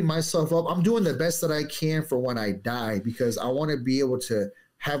setting myself up. I'm doing the best that I can for when I die, because I want to be able to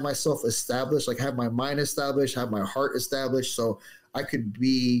have myself established, like have my mind established, have my heart established, so I could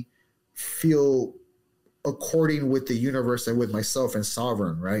feel according with the universe and with myself and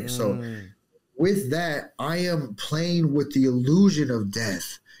sovereign, right? So with that, I am playing with the illusion of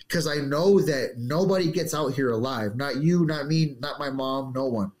death, because I know that nobody gets out here alive. Not you, not me, not my mom, no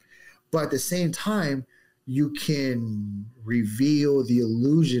one. But at the same time, you can reveal the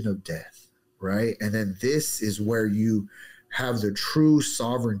illusion of death, right? And then this is where you have the true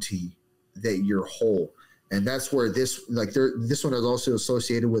sovereignty that you're whole. And that's where this one is also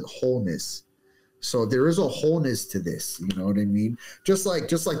associated with wholeness. So there is a wholeness to this, you know what I mean? Just like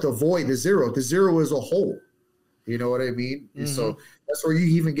the void, the zero is a whole. You know what I mean? Mm-hmm. So that's where you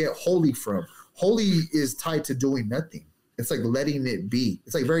even get holy from. Holy is tied to doing nothing. It's like letting it be.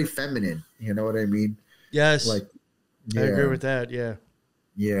 It's like very feminine. You know what I mean? Yes. Like, yeah. I agree with that. Yeah.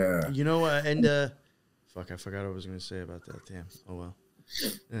 Yeah. You know, fuck, I forgot what I was going to say about that. Damn. Oh, well.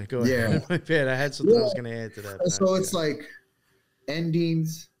 Go ahead. Yeah. My bad. I had something I was going to add to that. So it's like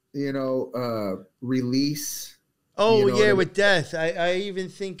endings, you know, release. Oh, you know with death. I even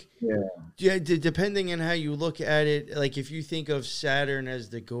think, depending on how you look at it, like if you think of Saturn as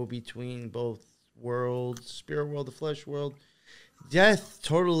the go-between both worlds, spirit world, the flesh world, death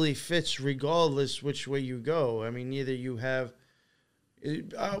totally fits regardless which way you go. I mean, either you have,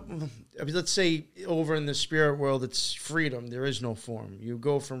 let's say over in the spirit world, it's freedom. There is no form. You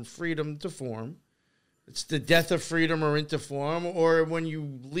go from freedom to form. It's the death of freedom or into form. Or when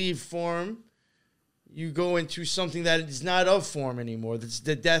you leave form, you go into something that is not of form anymore. That's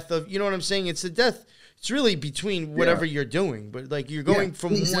the death of, you know what I'm saying? It's the death. It's really between whatever you're doing, but like you're going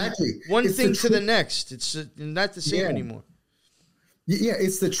from one thing to the next. It's not the same anymore. Yeah,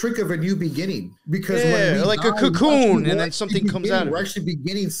 it's the trick of a new beginning, because when like a cocoon and then something comes out of it. We're actually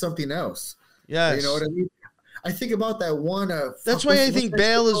beginning something else. Yes. You know what I mean? I think about that one. That's why I think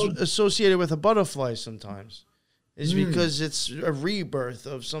Baal is associated with a butterfly sometimes. Is because it's a rebirth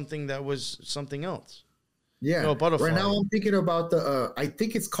of something that was something else. Yeah. No, butterfly. Right now I'm thinking about the, I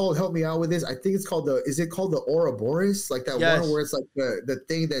think it's called, help me out with this. I think it's called is it called the Ouroboros? Like that one where it's like the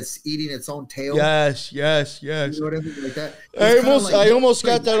thing that's eating its own tail. Yes. You know what I mean? Like that. I almost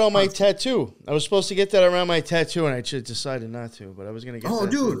got that on my tattoo. I was supposed to get that around my tattoo and I decided not to, but I was going to get that. Oh,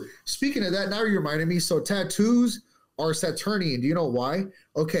 dude. Speaking of that, now you reminded me. So tattoos are Saturnian. Do you know why?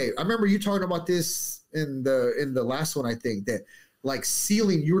 Okay. I remember you talking about this in the last one, I think, that like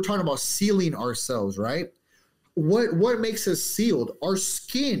sealing, you were talking about sealing ourselves, right? What makes us sealed? Our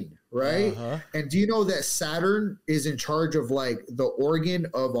skin, right? Uh-huh. And do you know that Saturn is in charge of like the organ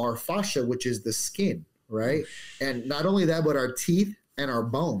of our fascia, which is the skin, right? And not only that, but our teeth and our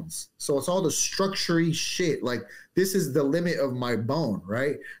bones. So it's all the structure-y shit. Like this is the limit of my bone,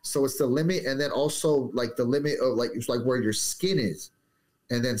 right? So it's the limit, and then also like the limit of like it's like where your skin is.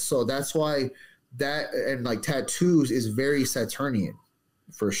 And then so that's why that, and like tattoos is very Saturnian.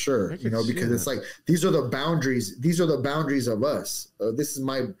 For sure, you know, because it's like these are the boundaries. These are the boundaries of us. This is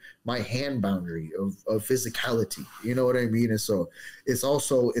my hand boundary of physicality. You know what I mean? And so it's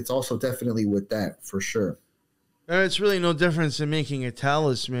also definitely with that for sure. It's really no difference in making a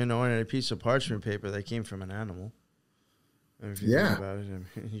talisman or a piece of parchment paper that came from an animal. If you think about it,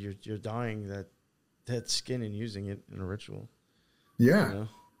 I mean, you're dyeing that skin and using it in a ritual. Yeah. You know?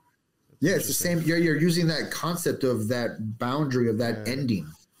 Yeah, it's the same. You're using that concept of that boundary of that ending.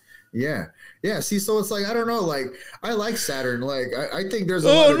 Yeah. See, so it's like, I don't know. Like, I like Saturn. Like, I think there's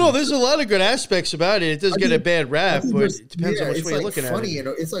there's a lot of good aspects about it. It does get a bad rap, but it depends on which way you're looking at it.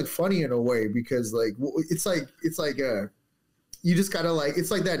 It's like funny in a way, because like it's like you just gotta like,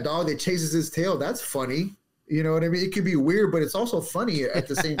 it's like that dog that chases his tail. That's funny. You know what I mean? It could be weird, but it's also funny at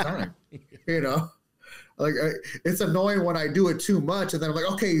the same time. You know. Like it's annoying when I do it too much, and then I'm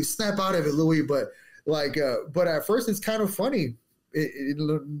like, okay, snap out of it, Louis. But like, but at first it's kind of funny,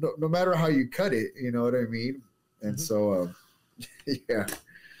 no matter how you cut it. You know what I mean? And so, yeah.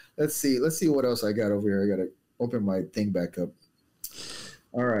 Let's see what else I got over here. I gotta open my thing back up.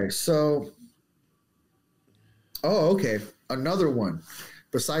 All right, so, okay, another one.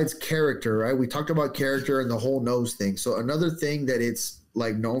 Besides character, right? We talked about character and the whole nose thing. So another thing that it's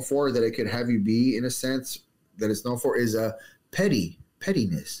like known for, that it could have you be in a sense that it's known for, is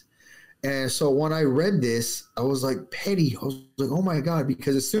pettiness. And so when I read this, I was like, petty. I was like, oh my God,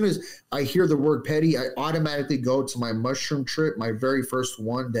 because as soon as I hear the word petty, I automatically go to my mushroom trip, my very first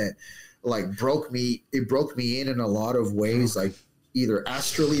one that like broke me in a lot of ways, like either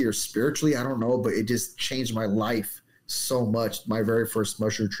astrally or spiritually, I don't know, but it just changed my life so much. My very first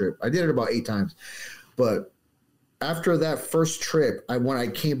mushroom trip, I did it about 8 times, but after that first trip, when I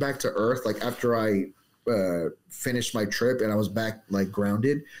came back to Earth, like after I finished my trip and I was back like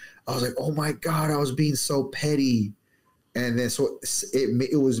grounded, I was like, oh my God, I was being so petty. And then so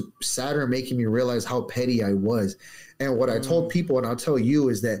it was Saturn making me realize how petty I was. And what I told people, and I'll tell you,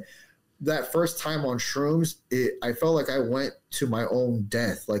 is that first time on shrooms, I felt like I went to my own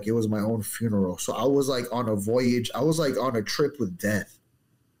death. Like it was my own funeral. So I was like on a voyage. I was like on a trip with death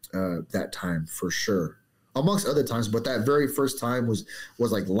that time for sure, amongst other times. But that very first time was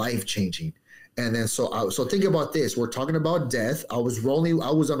like life changing. And then so think about this. We're talking about death. I was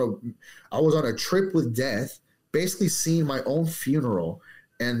on a trip with death, basically seeing my own funeral.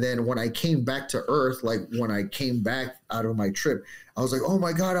 And then when I came back to Earth, like when I came back out of my trip, I was like, oh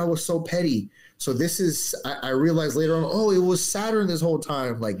my God, I was so petty. So I realized later on, oh, it was Saturn this whole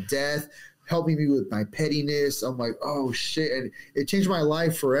time, like death helping me with my pettiness. I'm like, oh shit. And it changed my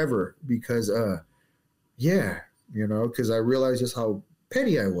life forever because, because I realized just how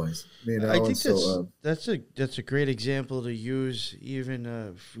petty I was. I think that's a great example to use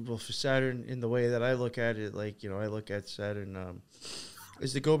even for Saturn in the way that I look at it. Like, I look at Saturn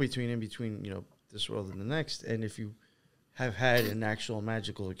is the go-between in between, this world and the next. And if you have had an actual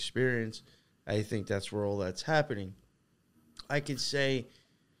magical experience, I think that's where all that's happening. I could say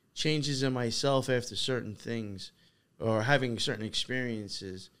changes in myself after certain things or having certain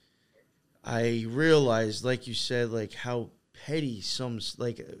experiences. I realized, like you said, like how petty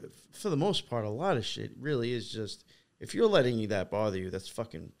for the most part, a lot of shit really is just, if you're letting that bother you, that's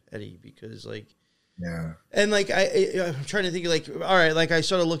fucking petty because yeah. And I'm trying to think all right, like I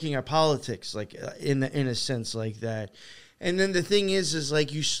started looking at politics, like in a sense like that. And then the thing is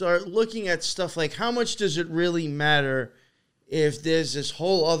like you start looking at stuff like how much does it really matter if there's this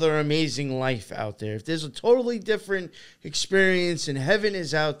whole other amazing life out there, if there's a totally different experience and heaven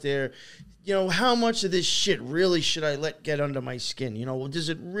is out there, how much of this shit really should I let get under my skin? Does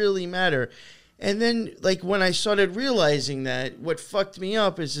it really matter? And then like when I started realizing that, what fucked me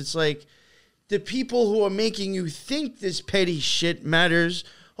up is it's like, the people who are making you think this petty shit matters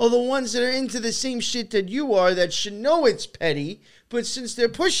are the ones that are into the same shit that you are that should know it's petty, but since they're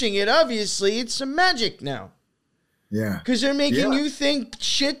pushing it, obviously it's some magic now. Yeah. Because they're making you think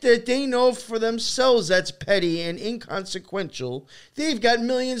shit that they know for themselves that's petty and inconsequential. They've got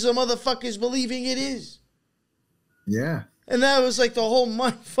millions of motherfuckers believing it is. Yeah. And that was like the whole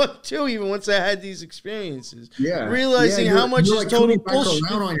mind fuck too, even once I had these experiences. Yeah. Realizing how much is like total bullshit.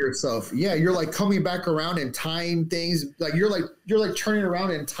 Around on yourself. Yeah, you're like coming back around and tying things. Like you're like turning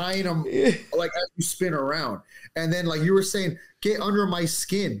around and tying them like as you spin around. And then like you were saying, get under my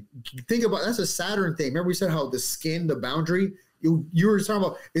skin. Think about that's a Saturn thing. Remember we said how the skin, the boundary, you were talking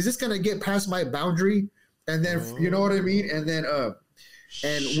about, is this gonna get past my boundary? And then you know what I mean? And then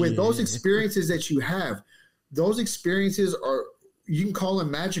and with those experiences that you have, those experiences are, you can call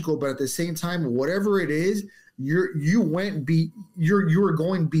them magical, but at the same time, whatever it is, you were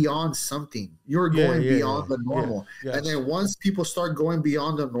going beyond something. You're going beyond the normal. Yeah. Yes. And then once people start going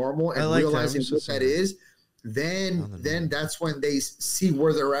beyond the normal and realizing what that is, then that's when they see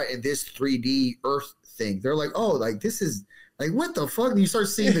where they're at in this 3D Earth thing. They're like, oh, like this is like, what the fuck? And you start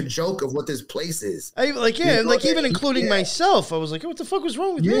seeing the joke of what this place is. Even including myself, I was like, what the fuck was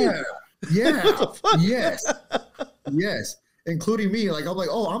wrong with me? Yeah. Yes. Including me. Like, I'm like,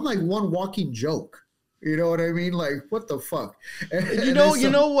 oh, I'm like one walking joke. You know what I mean? Like, what the fuck? You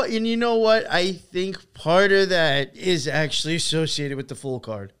know what? I think part of that is actually associated with the full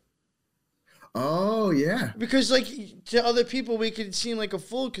card. Oh, yeah. Because, like, to other people, we could seem like a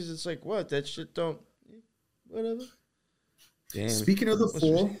fool because it's like, what? That shit don't... Whatever. Damn. Speaking of the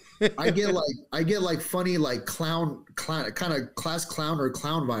fool, I get like funny like clown kind of class clown or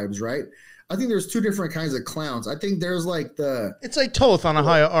clown vibes, right? I think there's 2 different kinds of clowns. I think there's like it's like Toth on a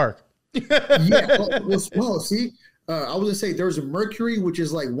higher arc. See, I was gonna say there's a Mercury, which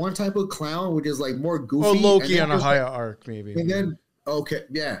is like one type of clown, which is like more goofy. Or Loki on a higher arc, maybe. And then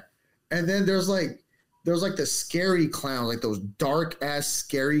and then there's like the scary clown, like those dark ass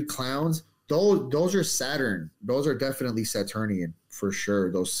scary clowns. Those are Saturn. Those are definitely Saturnian for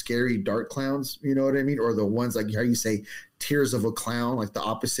sure. Those scary dark clowns, you know what I mean? Or the ones like how you say tears of a clown, like the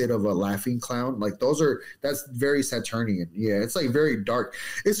opposite of a laughing clown. Like that's very Saturnian. Yeah, it's like very dark.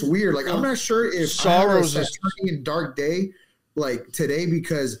 It's weird. Like I'm not sure if sorrow's a Saturnian dark day like today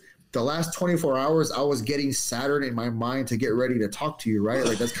because the last 24 hours I was getting Saturn in my mind to get ready to talk to you, right?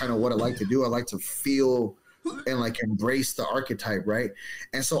 Like that's kind of what I like to do. I like to feel and like embrace the archetype, right?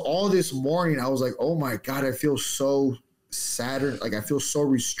 And so all this morning I was like, oh my God, I feel so Saturn, like I feel so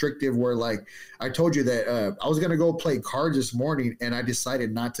restrictive where like I told you that I was gonna go play cards this morning and I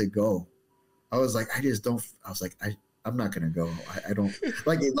decided not to go. I was like, I just don't. I was like, I'm not gonna go. I don't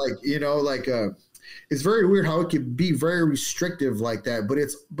like it. Like it's very weird how it can be very restrictive like that.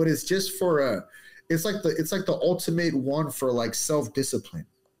 But it's just for it's like the ultimate one for like self discipline.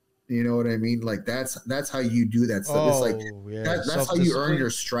 You know what I mean? Like that's how you do that stuff. It's like that's how you earn your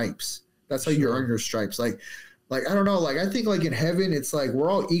stripes. That's how you earn your stripes. Like I don't know. Like I think like in heaven, it's like we're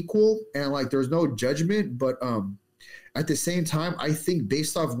all equal and like there's no judgment. But at the same time, I think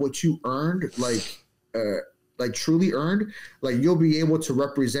based off what you earned, like truly earned, like you'll be able to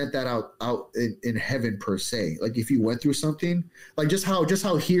represent that out in heaven per se. Like if you went through something, like just how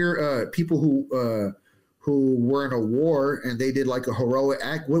here people who were in a war and they did like a heroic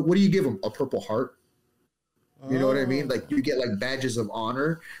act, what do you give them? A Purple Heart? You know what I mean? Like you get like badges of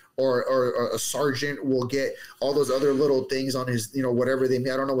honor, or a sergeant will get all those other little things on his, whatever they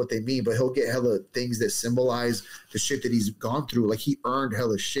mean. I don't know what they mean, but he'll get hella things that symbolize the shit that he's gone through. Like he earned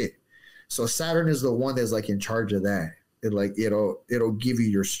hella shit. So Saturn is the one that's like in charge of that. It'll give you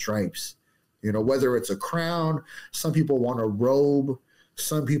your stripes, whether it's a crown, some people want a robe,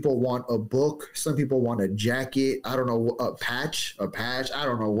 some people want a book, some people want a jacket. I don't know, a patch. I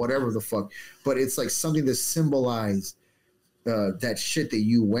don't know, whatever the fuck, but it's like something to symbolize that shit that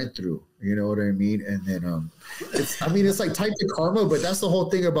you went through, you know what I mean? And then it's like type of karma, but that's the whole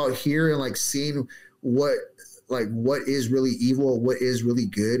thing about here and like seeing what is really evil, what is really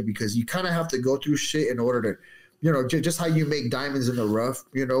good, because you kind of have to go through shit in order to, just how you make diamonds in the rough,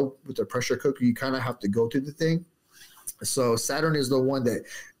 with the pressure cooker, you kind of have to go through the thing. So Saturn is the one that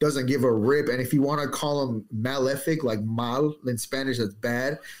doesn't give a rip. And if you want to call him malefic, like mal in Spanish, that's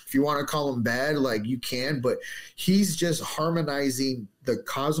bad. If you want to call him bad, like you can, but he's just harmonizing the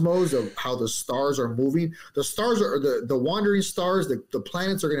cosmos of how the stars are moving. The stars are the wandering stars, the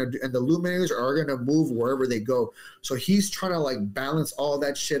planets are going to, and the luminaries are going to move wherever they go. So he's trying to like balance all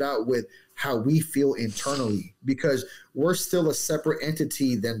that shit out with how we feel internally, because we're still a separate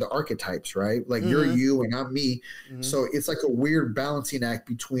entity than the archetypes, right? Like you're you and I'm me. Mm-hmm. So it's like a weird balancing act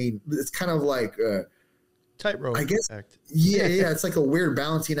between, it's kind of like tightrope act. Yeah. It's like a weird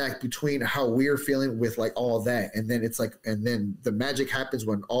balancing act between how we're feeling with like all that. And then it's like, and then the magic happens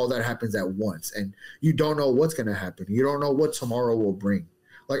when all that happens at once and you don't know what's going to happen. You don't know what tomorrow will bring.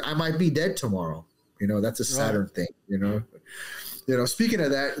 Like I might be dead tomorrow. That's a Saturn thing, speaking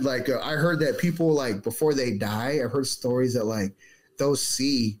of that, like I heard that people like before they die, I've heard stories that like they'll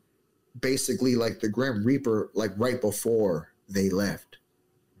see basically like the Grim Reaper like right before they left,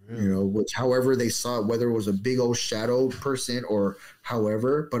 which however they saw it, whether it was a big old shadow person or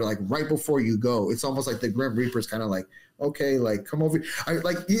however, but like right before you go, it's almost like the Grim Reaper is kind of like, okay, like come over.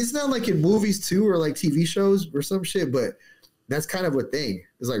 It's not like in movies too or like TV shows or some shit, but that's kind of a thing.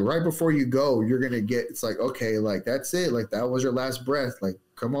 It's like right before you go, you're going to get, it's like, okay, like that's it. Like that was your last breath. Like,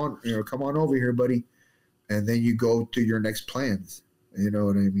 come on over here, buddy. And then you go to your next plans. You know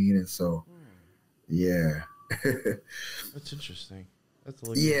what I mean? And so, yeah. That's interesting. That's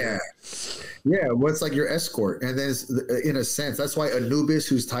yeah. Well, it's like your escort. And then in a sense, that's why Anubis,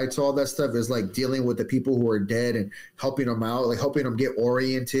 who's tied to all that stuff, is like dealing with the people who are dead and helping them out, like helping them get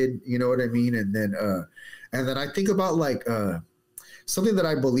oriented. You know what I mean? And then I think about like something that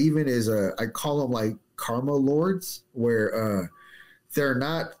I believe in is I call them like karma lords, where they're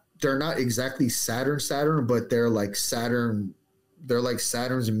not exactly Saturn, but they're like Saturn. They're like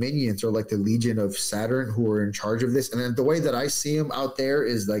Saturn's minions, or like the Legion of Saturn, who are in charge of this. And then the way that I see them out there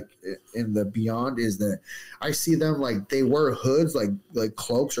is like in the beyond is that I see them like they wear hoods, like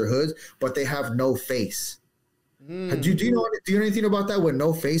cloaks or hoods, but they have no face. Do you know anything about that with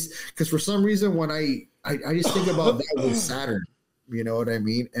no face? Because for some reason when I just think about that with Saturn, you know what I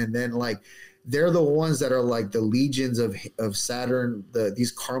mean? And then like they're the ones that are like the legions of Saturn,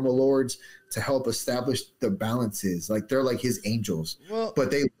 these karma lords, to help establish the balances. Like they're like his angels,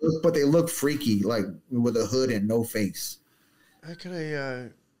 but they look freaky, like with a hood and no face. I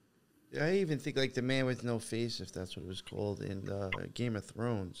even think like the man with no face, if that's what it was called in Game of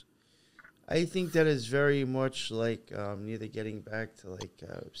Thrones. I think that is very much like either getting back to like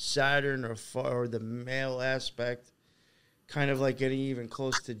Saturn or the male aspect, kind of like getting even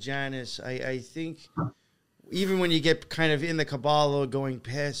close to Janus. I think even when you get kind of in the Kabbalah, going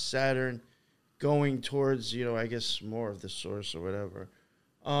past Saturn, going towards, I guess more of the source or whatever,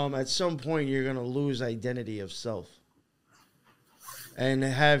 at some point you're going to lose identity of self. And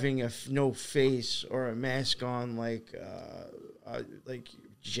having no face or a mask on like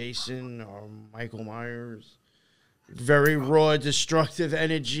Jason or Michael Myers, Very raw, destructive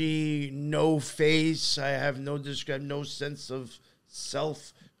energy, no face. I have no sense of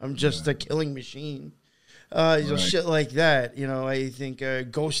self. I'm just a killing machine. Shit like that. I think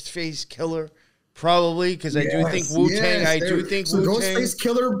Ghostface Killer, probably, because I do think Wu-Tang. Ghostface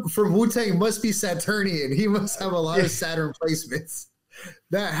Killer from Wu-Tang must be Saturnian. He must have a lot of Saturn placements.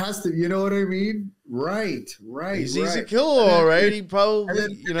 That has to, you know what I mean? Right. He's a killer, all right. He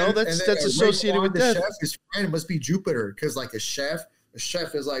probably, that's associated with that. Chef, his friend must be Jupiter, because like a chef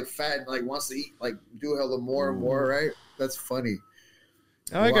is like fat and like wants to eat, like do hella more and more, right? That's funny.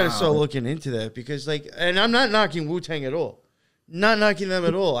 Now I gotta start looking into that, because and I'm not knocking Wu-Tang at all. Not knocking them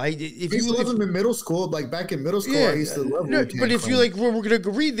at all. If you love them in middle school, like back in middle school, I used to love Wu-Tang. But if you we're gonna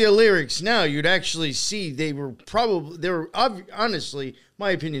read their lyrics now, you'd actually see they were honestly,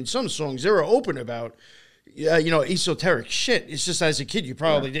 my opinion, some songs they were open about, esoteric shit. It's just as a kid, you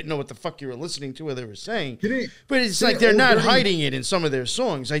probably didn't know what the fuck you were listening to or they were saying. But it's like they're not hiding it in some of their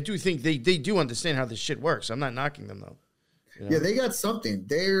songs. I do think they do understand how this shit works. I'm not knocking them though. Yeah, they got something.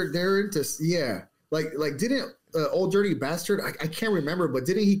 They're into like didn't Old Dirty Bastard, I can't remember, but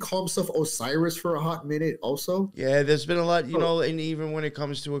didn't he call himself Osiris for a hot minute also? Yeah, there's been a lot, and even when it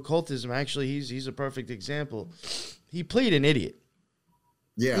comes to occultism, actually, he's a perfect example. He played an idiot.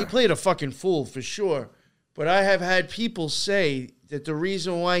 Yeah. He played a fucking fool for sure. But I have had people say that the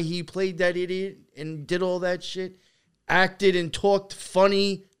reason why he played that idiot and did all that shit, acted and talked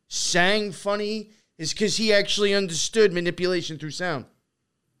funny, sang funny, is because he actually understood manipulation through sound.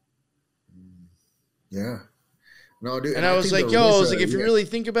 Yeah. No, dude. And I was like, if you really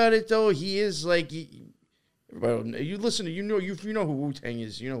think about it, though, he is like, you listen to, you know who Wu-Tang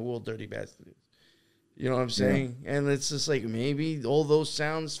is, you know who Old Dirty Bastard is. You know what I'm saying? Yeah. And it's just like, maybe all those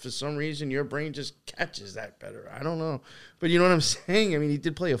sounds, for some reason, your brain just catches that better. I don't know. But you know what I'm saying? I mean, he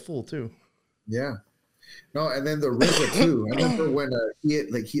did play a fool, too. Yeah. No, and then the RZA too. I remember when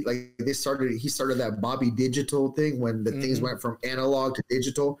he started that Bobby Digital thing when the things went from analog to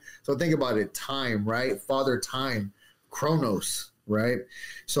digital. So think about it, time, right? Father Time, Chronos, right?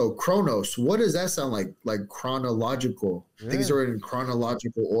 So Chronos, what does that sound like? Like chronological. Things are in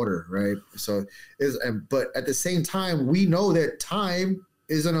chronological order, right? So but at the same time, we know that time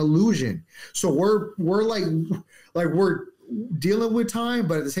is an illusion. So we're dealing with time,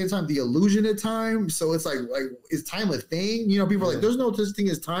 but at the same time, the illusion of time. So it's like is time a thing? People are like, there's no such thing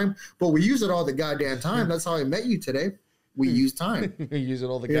as time, but we use it all the goddamn time. That's how I met you today. We use time. We use it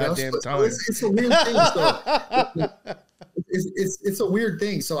all the goddamn time. It's a weird thing. It's a weird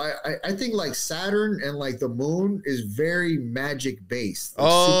thing. So I think like Saturn and like the moon is very magic based. That's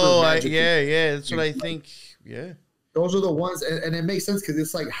what I think. Yeah. Those are the ones, and it makes sense because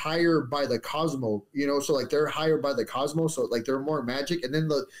it's like higher by the cosmos, so like they're higher by the cosmos, so like they're more magic. And then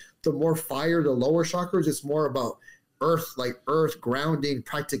the more fire, the lower chakras, it's more about earth grounding,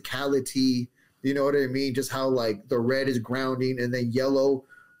 practicality, you know what I mean? Just how like the red is grounding, and then yellow,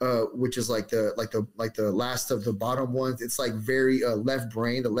 which is like the last of the bottom ones. It's like very left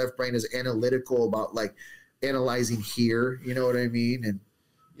brain. The left brain is analytical about like analyzing here, you know what I mean? And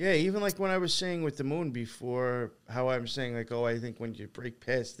yeah, even like when I was saying with the moon before, how I'm saying like, I think when you break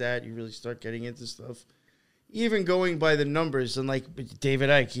past that, you really start getting into stuff. Even going by the numbers, and like David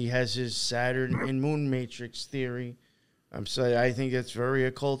Icke, he has his Saturn and moon matrix theory. I'm sorry, I think that's very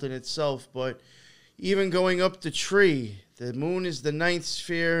occult in itself. But even going up the tree, the moon is the 9th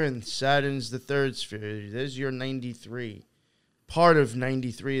sphere and Saturn's the 3rd sphere. There's your 93. Part of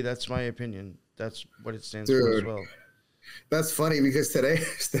 93, that's my opinion. That's what it stands for as well. That's funny because today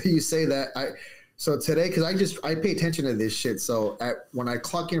you say that today, because I pay attention to this shit. So when I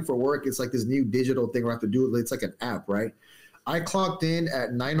clock in for work, it's like this new digital thing where I have to do it. It's like an app, right? I clocked in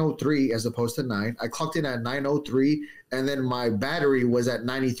at 9:03 as opposed to 9. I clocked in at 9:03, and then my battery was at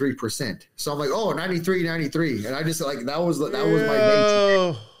 93%. So I'm like, 93, and I just like that was my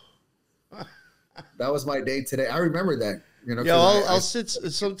day today. That was my day today. I remember that. I'll sit.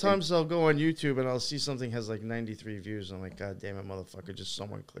 Sometimes I'll go on YouTube and I'll see something has like 93 views. I'm like, God damn it, motherfucker! Just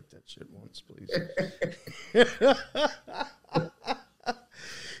someone click that shit once, please.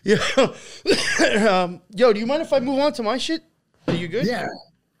 Do you mind if I move on to my shit? Are you good? Yeah.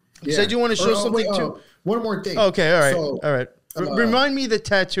 Because I do want to show something too. One more thing. Okay, all right. Remind me the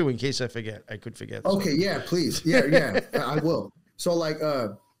tattoo in case I forget. I could forget. Okay, yeah, please. Yeah, I will. So like,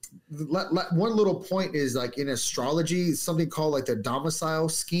 one little point is like in astrology, something called like the domicile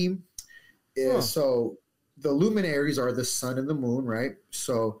scheme. So the luminaries are the sun and the moon, right?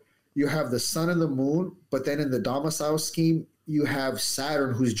 So you have the sun and the moon, but then in the domicile scheme, you have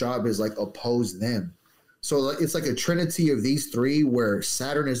Saturn, whose job is like oppose them. So it's like a trinity of these three where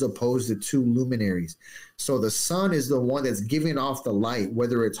Saturn is opposed to two luminaries. So the sun is the one that's giving off the light,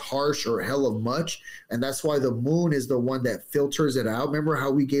 whether it's harsh or hell of much. And that's why the moon is the one that filters it out. Remember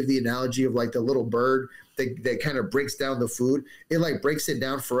how we gave the analogy of like the little bird that kind of breaks down the food? It like breaks it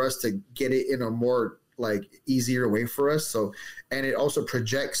down for us to get it in a more like easier way for us. So, and it also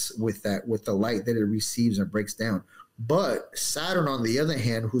projects with that, with the light that it receives and breaks down. But Saturn, on the other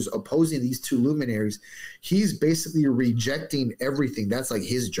hand, who's opposing these two luminaries, he's basically rejecting everything. That's like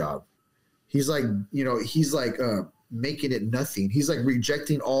his job. He's like, he's like making it nothing. He's like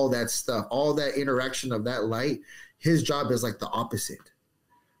rejecting all that stuff, all that interaction of that light. His job is like the opposite.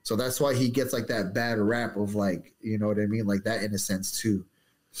 So that's why he gets like that bad rap of like, you know what I mean? Like that in a sense too.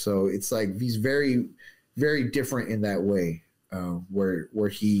 So it's like he's very, very different in that way. Where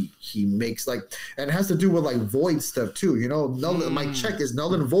he makes like, and it has to do with like void stuff too, my check is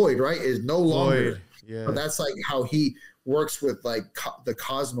null and void, right? Is no longer. Yeah. But that's like how he works with like the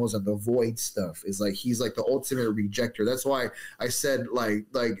cosmos and the void stuff. Is like he's like the ultimate rejector. That's why I said like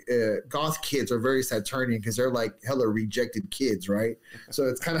goth kids are very Saturnian, because they're like hella rejected kids, right? So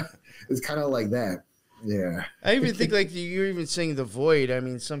it's kind of like that. Yeah. I even think like you're even saying the void. I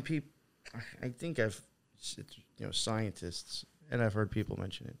mean, some people, I think scientists, and I've heard people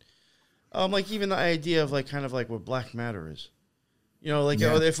mention it. Like even the idea of like kind of like what black matter is.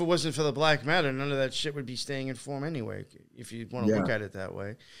 If it wasn't for the black matter, none of that shit would be staying in form anyway, if you want to look at it that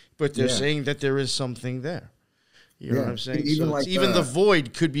way. But they're saying that there is something there. You know what I'm saying? Even, so like, even the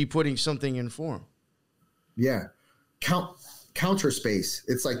void could be putting something in form. Yeah. Counter space.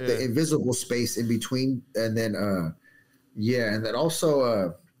 It's like the invisible space in between. And then, and then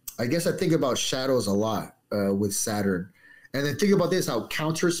also, I guess I think about shadows a lot with Saturn. And then think about this, how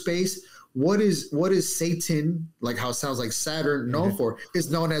counter space, what is Satan, like how it sounds like Saturn known for,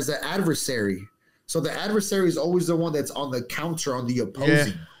 is known as the adversary. So the adversary is always the one that's on the counter, on the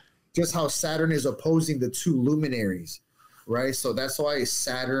opposing. Just how Saturn is opposing the two luminaries, right? So that's why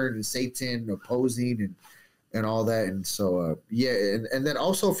Saturn and Satan opposing and all that. And so, and then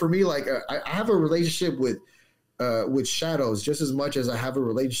also for me, like I have a relationship with shadows just as much as I have a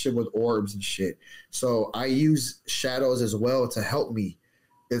relationship with orbs and shit. So I use shadows as well to help me.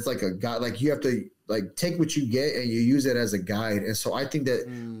 It's like a guide. Like you have to like take what you get and you use it as a guide. And so I think that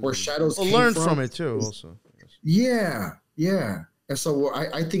where shadows came learn from it too. Also, yeah. And so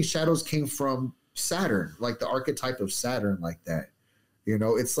I think shadows came from Saturn, like the archetype of Saturn, like that.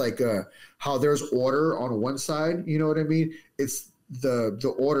 It's like how there's order on one side. You know what I mean? It's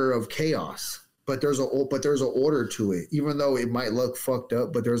the order of chaos. But there's an order to it, even though it might look fucked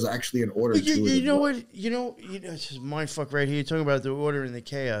up. But there's actually an order to it. You know what? It's just mindfuck right here. You're talking about the order and the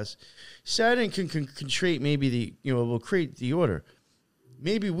chaos. Saturn can create maybe will create the order.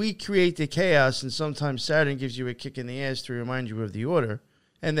 Maybe we create the chaos, and sometimes Saturn gives you a kick in the ass to remind you of the order.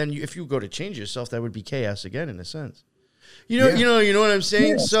 And then if you go to change yourself, that would be chaos again, in a sense. You know what I'm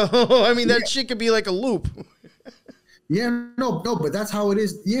saying? Yeah. So I mean, that shit could be like a loop. Yeah, no, but that's how it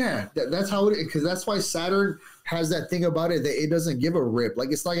is. Yeah, that's how it is, because that's why Saturn has that thing about it that it doesn't give a rip.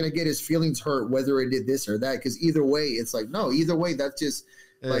 Like, it's not going to get his feelings hurt whether it did this or that, because either way, it's like, no, either way, that's just,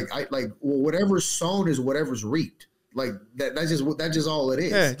 whatever's sown is whatever's reaped. Like, that's just all it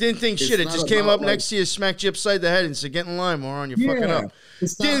is. Yeah, didn't think shit. It just came up next to you, smacked you upside the head and said, get in line, moron, you're fucking up.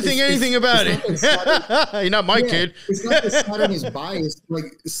 Didn't think anything about it. You're not my kid. It's not that Saturn is biased. Like,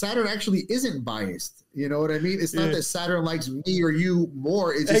 Saturn actually isn't biased. You know what I mean? It's not that Saturn likes me or you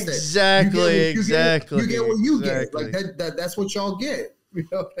more. It's just exactly. You get what you get. Like, that's what y'all get. You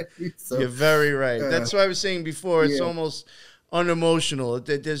know what I mean? So, you're very right. That's what I was saying before. It's almost unemotional.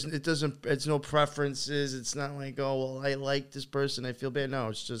 It's no preferences. It's not like, oh, well, I like this person, I feel bad. No,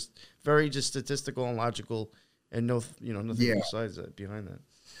 it's just very statistical and logical, and nothing besides that, behind that.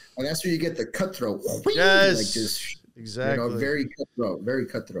 And that's where you get the cutthroat. Yes, like just, exactly. Very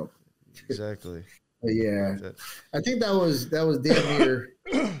cutthroat. Exactly. Yeah, I think that was damn near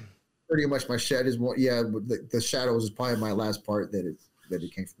pretty much my shadows. The shadows is probably my last part that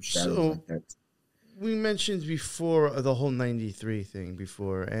it came from shadows. So, like that. We mentioned before the whole 93 thing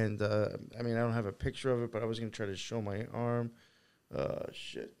before, and I mean, I don't have a picture of it, but I was going to try to show my arm.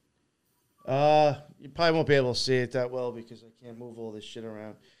 Shit. You probably won't be able to see it that well because I can't move all this shit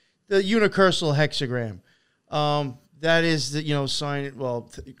around. The unicursal hexagram. That is the, sign. Well,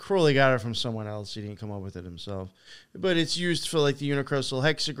 Crowley got it from someone else. He didn't come up with it himself. But it's used for like the unicursal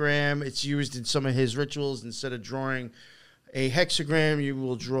hexagram. It's used in some of his rituals. Instead of drawing a hexagram, you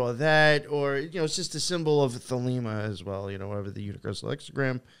will draw that, or it's just a symbol of thelema as well. Whatever the universal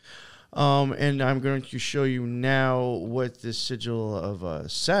hexagram. And I'm going to show you now what the sigil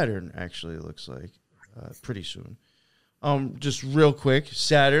of Saturn actually looks like. pretty soon. Just real quick,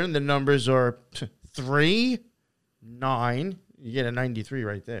 Saturn, the numbers are 3, 9. You get a 93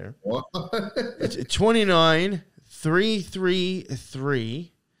 right there. What? It's 29, 3, 3,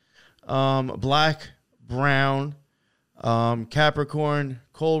 3. Black, brown, Capricorn,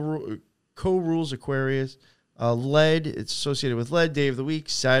 co-rules Aquarius. Lead, it's associated with lead. Day of the week,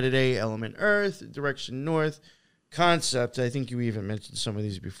 Saturday, element earth, direction north. Concept, I think you even mentioned some of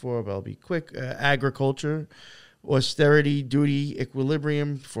these before, but I'll be quick. Agriculture, austerity, duty,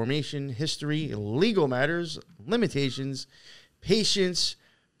 equilibrium, formation, history, legal matters, limitations, patience,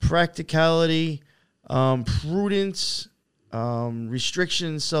 practicality, prudence,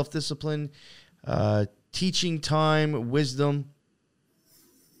 restriction, self-discipline, teaching time, wisdom.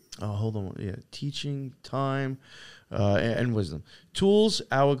 Hold on. Yeah, teaching time and wisdom. Tools,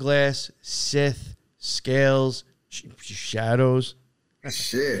 hourglass, Sith, scales, shadows,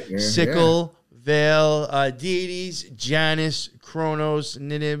 Shit, man. sickle, veil, deities, Janus, Kronos,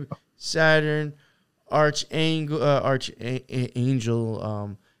 Ninib, Saturn, archangel,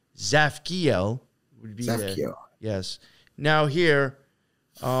 Zafkiel would be Zafkiel. Yes. Now here,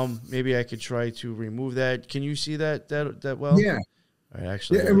 maybe I could try to remove that. Can you see that well? Yeah. All right,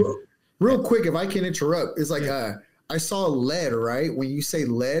 actually. Yeah, real quick, if I can interrupt, it's like I saw lead, right? When you say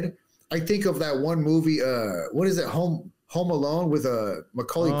lead, I think of that one movie, what is it, Home Alone with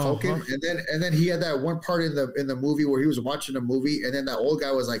Macaulay Culkin, and then he had that one part in the movie where he was watching a movie, and then that old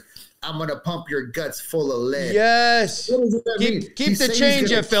guy was like, "I'm gonna pump your guts full of lead." Yes. What does that mean? Keep the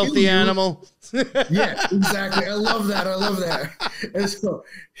change, you filthy animal. Yeah, exactly. I love that. And so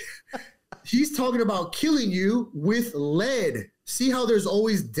he's talking about killing you with lead. See how there's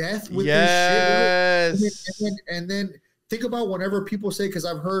always death with this shit? Right? And then think about whenever people say, because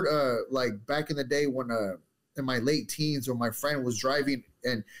I've heard like back in the day when in my late teens when my friend was driving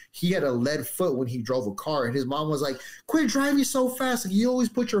and he had a lead foot when he drove a car, and his mom was like, "Quit driving so fast. Like, you always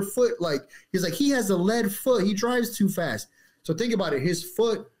put your foot," like, he's like, he has a lead foot. He drives too fast. So think about it. His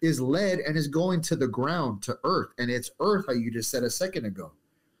foot is lead and is going to the ground, to earth. And it's earth, how you just said a second ago.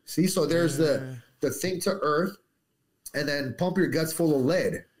 See, so there's the thing to earth. And then pump your guts full of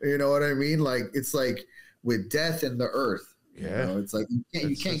lead. You know what I mean? Like, it's like with death and the earth. Yeah. You know, it's like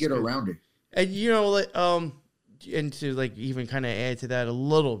you can't get around it. And and to like even kind of add to that a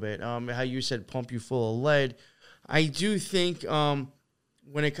little bit, how you said pump you full of lead, I do think I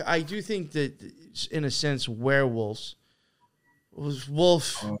do think that in a sense werewolves,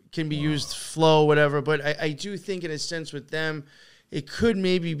 wolf can be used flow whatever, but I do think in a sense with them, it could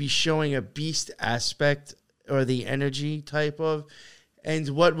maybe be showing a beast aspect or the energy type of, and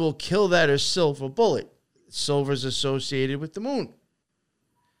what will kill that is silver bullet. Silver's associated with the moon.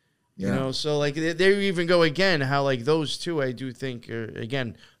 Yeah. You know, so like they even go again how like those two I do think are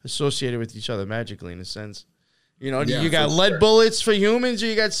again associated with each other magically in a sense. You know, you got lead bullets for humans or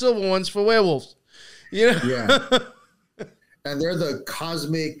you got silver ones for werewolves. You know? Yeah. And they're the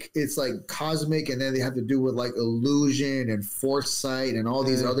cosmic, it's like cosmic, and then they have to do with like illusion and foresight and all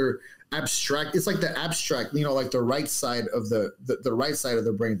these other abstract. It's like the abstract, you know, like the right side of the right side of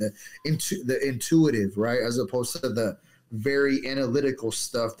the brain, the intuitive, right, as opposed to the very analytical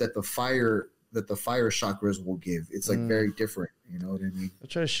stuff that the fire chakras will give. It's like very different. You know what I mean? I'll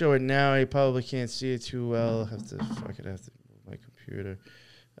try to show it now. You probably can't see it too well. I'll have to move my computer.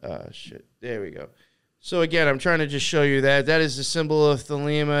 Shit. There we go. So again, I'm trying to just show you that. That is the symbol of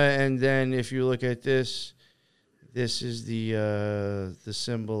Thelema, and then if you look at this, this is the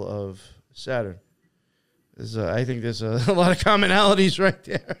symbol of Saturn. I think there's a lot of commonalities right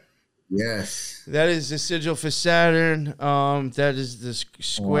there. Yes. That is the sigil for Saturn. That is the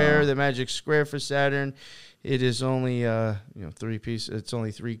square, the magic square for Saturn. It is only 3 pieces. It's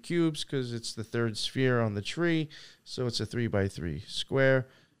only 3 cubes because it's the third sphere on the tree. So it's a 3x3 square.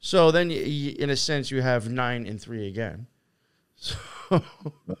 So then, in a sense, you have 9 and 3 again. So,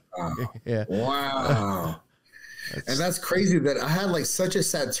 yeah. Wow. And that's crazy that I had like such a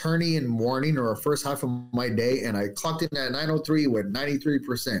Saturnian morning or a first half of my day, and I clocked in at 9:03 with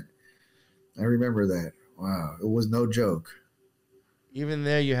 93%. I remember that. Wow. It was no joke. Even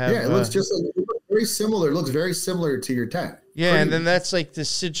there you have... Yeah, it looks just like very similar. It looks very similar to your tat. Yeah, and then that's like the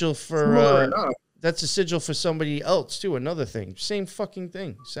sigil for... that's a sigil for somebody else, too. Another thing. Same fucking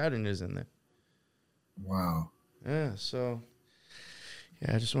thing. Saturn is in there. Wow. Yeah, so...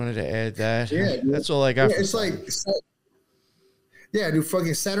 Yeah, I just wanted to add that. Yeah, that's all I got. Yeah, it's like... Yeah, dude,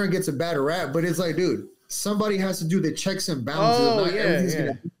 fucking Saturn gets a bad rap, but it's like, dude, somebody has to do the checks and balances. Oh,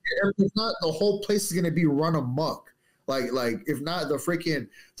 yeah. If not, the whole place is going to be run amok. Like if not,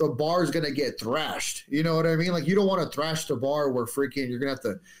 the bar is going to get thrashed. You know what I mean? Like, you don't want to thrash the bar where freaking you're going to have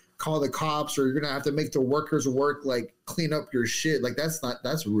to call the cops, or you're gonna have to make the workers work, like clean up your shit. Like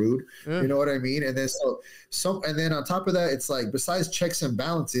that's rude. You know what I mean? And then and then on top of that, it's like, besides checks and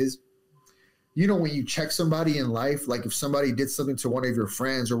balances, you know, when you check somebody in life, like if somebody did something to one of your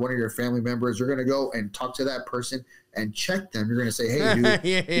friends or one of your family members, you're going to go and talk to that person and check them. You're going to say, hey,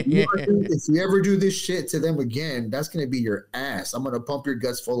 dude, if you ever do this shit to them again, that's going to be your ass. I'm going to pump your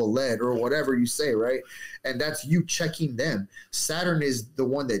guts full of lead, or whatever you say, right? And that's you checking them. Saturn is the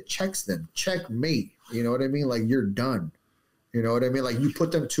one that checks them. Checkmate. You know what I mean? Like, you're done. You know what I mean? Like, you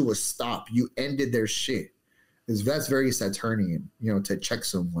put them to a stop. You ended their shit. That's very Saturnian, you know, to check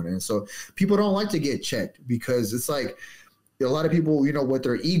someone. And so people don't like to get checked, because it's like a lot of people, you know, with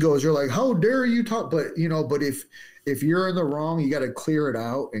their egos, you're like, how dare you talk? But, you know, but if you're in the wrong, you got to clear it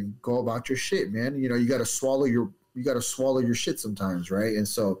out and go about your shit, man. You know, you got to swallow your shit sometimes. Right. And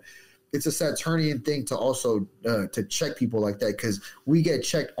so it's a Saturnian thing to also to check people like that, because we get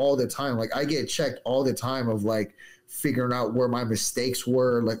checked all the time. Like, I get checked all the time of like figuring out where my mistakes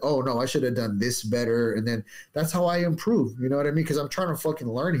were, like, oh no, I should have done this better. And then that's how I improve. You know what I mean? Because I'm trying to fucking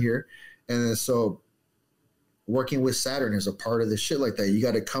learn here. And then so working with Saturn is a part of the shit like that. You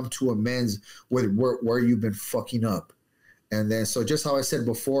got to come to amends with where you've been fucking up. And then, so just how I said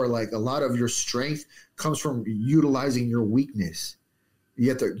before, like, a lot of your strength comes from utilizing your weakness. You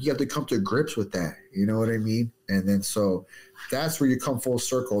have to come to grips with that. You know what I mean? And then, so that's where you come full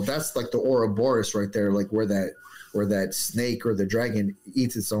circle. That's like the Ouroboros right there, like where that snake or the dragon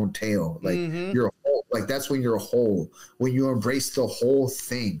eats its own tail. Like, you're whole. Like, that's when you're whole, when you embrace the whole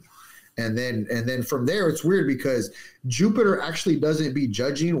thing. And then from there, it's weird because Jupiter actually doesn't be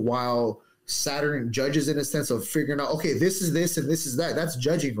judging, while Saturn judges in a sense of figuring out, okay, this is this and this is that. That's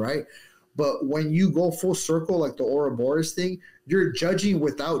judging, right? But when you go full circle, like the Ouroboros thing, you're judging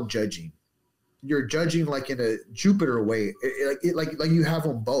without judging. You're judging like in a Jupiter way, like you have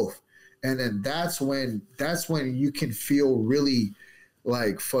them both. And then that's when you can feel really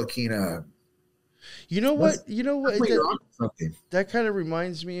like fucking You know what that kind of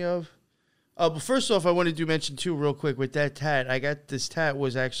reminds me of. But first off, I wanted to mention too, real quick, with that tat. I got this tat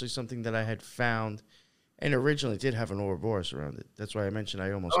was actually something that I had found, and originally did have an Ouroboros around it. That's why I mentioned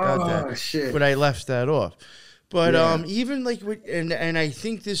I almost got that, shit. But I left that off. But even like and I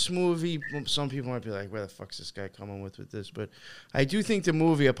think this movie, some people might be like, where the fuck's this guy coming with this? But I do think the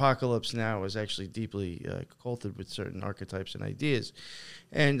movie Apocalypse Now is actually deeply cultured with certain archetypes and ideas.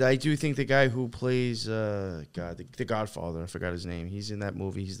 And I do think the guy who plays the Godfather, I forgot his name, he's in that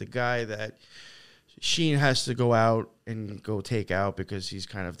movie. He's the guy that Sheen has to go out and go take out because he's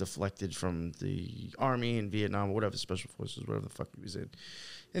kind of deflected from the army in Vietnam or whatever, special forces, whatever the fuck he was in.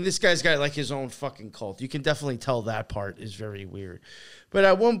 And this guy's got like his own fucking cult. You can definitely tell that part is very weird. But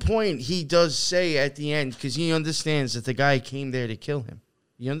at one point, he does say at the end, because he understands that the guy came there to kill him.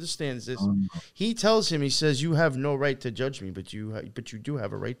 He understands this. He tells him, he says, you have no right to judge me, but you do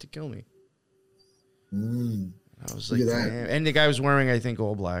have a right to kill me. I was like, damn. And the guy was wearing, I think,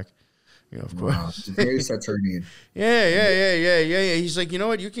 all black. You know, of course. Very Saturnian. Yeah. He's like, you know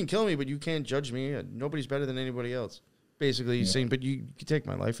what? You can kill me, but you can't judge me. Nobody's better than anybody else. Basically, he's saying, but you can take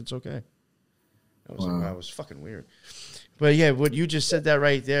my life. It's okay. I was like, wow, it was fucking weird. But yeah, what you just said that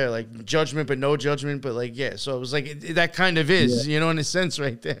right there, like judgment, but no judgment, but like, yeah. So it was like, that kind of is, you know, in a sense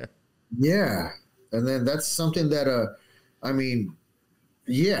right there. Yeah. And then that's something that, I mean,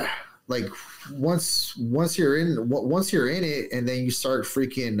 yeah, like once you're in it and then you start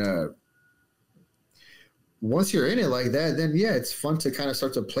freaking, once you're in it like that, then yeah, it's fun to kind of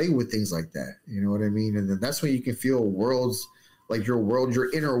start to play with things like that. You know what I mean? And then that's when you can feel worlds, like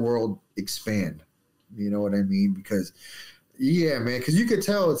your inner world expand. You know what I mean? Because yeah, man, because you could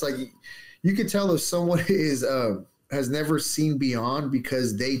tell, it's like, you could tell if someone is, has never seen beyond,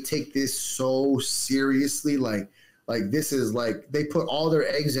 because they take this so seriously. Like this is like, they put all their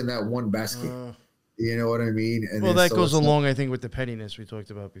eggs in that one basket. You know what I mean? And well, that goes along, I think, with the pettiness we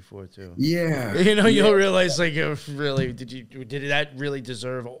talked about before too. Yeah, you know, you'll realize, like, really, did that really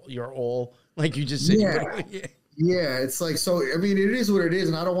deserve your all? Like you just said. Yeah, it's like, so. I mean, it is what it is,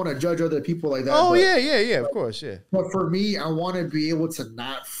 and I don't want to judge other people like that. Oh, yeah, of course, yeah. But for me, I want to be able to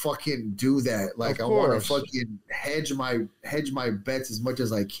not fucking do that. Like, I want to fucking hedge my bets as much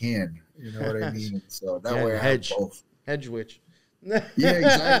as I can. You know what I mean? So that way, I have both. Hedge witch. Yeah,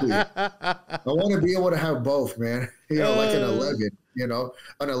 exactly. I want to be able to have both, man. You know, like an 11. You know,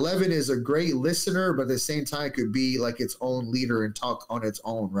 an 11 is a great listener, but at the same time could be like its own leader and talk on its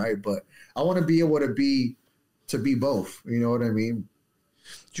own, right? But I want to be able to be both. You know what I mean?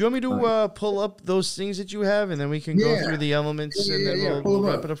 Do you want me to pull up those things that you have, and then we can go through the elements, and then we'll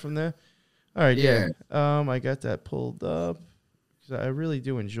wrap it up from there? All right, yeah. I got that pulled up. because I really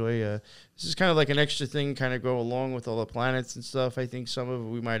do enjoy. This is kind of like an extra thing, kind of go along with all the planets and stuff. I think some of it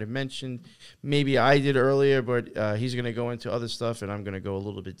we might have mentioned. Maybe I did earlier, but he's going to go into other stuff, and I'm going to go a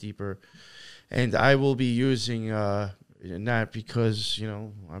little bit deeper. And I will be using, not because,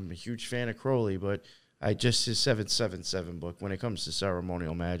 I'm a huge fan of Crowley, but his 777 book. When it comes to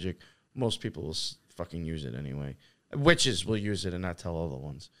ceremonial magic, most people will fucking use it anyway. Witches will use it and not tell other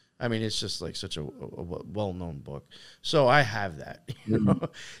ones. I mean, it's just like such a well-known book. So I have that,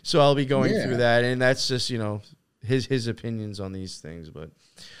 So I'll be going through that, and that's just, his opinions on these things. But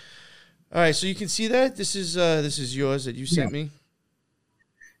all right, so you can see that this is yours that you sent me.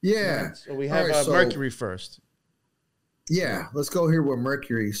 Yeah. Right, so we have Mercury first. Yeah, let's go here with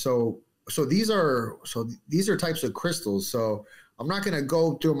Mercury. So these are types of crystals. So I'm not gonna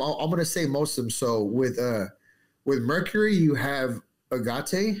go through them. I'm gonna say most of them. So with Mercury, you have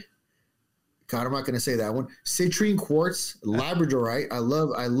agate. God, I'm not gonna say that one. Citrine quartz, labradorite. I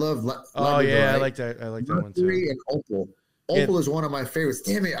love. Oh yeah, I like that. I like that one too. Mercury and opal. Opal is one of my favorites.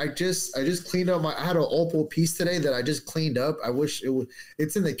 Damn it! I just cleaned up I had an opal piece today that I just cleaned up. I wish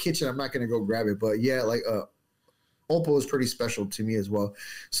it's in the kitchen. I'm not gonna go grab it, but yeah, like opal is pretty special to me as well.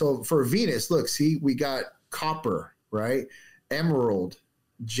 So for Venus, look, see, we got copper, right? Emerald,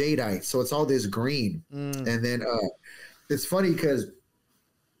 jadeite. So it's all this green, and then it's funny because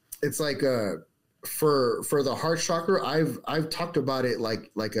it's like for the heart chakra, I've talked about it like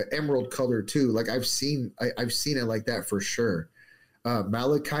an emerald color too. Like I've seen it like that for sure.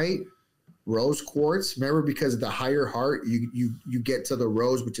 Malachite, rose quartz. Remember, because of the higher heart, you get to the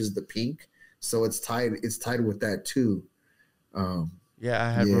rose, which is the pink. So it's tied with that too. Yeah,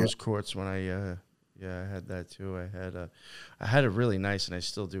 I had rose quartz when I had that too. I had a really nice, and I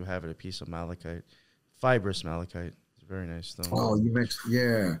still do have it, a piece of malachite, fibrous malachite. It's a very nice stone. Oh, you mentioned,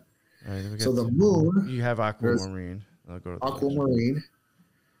 yeah. All right, so the moon. You have aquamarine. I'll go to aquamarine.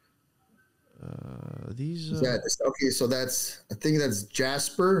 These. So I think that's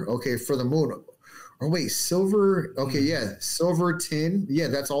jasper. Okay, for the moon. Oh wait, silver. Okay, yeah, silver, tin. Yeah,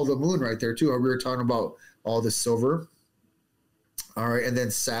 that's all the moon right there too. We were talking about all the silver. All right, and then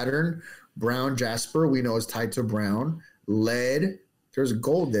Saturn, brown jasper. We know is tied to brown. Lead. There's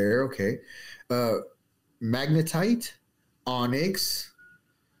gold there. Okay, magnetite, onyx.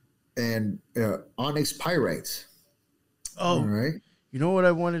 And onyx pyrites. Oh, all right. You know what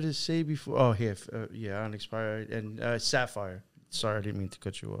I wanted to say before? Oh, here, onyx pyrite and sapphire. Sorry, I didn't mean to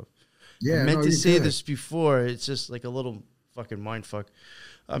cut you off. Yeah, I meant to say this before. It's just like a little fucking mind fuck.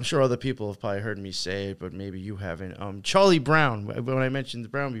 I'm sure other people have probably heard me say it, but maybe you haven't. Charlie Brown. When I mentioned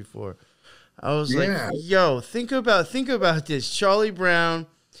Brown before, I was like, "Yo, think about this, Charlie Brown."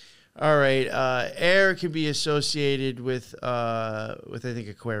 All right, air can be associated with I think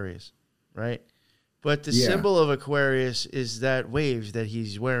Aquarius, right? But the symbol of Aquarius is that wave that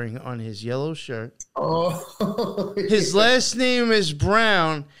he's wearing on his yellow shirt. Oh, his last name is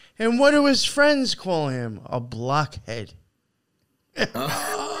Brown, and what do his friends call him? A blockhead.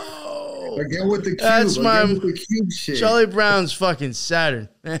 Oh, again with the cube. That's with the cube shit. Charlie Brown's fucking Saturn.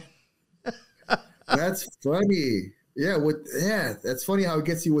 That's funny. Yeah, that's funny how it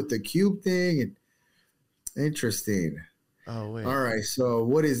gets you with the cube thing. And interesting. Oh wait. All right. So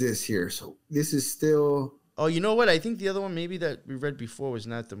what is this here? So this is still. Oh, you know what? I think the other one maybe that we read before was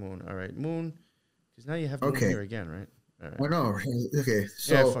not the moon. All right, moon. Because now you have moon here again, right? All right. Well, no. Okay.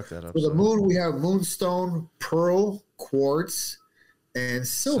 So I fucked that up. For the moon, we have moonstone, pearl, quartz, and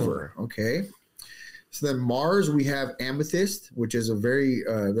silver. Okay. So then Mars, we have amethyst, which is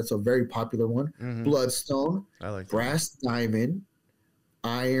that's a very popular one. Mm-hmm. Bloodstone, I like that. Brass diamond,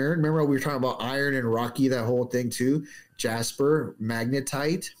 iron. Remember we were talking about iron and rocky, that whole thing too. Jasper,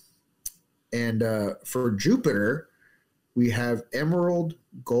 magnetite, and for Jupiter, we have emerald,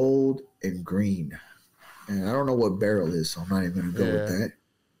 gold, and green. And I don't know what beryl is, so I'm not even gonna go with that.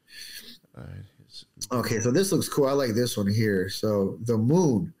 All right. Okay, so this looks cool. I like this one here. So the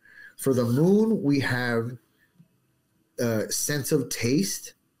moon. For the moon, we have sense of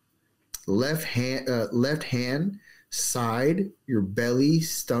taste, left hand, side, your belly,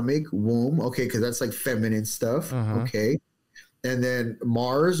 stomach, womb. Okay, because that's like feminine stuff. Okay. And then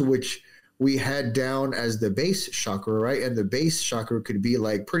Mars, which we had down as the base chakra, right? And the base chakra could be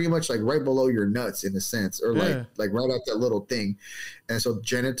like pretty much like right below your nuts in a sense, or like right out that little thing. And so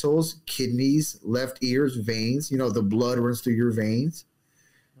genitals, kidneys, left ears, veins, the blood runs through your veins.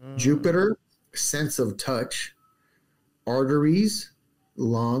 Jupiter, sense of touch, arteries,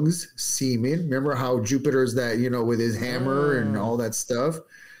 lungs, semen. Remember how Jupiter's that, with his hammer and all that stuff.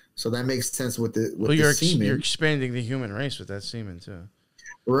 So that makes sense with the semen. You're expanding the human race with that semen too.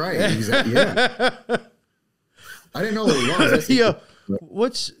 Right. Exactly. Yeah. I didn't know what it was. That's Yeah,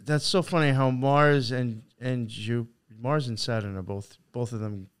 that's so funny how Mars and Mars and Saturn are both of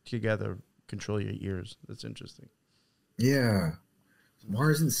them together control your ears. That's interesting. Yeah.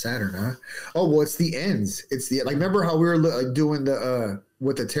 Mars and Saturn, huh? Oh, well, it's the ends. It's the like. Remember how we were like doing the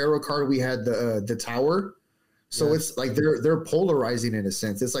with the tarot card? We had the tower. So it's like they're polarizing in a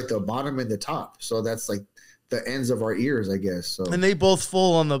sense. It's like the bottom and the top. So that's like the ends of our ears, I guess. So and they both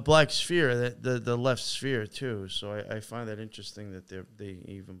fall on the black sphere, the left sphere too. So I find that interesting that they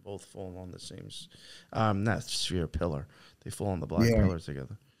even both fall on the same, not sphere, pillar. They fall on the black pillar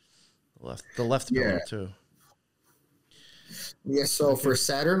together. The left pillar too. Yeah, so for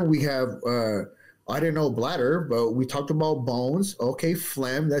Saturn, we have, I didn't know bladder, but we talked about bones. Okay,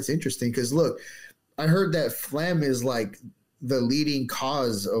 phlegm. That's interesting because look, I heard that phlegm is like the leading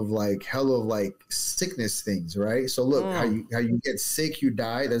cause of like hell of like sickness things, right? So look, how you get sick, you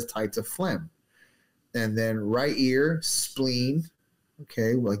die. That's tied to phlegm. And then right ear, spleen.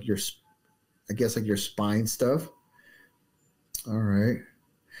 Okay, like I guess like your spine stuff. All right.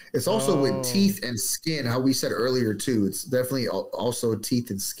 It's also with teeth and skin, how we said earlier, too. It's definitely also teeth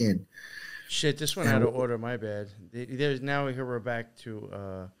and skin. Shit, this one had an order. My bad. There's now here we're back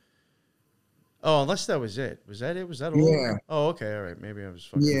to... unless that was it. Was that it? Was that all? Yeah. Oh, okay. All right. Maybe I was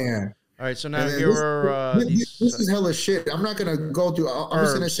fucking... Yeah. All right, so now here are... This is hella shit. I'm not going to go through... I'm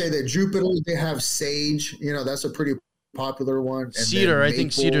just going to say that Jupiter, they have sage. You know, that's a pretty popular one. And cedar. I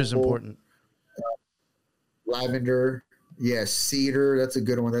think cedar is important. Lavender. Yes, cedar. That's a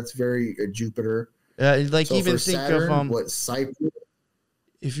good one. That's very Jupiter. Like so even for think Saturn, of what Cyprus.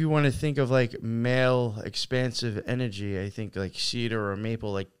 If you want to think of like male expansive energy, I think like cedar or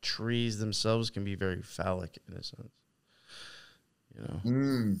maple, like trees themselves, can be very phallic in a sense. You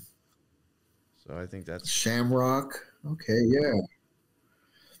know. So I think that's shamrock. Okay, yeah.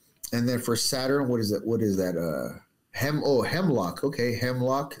 And then for Saturn, what is it? What is that? Hemlock. Okay,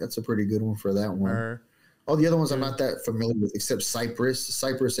 hemlock. That's a pretty good one for that one. All the other ones I'm not that familiar with, except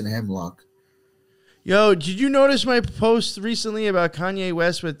cypress and hemlock. Yo, did you notice my post recently about Kanye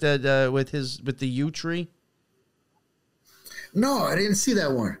West with that with the yew tree? No, I didn't see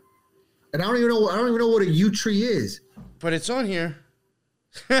that one, and I don't even know what a yew tree is. But it's on here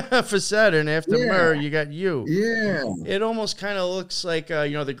for Saturn. After Myrrh, you got yew. Yeah, it almost kind of looks like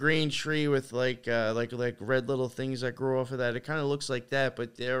the green tree with like red little things that grow off of that. It kind of looks like that,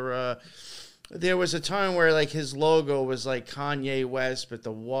 but there was a time where like his logo was like Kanye West, but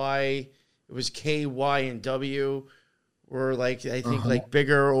the Y, it was K, Y, and W were like, I think like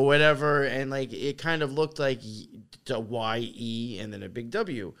bigger or whatever. And like, it kind of looked like Y, E, and then a big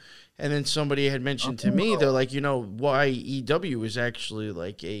W. And then somebody had mentioned to me, they're like, Y, E, W is actually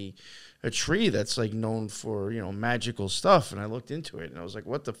like a tree that's like known for, magical stuff. And I looked into it and I was like,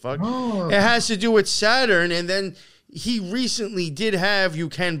 what the fuck? It has to do with Saturn. And then he recently did have, you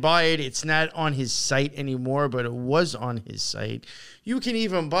can buy it. It's not on his site anymore, but it was on his site. You can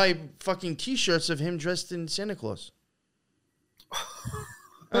even buy fucking t-shirts of him dressed in Santa Claus.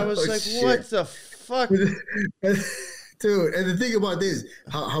 I was like, shit. What the fuck? Dude, and the thing about this,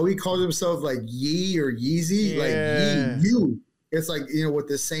 how he calls himself like Yee or Yeezy, like Yee, you. It's like, with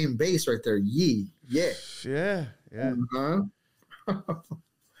the same base right there. Yee. Yeah. Yeah. Yeah.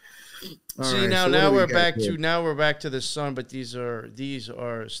 See, right, now we're back to the sun, but these are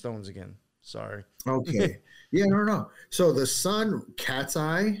stones again. Sorry. Okay. Yeah, no. So the sun, cat's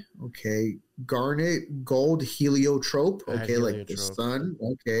eye, okay, garnet, gold, heliotrope, okay, like the sun,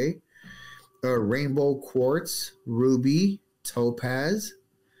 okay. Rainbow quartz, ruby, topaz.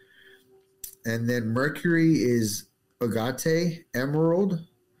 And then mercury is agate, emerald,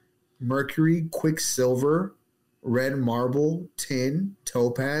 mercury, quicksilver, red marble, tin,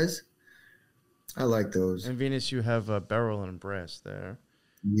 topaz. I like those. And Venus, you have beryl and brass there.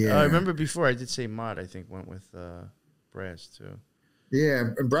 Yeah. I remember before I did say mod, I think went with brass too. Yeah,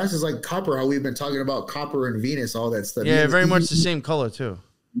 and brass is like copper, how we've been talking about copper and Venus, all that stuff. Yeah, very much the same color too.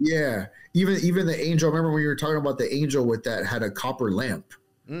 Yeah. Even the angel, remember when you were talking about the angel with that had a copper lamp.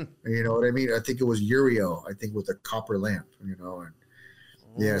 You know what I mean? I think it was Uriel, with a copper lamp, and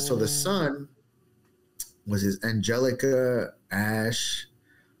yeah, so the sun was his angelica, ash,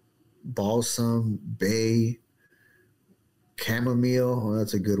 balsam, bay, chamomile. Oh,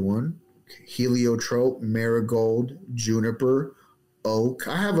 that's a good one. Heliotrope, marigold, juniper, oak.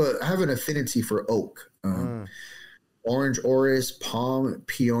 I have an affinity for oak. Orange orris, palm,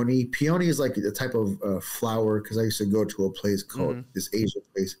 peony. Peony is like the type of flower, because I used to go to a place called this Asian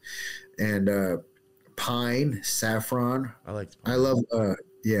place, and pine, saffron. I love.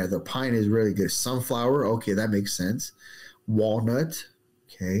 The pine is really good. Sunflower. Okay, that makes sense. Walnut.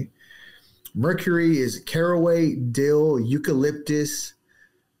 Okay. Mercury is caraway, dill, eucalyptus,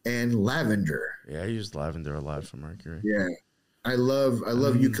 and lavender. Yeah, I used lavender a lot for Mercury. Yeah. I love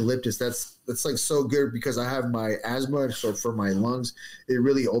eucalyptus. That's like so good because I have my asthma, so for my lungs, it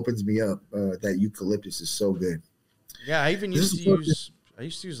really opens me up. That eucalyptus is so good. Yeah, I even used to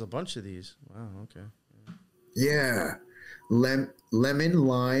use a bunch of these. Wow, okay. Yeah. Lemon,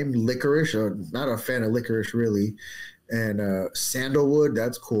 lime, licorice. Not a fan of licorice really. And sandalwood,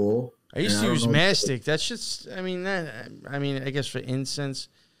 that's cool. I used to use mastic. That's just I mean, I guess for incense.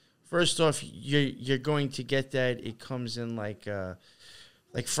 First off, you're going to get that. It comes in like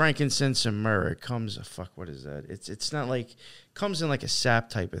frankincense and myrrh. It comes what is that? It's not like comes in like a sap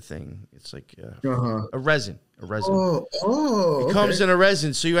type of thing. It's like a resin. Oh, it comes in a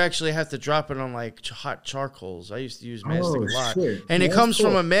resin, so you actually have to drop it on like hot charcoals. I used to use mastic a lot, and it comes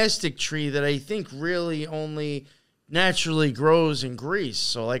from a mastic tree that I think really only naturally grows in Greece.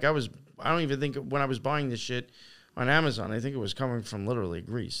 So like I don't even think when I was buying this shit on Amazon, I think it was coming from literally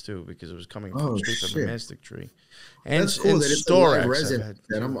Greece too, because it was coming from straight from a mastic tree. And that's cool. And that it's Storex resin.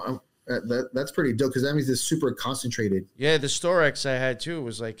 That's pretty dope because that means it's super concentrated. Yeah, the Storex I had too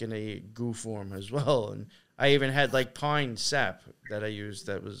was like in a goo form as well, and I even had like pine sap that I used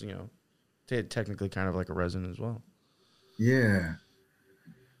that was technically kind of like a resin as well. Yeah,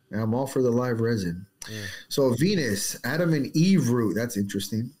 I'm all for the live resin. Yeah. So Venus, Adam and Eve root. That's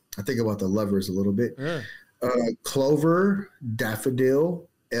interesting. I think about the lovers a little bit. Yeah. Clover, daffodil,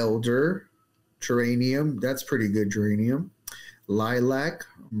 elder, geranium. That's pretty good. Geranium, lilac,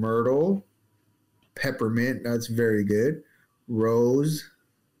 myrtle, peppermint. That's very good. Rose,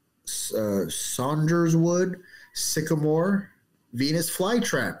 Saunders wood, sycamore, Venus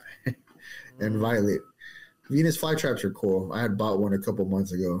flytrap, and violet. Venus flytraps are cool. I had bought one a couple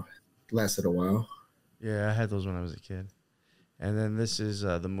months ago. Lasted a while. Yeah, I had those when I was a kid. And then this is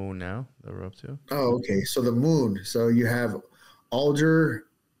the moon now that we're up to. Oh, okay. So the moon. So you have alder,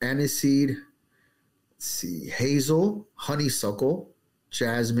 aniseed, let's see, hazel, honeysuckle,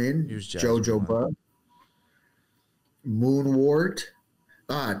 jasmine, jojoba, moonwort,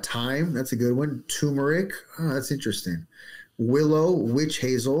 thyme. That's a good one. Turmeric. Oh, that's interesting. Willow, witch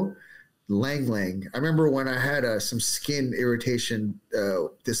hazel, lang lang. I remember when I had some skin irritation,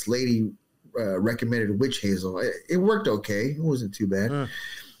 this lady recommended witch hazel. It worked okay. It wasn't too bad.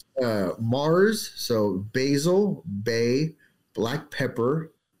 Mars, so basil, bay, black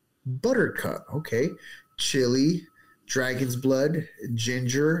pepper, buttercup. Okay. Chili, dragon's blood,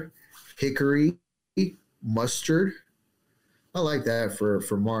 ginger, hickory, mustard. I like that for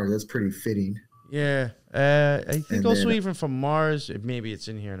Mars. That's pretty fitting. Yeah. I think also even for Mars, maybe it's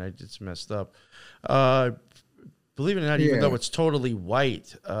in here and I just messed up. Believe it or not, even though it's totally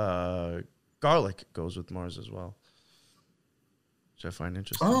white, garlic goes with Mars as well, which I find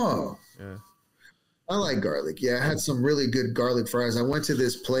interesting. Oh, yeah. I like garlic. Yeah, I had some really good garlic fries. I went to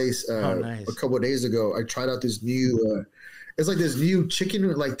this place nice. a couple of days ago. I tried out this new. It's like this new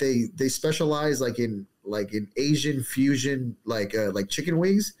chicken. Like they specialize like in Asian fusion, like chicken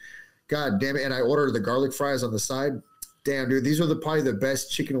wings. God damn it! And I ordered the garlic fries on the side. Damn, dude, these are probably the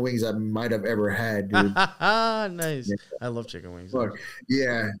best chicken wings I might have ever had, dude. Nice. Yeah. I love chicken wings. Look,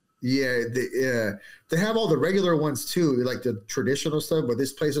 yeah. They have all the regular ones too, like the traditional stuff. But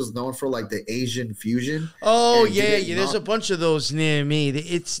this place is known for like the Asian fusion. Oh yeah. There's a bunch of those near me.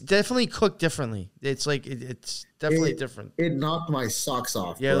 It's definitely cooked differently. It's like it's definitely different. It knocked my socks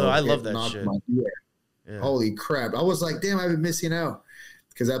off. Yeah, bro. I love that shit. Yeah. Holy crap! I was like, damn, I've been missing out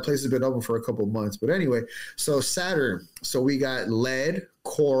because that place has been open for a couple months. But anyway, so Saturn. So we got lead,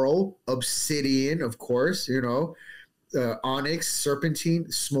 coral, obsidian, of course. Onyx,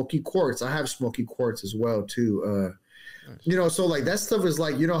 serpentine, smoky quartz. I have smoky quartz as well too. Nice. So like that stuff is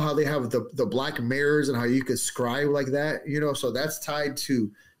like, how they have the black mirrors and how you could scry like that, so that's tied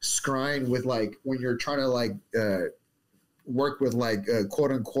to scrying with like when you're trying to like work with like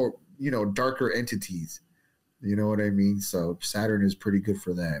quote unquote, darker entities. You know what I mean? So Saturn is pretty good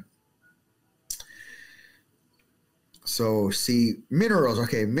for that. So see minerals.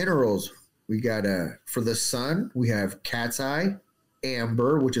 Okay, minerals. We got for the sun, we have cat's eye,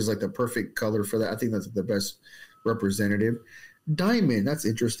 amber, which is like the perfect color for that. I think that's the best representative. Diamond, that's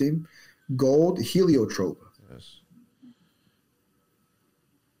interesting. Gold, heliotrope. Yes.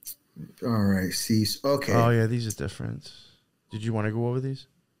 All right, see. Okay. Oh yeah, these are different. Did you want to go over these?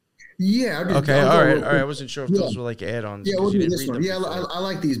 Yeah. Okay. All right. I wasn't sure if those were like add-ons. Yeah, we'll do this one. Yeah, I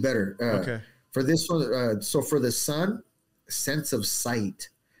like these better. Okay. For this one, so for the sun, sense of sight.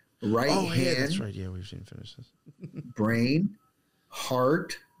 Right hand. Yeah, that's right. Yeah, we've seen finish this. Brain,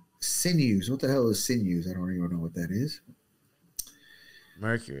 heart, sinews. What the hell is sinews? I don't even know what that is.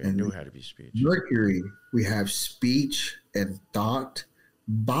 Mercury, I And knew it had to be speech. Mercury, we have speech and thought.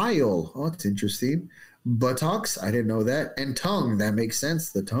 Bile, oh, that's interesting. Buttocks, I didn't know that. And tongue, that makes sense.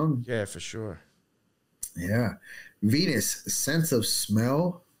 The tongue, Yeah, for sure. yeah. Venus, sense of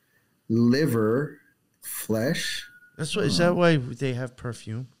smell. Liver, flesh. That's what. Is that why they have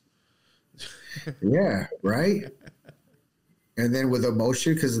perfume? Yeah, right. And then with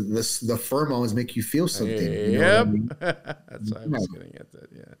emotion, because the pheromones make you feel something. You know what I mean? That's why I was getting at that.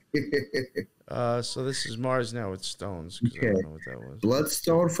 Yeah. So this is Mars now with stones. 'Cause I don't know what that was.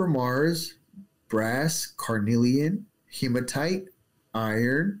 Bloodstone for Mars, brass, carnelian, hematite,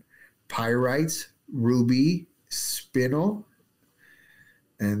 iron, pyrites, ruby, spinel.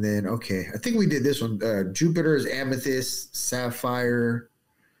 And then, okay, I think we did this one. Jupiter's amethyst, sapphire.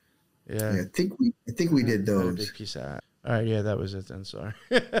 Yeah. I think we did A those. big piece of that. All right. Yeah, that was it then. Sorry.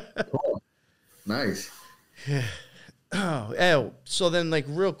 Cool. Nice. Oh, so then, like,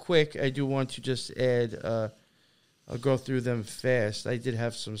 real quick, I do want to just add. I'll go through them fast. I did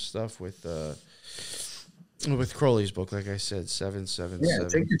have some stuff with Crowley's book, like I said, 777. Yeah,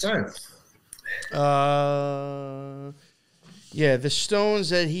 take your time. Yeah, the stones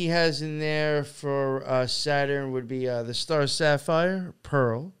that he has in there for Saturn would be the star sapphire,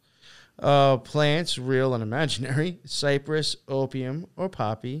 pearl, plants, real and imaginary, cypress, opium, or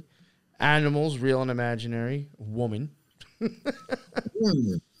poppy, animals, real and imaginary, woman.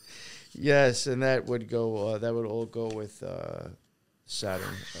 Yes, and that would go. That would all go with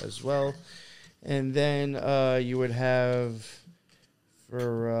Saturn as well, and then you would have.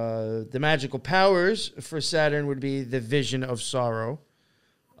 For the magical powers for Saturn would be the vision of sorrow.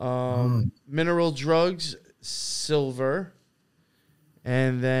 Mineral drugs, silver.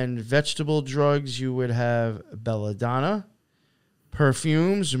 And then vegetable drugs, you would have belladonna.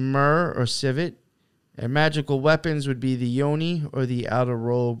 Perfumes, myrrh or civet. And magical weapons would be the yoni or the outer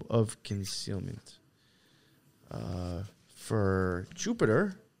robe of concealment. For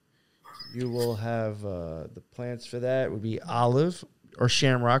Jupiter, you will have the plants for that would be olive, or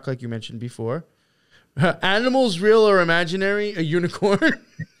shamrock, like you mentioned before. Animals, real or imaginary? A unicorn.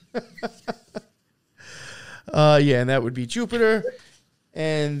 Yeah, and that would be Jupiter.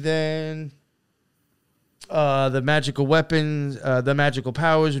 And then the magical weapons, the magical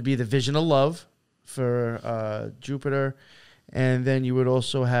powers would be the vision of love for Jupiter. And then you would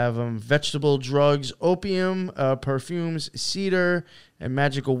also have vegetable drugs, opium, perfumes, cedar, and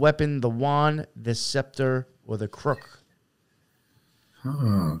magical weapon, the wand, the scepter, or the crook.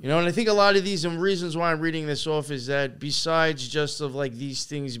 You know, and I think a lot of these, and reasons why I'm reading this off is that besides just of like these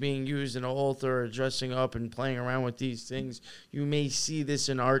things being used in an altar or dressing up and playing around with these things, you may see this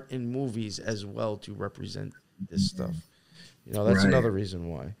in art and movies as well to represent this stuff. You know, that's another reason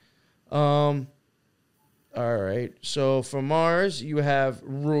why. All right. So for Mars, you have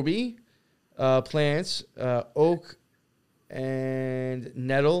ruby, plants, oak, and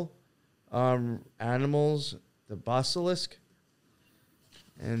nettle, animals, the basilisk.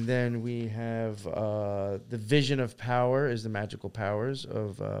 And then we have the vision of power is the magical powers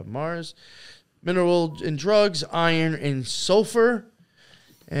of Mars. Mineral and drugs, iron and sulfur.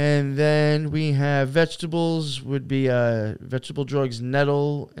 And then we have vegetables would be vegetable drugs,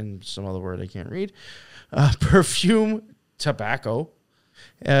 nettle, and some other word I can't read. Perfume, tobacco.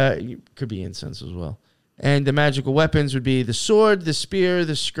 Could be incense as well. And the magical weapons would be the sword, the spear,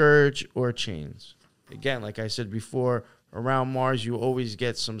 the scourge, or chains. Again, like I said before, around Mars, you always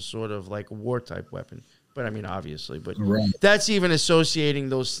get some sort of like war type weapon. But I mean, obviously, but that's even associating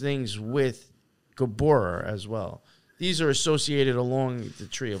those things with Gabora as well. These are associated along the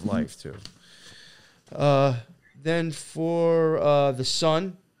tree of life too. Then for the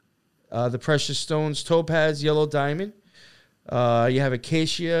sun, the precious stones, topaz, yellow diamond. You have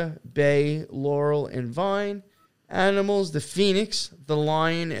acacia, bay, laurel, and vine. Animals, the phoenix, the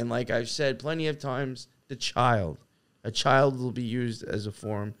lion, and like I've said plenty of times, the child. A child will be used as a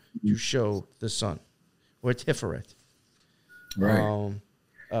form to show the sun, or Tiferet. Right.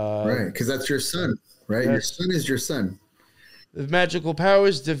 Right, because that's your sun, right? Your sun is your sun. The magical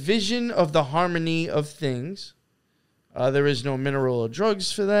powers, division of the harmony of things. There is no mineral or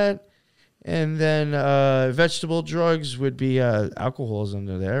drugs for that. And then vegetable drugs would be alcohols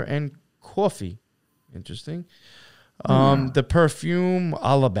under there, and coffee. Interesting. The perfume,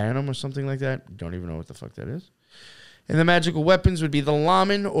 alabanum or something like that. Don't even know what the fuck that is. And the magical weapons would be the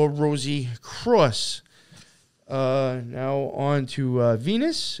lamen or rosy cross. Now on to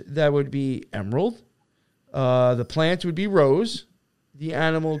Venus. That would be emerald. The plant would be rose. The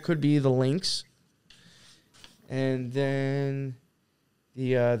animal could be the lynx. And then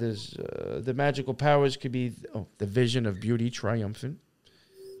the magical powers could be the vision of beauty, triumphant.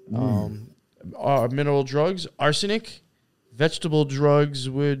 Mineral drugs, arsenic. Vegetable drugs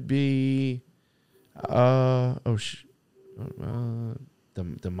would be, I don't even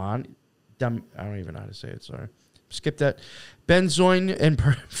know how to say it. Sorry, skip that. Benzoin and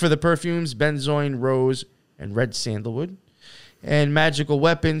for the perfumes, benzoin, rose, and red sandalwood. And magical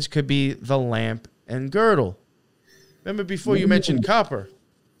weapons could be the lamp and girdle. Remember before you mentioned copper.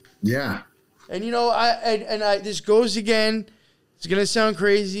 Yeah. And this goes again. It's gonna sound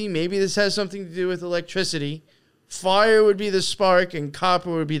crazy. Maybe this has something to do with electricity. Fire would be the spark, and copper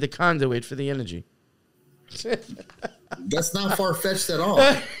would be the conduit for the energy. That's not far-fetched at all.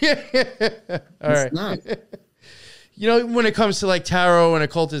 All right. Not. When it comes to like tarot and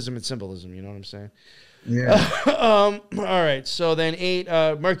occultism and symbolism, you know what I'm saying? Yeah. All right. So then 8,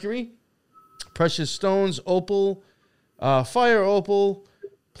 mercury, precious stones, opal, fire opal,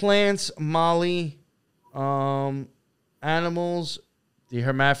 plants, molly, animals, the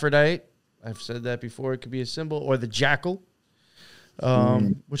hermaphrodite. I've said that before. It could be a symbol, or the jackal,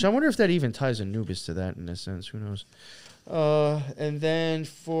 which I wonder if that even ties Anubis to that in a sense. Who knows? And then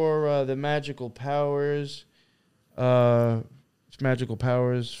for the magical powers, for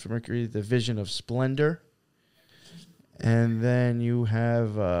Mercury, the vision of splendor. And then you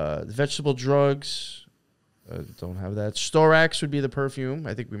have the vegetable drugs. Don't have that. Storax would be the perfume.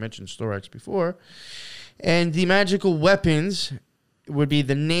 I think we mentioned Storax before. And the magical weapons would be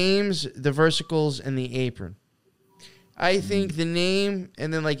the names, the versicles, and the apron. I think the name,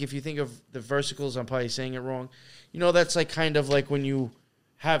 and then like if you think of the versicles, I'm probably saying it wrong. That's like kind of like when you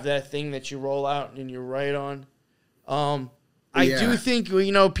have that thing that you roll out and you write on. I do think,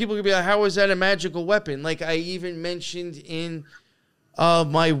 people could be like, how is that a magical weapon? Like I even mentioned in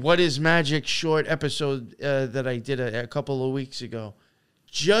my What is Magic short episode that I did a couple of weeks ago.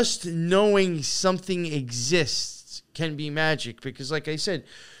 Just knowing something exists can be magic, because like I said,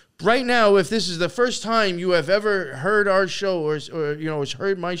 right now, if this is the first time you have ever heard our show or has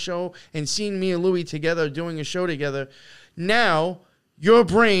heard my show and seen me and Louie together doing a show together, now your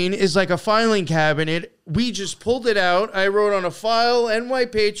brain is like a filing cabinet. We just pulled it out. I wrote on a file, NY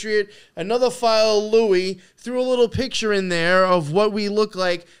Patriot, another file, Louie, threw a little picture in there of what we look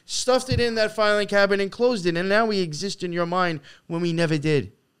like, stuffed it in that filing cabinet and closed it. And now we exist in your mind when we never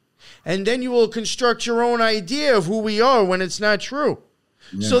did. And then you will construct your own idea of who we are when it's not true.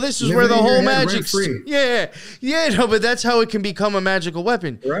 Yeah. So this is where the whole magic... but that's how it can become a magical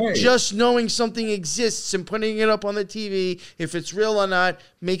weapon. Right. Just knowing something exists and putting it up on the TV, if it's real or not,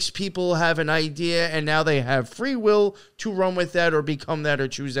 makes people have an idea, and now they have free will to run with that or become that or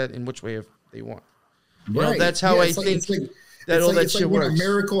choose that in which way they want. Right. That's how I think that all that shit works. When a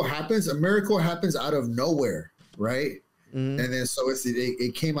miracle happens out of nowhere, right? Mm-hmm. And then so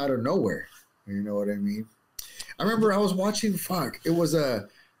it came out of nowhere. You know what I mean? I remember I was watching, it was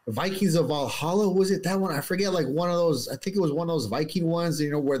Vikings of Valhalla. Was it that one? I forget, like one of those, I think it was one of those Viking ones,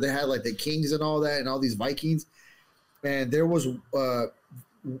 where they had like the kings and all that and all these Vikings. And there was the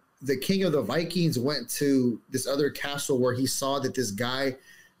king of the Vikings went to this other castle where he saw that this guy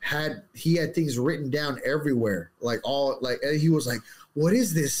had things written down everywhere. And he was like, what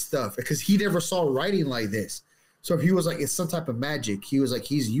is this stuff? Because he never saw writing like this. So he was like, it's some type of magic. He was like,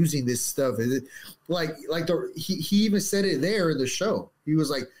 he's using this stuff. He even said it there in the show. He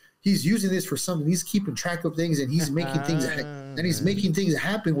was like, he's using this for something. He's keeping track of things, and he's making things, and he's making things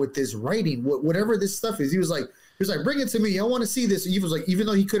happen with this writing, whatever this stuff is. He was like, bring it to me. I want to see this. He was like, even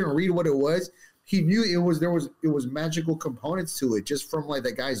though he couldn't read what it was, he knew it was magical components to it just from like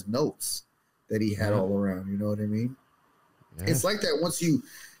that guy's notes that he had all around. You know what I mean? Yeah. It's like that once you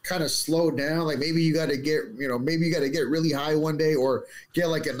kind of slow down, like maybe you got to get really high one day, or get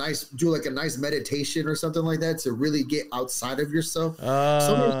do a nice meditation or something like that to really get outside of yourself.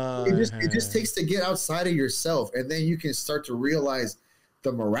 It just takes to get outside of yourself, and then you can start to realize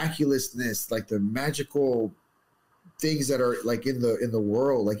the miraculousness, like the magical things that are like in the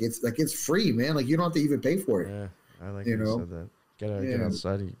world. Like it's free, man. Like you don't have to even pay for it. Yeah, I like you said that. Get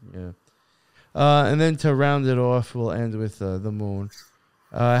outside. And then to round it off, we'll end with the moon.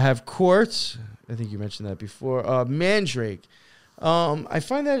 I have quartz. I think you mentioned that before. Mandrake. I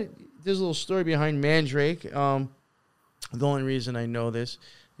find that there's a little story behind Mandrake. The only reason I know this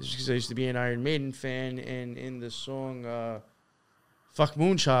is because I used to be an Iron Maiden fan, and in the song Fuck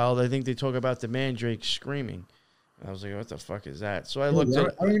Moonchild, I think they talk about the Mandrake screaming. And I was like, what the fuck is that? So I looked it up.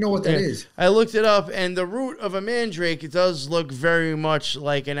 I don't even know what that is. I looked it up, and the root of a mandrake, it does look very much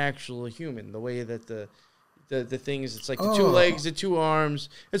like an actual human. The way that the things, it's like the two legs, the two arms.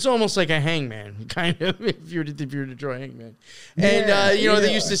 It's almost like a hangman, kind of, if you were to draw a hangman. And,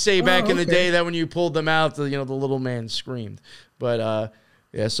 they used to say back in the day that when you pulled them out, the little man screamed. But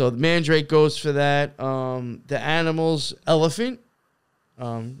Yeah, so the Mandrake goes for that. The animals, elephant.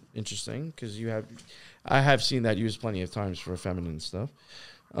 Interesting, because I have seen that used plenty of times for feminine stuff.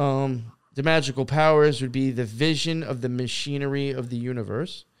 The magical powers would be the vision of the machinery of the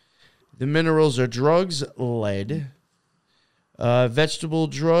universe. The minerals are drugs, lead. Vegetable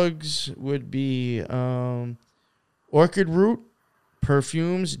drugs would be orchid root,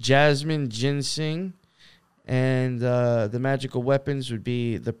 perfumes, jasmine, ginseng. And the magical weapons would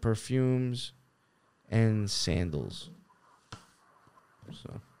be the perfumes and sandals.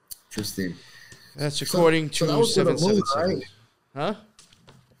 So Interesting. that's according to that was for the moon, 777. right? Huh?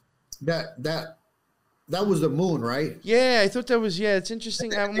 That was the moon, right? Yeah, I thought that was. Yeah, it's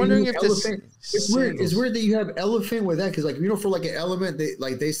interesting. I'm wondering if this. It's weird. It's weird that you have elephant with that because, like, for like an element,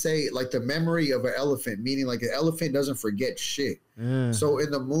 they say like the memory of an elephant, meaning like an elephant doesn't forget shit. Yeah. So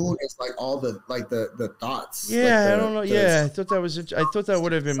in the moon, it's like all the thoughts. Yeah, like I don't know. Yeah, I thought that was. I thought that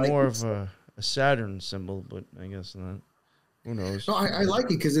would have been more of a Saturn symbol, but I guess not. Who knows? No, I like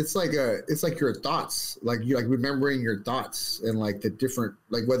it because it's like your thoughts, like you like remembering your thoughts and like the different,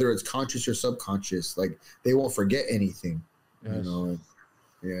 like whether it's conscious or subconscious, like they won't forget anything. Yes. You know,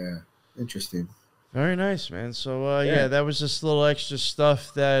 yeah, interesting. Very nice, man. So yeah, that was just little extra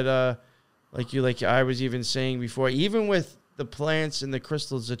stuff that like I was even saying before, even with the plants and the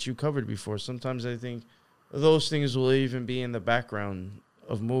crystals that you covered before. Sometimes I think those things will even be in the background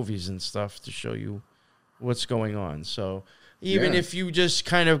of movies and stuff to show you what's going on. So. Even if you just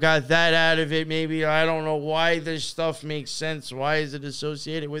kind of got that out of it, maybe I don't know why this stuff makes sense. Why is it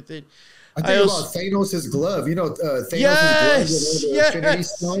associated with it? I think about Thanos' glove. You know,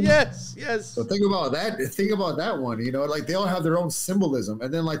 Thanos' glove. Yes. So think about that. Think about that one. You know, like they all have their own symbolism.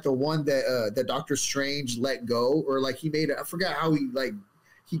 And then like the one that Doctor Strange let go, or like he made it. I forgot how he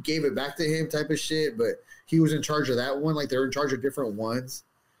gave it back to him, type of shit. But he was in charge of that one. Like they're in charge of different ones.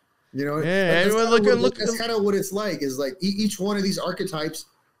 You know, that's kind of what it's like. Is like each one of these archetypes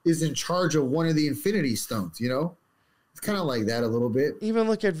is in charge of one of the Infinity Stones. You know, it's kind of like that a little bit. Even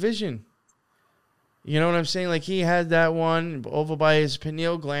look at Vision. You know what I'm saying? Like he had that one over by his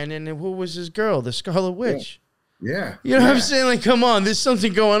pineal gland, and who was his girl? The Scarlet Witch. Yeah. You know what I'm saying? Like, come on, there's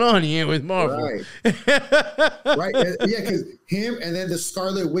something going on here with Marvel. Right. Right. Yeah, because him and then the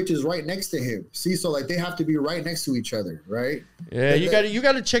Scarlet Witch is right next to him. See, so like they have to be right next to each other, right? Yeah, you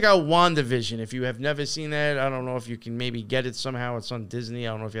got to check out WandaVision if you have never seen that. I don't know if you can maybe get it somehow. It's on Disney.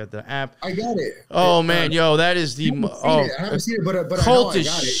 I don't know if you have the app. I got it. Oh man, that is the I haven't seen it, but cult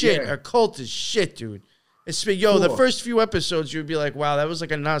is shit. A cult is shit, dude. It's cool. The first few episodes you'd be like, wow, that was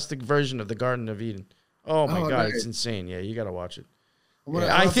like a Gnostic version of the Garden of Eden. Oh my God, it's insane. Yeah, you got to watch it.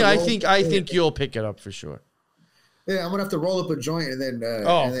 I think you'll pick it up for sure. Yeah, I'm gonna have to roll up a joint and then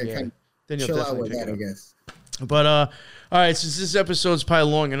kind of chill out with that, I guess. But all right, since this episode's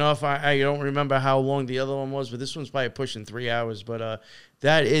probably long enough, I don't remember how long the other one was, but this one's probably pushing 3 hours. But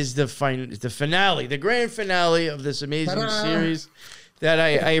that is the finale, the grand finale of this amazing series. That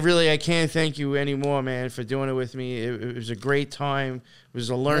I can't thank you anymore, man, for doing it with me. It was a great time. It was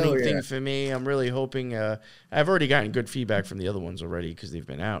a learning thing for me. I'm really hoping. I've already gotten good feedback from the other ones already because they've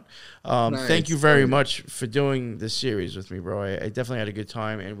been out. Nice. Thank you very much for doing this series with me, bro. I definitely had a good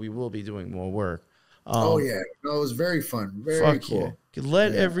time, and we will be doing more work. It was very fun. Very cool. Yeah.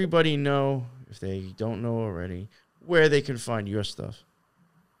 Let everybody know, if they don't know already, where they can find your stuff.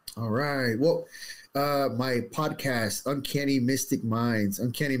 All right. Well, my podcast, Uncanny Mystic Minds.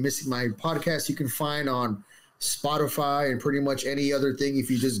 Uncanny Mystic Mind podcast you can find on Spotify and pretty much any other thing if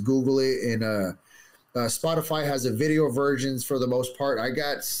you just Google it. And Spotify has a video versions for the most part. I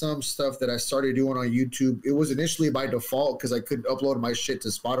got some stuff that I started doing on YouTube. It was initially by default because I couldn't upload my shit to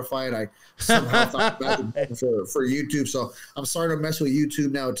Spotify, and I somehow thought that for YouTube. So I'm starting to mess with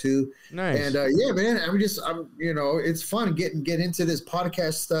YouTube now too. Nice. And yeah, man, I'm it's fun getting into this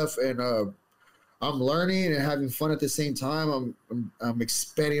podcast stuff, and I'm learning and having fun at the same time. I'm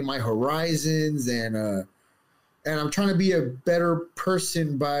expanding my horizons, and I'm trying to be a better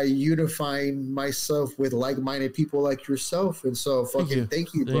person by unifying myself with like-minded people like yourself. And so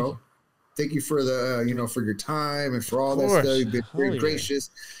thank you, bro. Thank you for the, for your time and for all that stuff. You've been very gracious,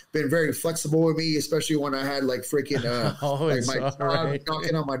 been very flexible with me, especially when I had like freaking my dog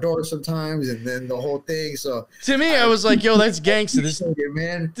knocking on my door sometimes, and then the whole thing. So to me, I was like, yo, that's gangster.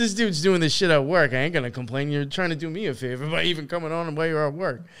 This dude's doing this shit at work. I ain't gonna complain. You're trying to do me a favor by even coming on while you're at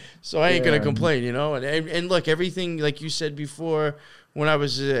work. So I ain't gonna complain, And look, everything like you said before when I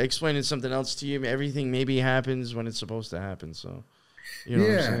was explaining something else to you, everything maybe happens when it's supposed to happen. So you know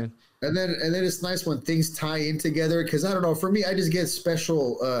what I'm saying. And then it's nice when things tie in together, because I don't know, for me, I just get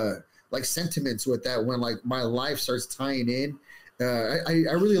special like sentiments with that when like my life starts tying in,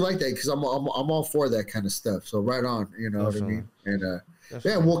 I really like that because I'm all for that kind of stuff. So right on, you know Definitely. what I mean? And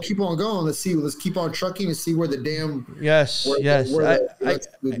yeah, we'll keep on going. Let's keep on trucking and see where the damn Yes. let's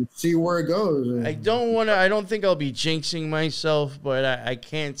see where it goes. I don't think I'll be jinxing myself, but I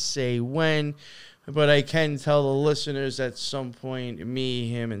can't say when. But I can tell the listeners at some point, me,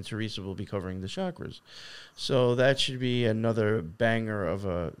 him, and Teresa will be covering the chakras. So that should be another banger of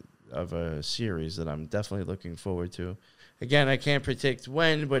a series that I'm definitely looking forward to. Again, I can't predict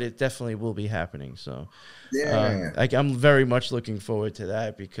when, but it definitely will be happening. So I'm very much looking forward to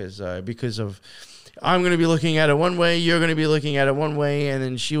that because of I'm going to be looking at it one way, you're going to be looking at it one way, and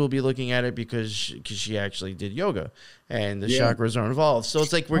then she will be looking at it because she actually did yoga, and the chakras are involved. So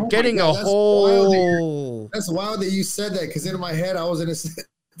it's like we're getting a whole... That's wild that you said that, because in my head, I was in a...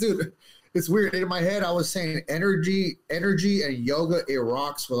 Dude, it's weird. In my head, I was saying energy and yoga, it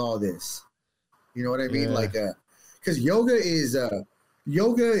rocks with all this. You know what I mean? Yeah. Like, because yoga is,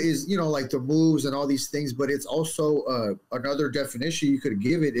 you know, like the moves and all these things, but it's also another definition you could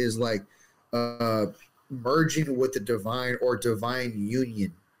give it is like, merging with the divine or divine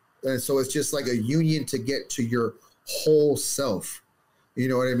union. And so it's just like a union to get to your whole self. You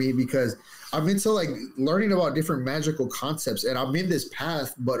know what I mean? Because I'm into like learning about different magical concepts, and I'm in this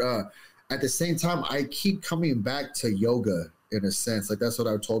path, but at the same time, I keep coming back to yoga in a sense. Like that's what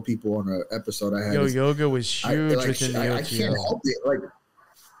I told people on an episode I had. Yoga was huge within the OTO. I can't help it. Like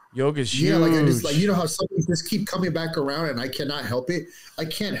yoga's huge. Yeah, like I just like, you know how some things just keep coming back around and I cannot help it. I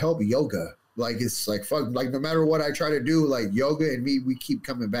can't help yoga. Like it's like fuck. Like no matter what I try to do, like yoga and me, we keep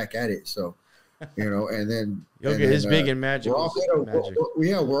coming back at it. So, you know, and then yoga is big in magic.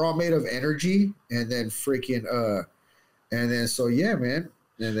 We're all made of energy, and then freaking and then so yeah, man.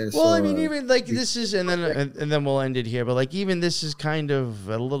 And then well, I mean, even like this is, and then we'll end it here. But like even this is kind of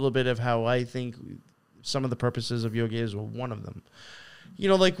a little bit of how I think some of the purposes of yoga is one of them. You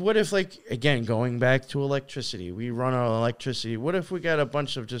know, like what if, like, again, going back to electricity, we run our electricity. What if we got a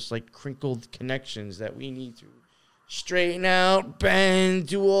bunch of just like crinkled connections that we need to straighten out, bend,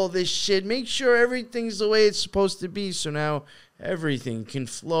 do all this shit, make sure everything's the way it's supposed to be. So now everything can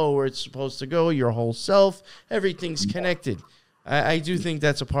flow where it's supposed to go. Your whole self, everything's connected. I do think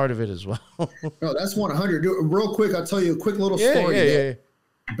that's a part of it as well. No, that's 100. Real quick, I'll tell you a quick little story. Yeah.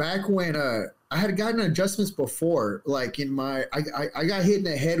 Back when I had gotten adjustments before, like in my, I got hit in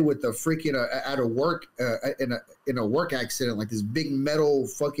the head with the freaking at a work in a work accident, like this big metal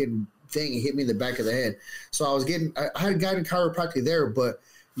fucking thing hit me in the back of the head. So I had gotten chiropractic there, but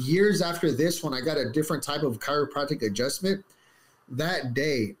years after this, when I got a different type of chiropractic adjustment, that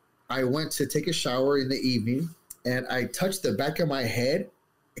day I went to take a shower in the evening and I touched the back of my head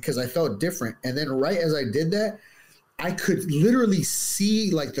because I felt different. And then right as I did that, I could literally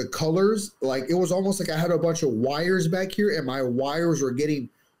see like the colors. Like it was almost like I had a bunch of wires back here and my wires were getting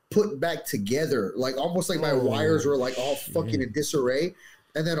put back together. Like almost like my wires were like all fucking in disarray.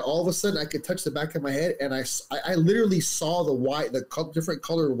 And then all of a sudden I could touch the back of my head and I literally saw the different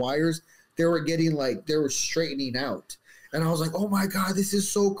colored wires. They were getting like, they were straightening out. And I was like, oh my God, this is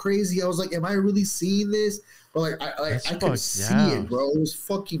so crazy. I was like, am I really seeing this? But I could see it, bro. It was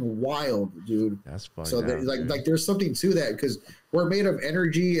fucking wild, dude. That's bugged so out, like there's something to that because we're made of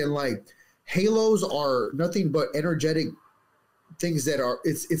energy, and like halos are nothing but energetic things that are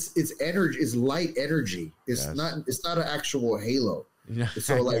it's energy, it's light energy. It's not an actual halo.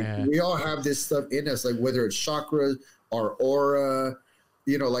 So like we all have this stuff in us, like whether it's chakras, our aura,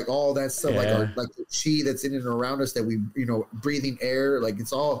 you know, like all that stuff, like the chi that's in and around us that we, you know, breathing air, like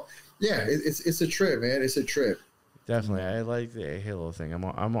it's all. Yeah, it's a trip, man. It's a trip. Definitely, I like the Halo thing. I'm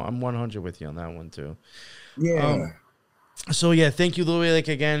 100 with you on that one too. Yeah. So yeah, thank you, Louis. Like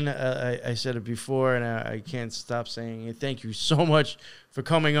again, I said it before, and I can't stop saying it. Thank you so much for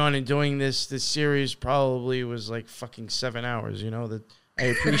coming on and doing this. This series probably was like fucking 7 hours. You know that. I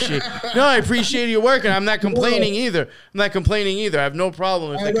appreciate your work, and I'm not complaining either. I have no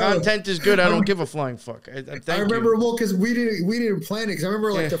problem. If the content is good, I don't give a flying fuck. I remember, well, because we didn't plan it. Because I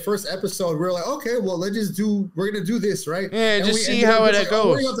remember, like, the first episode, we were like, okay, well, we're going to do this, right? Yeah, and just see how it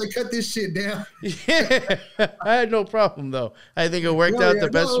goes. We're going to have to cut this shit down. Yeah, I had no problem, though. I think it worked out the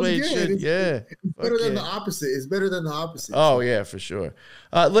best way it should. It's better than the opposite. It's better than the opposite. Oh, yeah, for sure.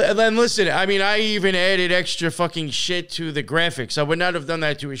 Then listen, I mean, I even added extra fucking shit to the graphics. I would not have done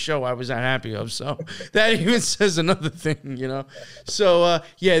that to a show I was not happy of. So that even says another thing, you know. So,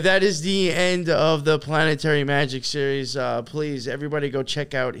 that is the end of the Planetary Magic series. Please, everybody go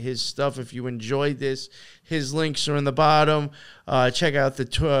check out his stuff if you enjoyed this. His links are in the bottom. Check out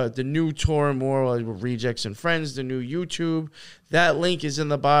the new tour more with Rejects and Friends, the new YouTube. That link is in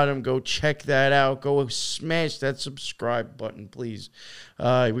the bottom. Go check that out. Go smash that subscribe button, please.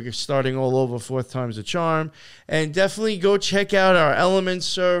 We're starting all over, fourth time's a charm. And definitely go check out our Element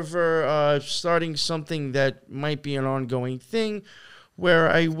server, starting something that might be an ongoing thing, where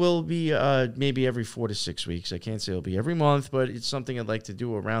I will be maybe every 4 to 6 weeks. I can't say it'll be every month, but it's something I'd like to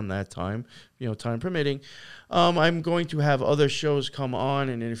do around that time, time permitting. I'm going to have other shows come on,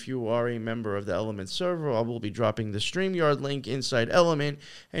 and if you are a member of the Element server, I will be dropping the StreamYard link inside Element.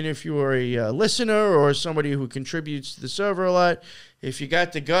 And if you are a listener or somebody who contributes to the server a lot, if you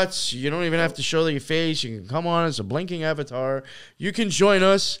got the guts, you don't even have to show your face. You can come on as a blinking avatar. You can join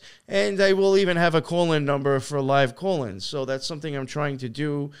us, and I will even have a call-in number for live call-ins. So that's something I'm trying to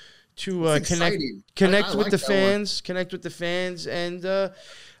do to connect with the fans, and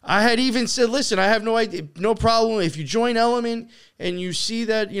I had even said, listen, I have no problem if you join Element and you see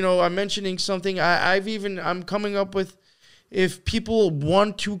that, I'm mentioning something. I'm coming up with, if people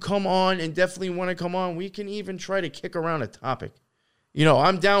want to come on and definitely want to come on, we can even try to kick around a topic.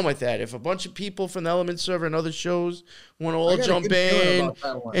 I'm down with that. If a bunch of people from the Element server and other shows want to all jump in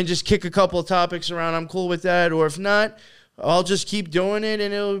and just kick a couple of topics around, I'm cool with that. Or if not, I'll just keep doing it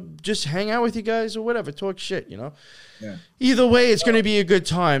and it'll just hang out with you guys or whatever, talk shit, Yeah. Either way, it's going to be a good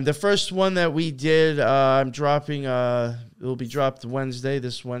time. The first one that we did, I'm dropping, it will be dropped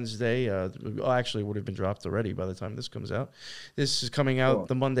this Wednesday. Actually, it would have been dropped already by the time this comes out. This is coming out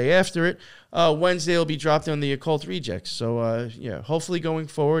the Monday after it. Wednesday will be dropped on the Occult Rejects. So, hopefully going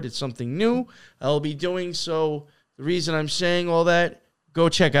forward, it's something new I'll be doing. So the reason I'm saying all that, go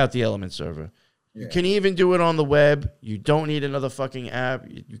check out the Element server. Yeah. You can even do it on the web. You don't need another fucking app.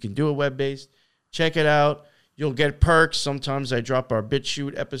 You can do it web-based. Check it out. You'll get perks. Sometimes I drop our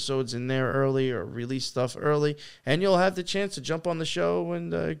BitChute episodes in there early or release stuff early, and you'll have the chance to jump on the show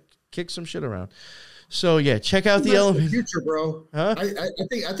and kick some shit around. So yeah, check out the Element. The future, bro. Huh?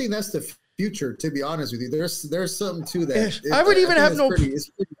 I think that's the future. To be honest with you, there's something to that. I would even have no.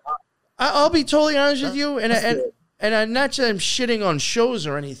 I'll be totally honest with you, and I'm not that I'm shitting on shows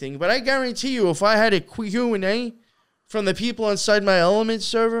or anything, but I guarantee you, if I had a Q&A from the people inside my Element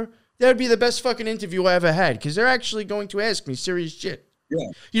server, that would be the best fucking interview I ever had, because they're actually going to ask me serious shit. Yeah.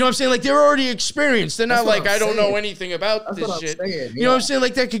 You know what I'm saying? Like, they're already experienced. They're not like, I don't know anything about this shit. You know what I'm saying?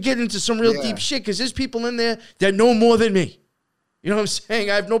 Like, that could get into some real deep shit, because there's people in there that know more than me. You know what I'm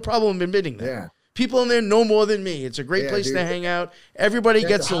saying? I have no problem admitting that. Yeah. People in there know more than me. It's a great place to hang out. Everybody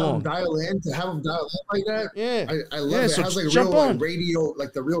gets along. To have them dial in like that. Yeah, I love it. So it has like real radio,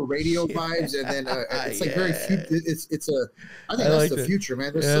 like the real radio vibes, and then it's like very. I think that's the future,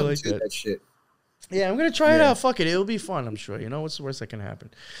 man. There's something to that shit. Yeah, I'm gonna try it out. Fuck it, it'll be fun. I'm sure. What's the worst that can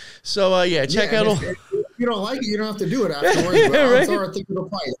happen? So check out. If you don't like it, you don't have to do it afterwards. But odds are, I think it'll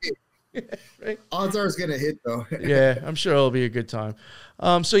probably hit. Right. Odds are it's gonna hit though. Yeah, I'm sure it'll be a good time.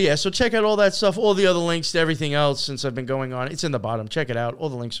 So check out all that stuff, all the other links to everything else since I've been going on. It's in the bottom. Check it out. All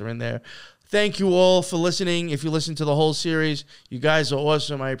the links are in there. Thank you all for listening. If you listen to the whole series, you guys are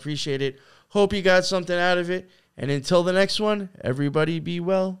awesome. I appreciate it. Hope you got something out of it. And until the next one, everybody be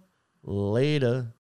well. Later.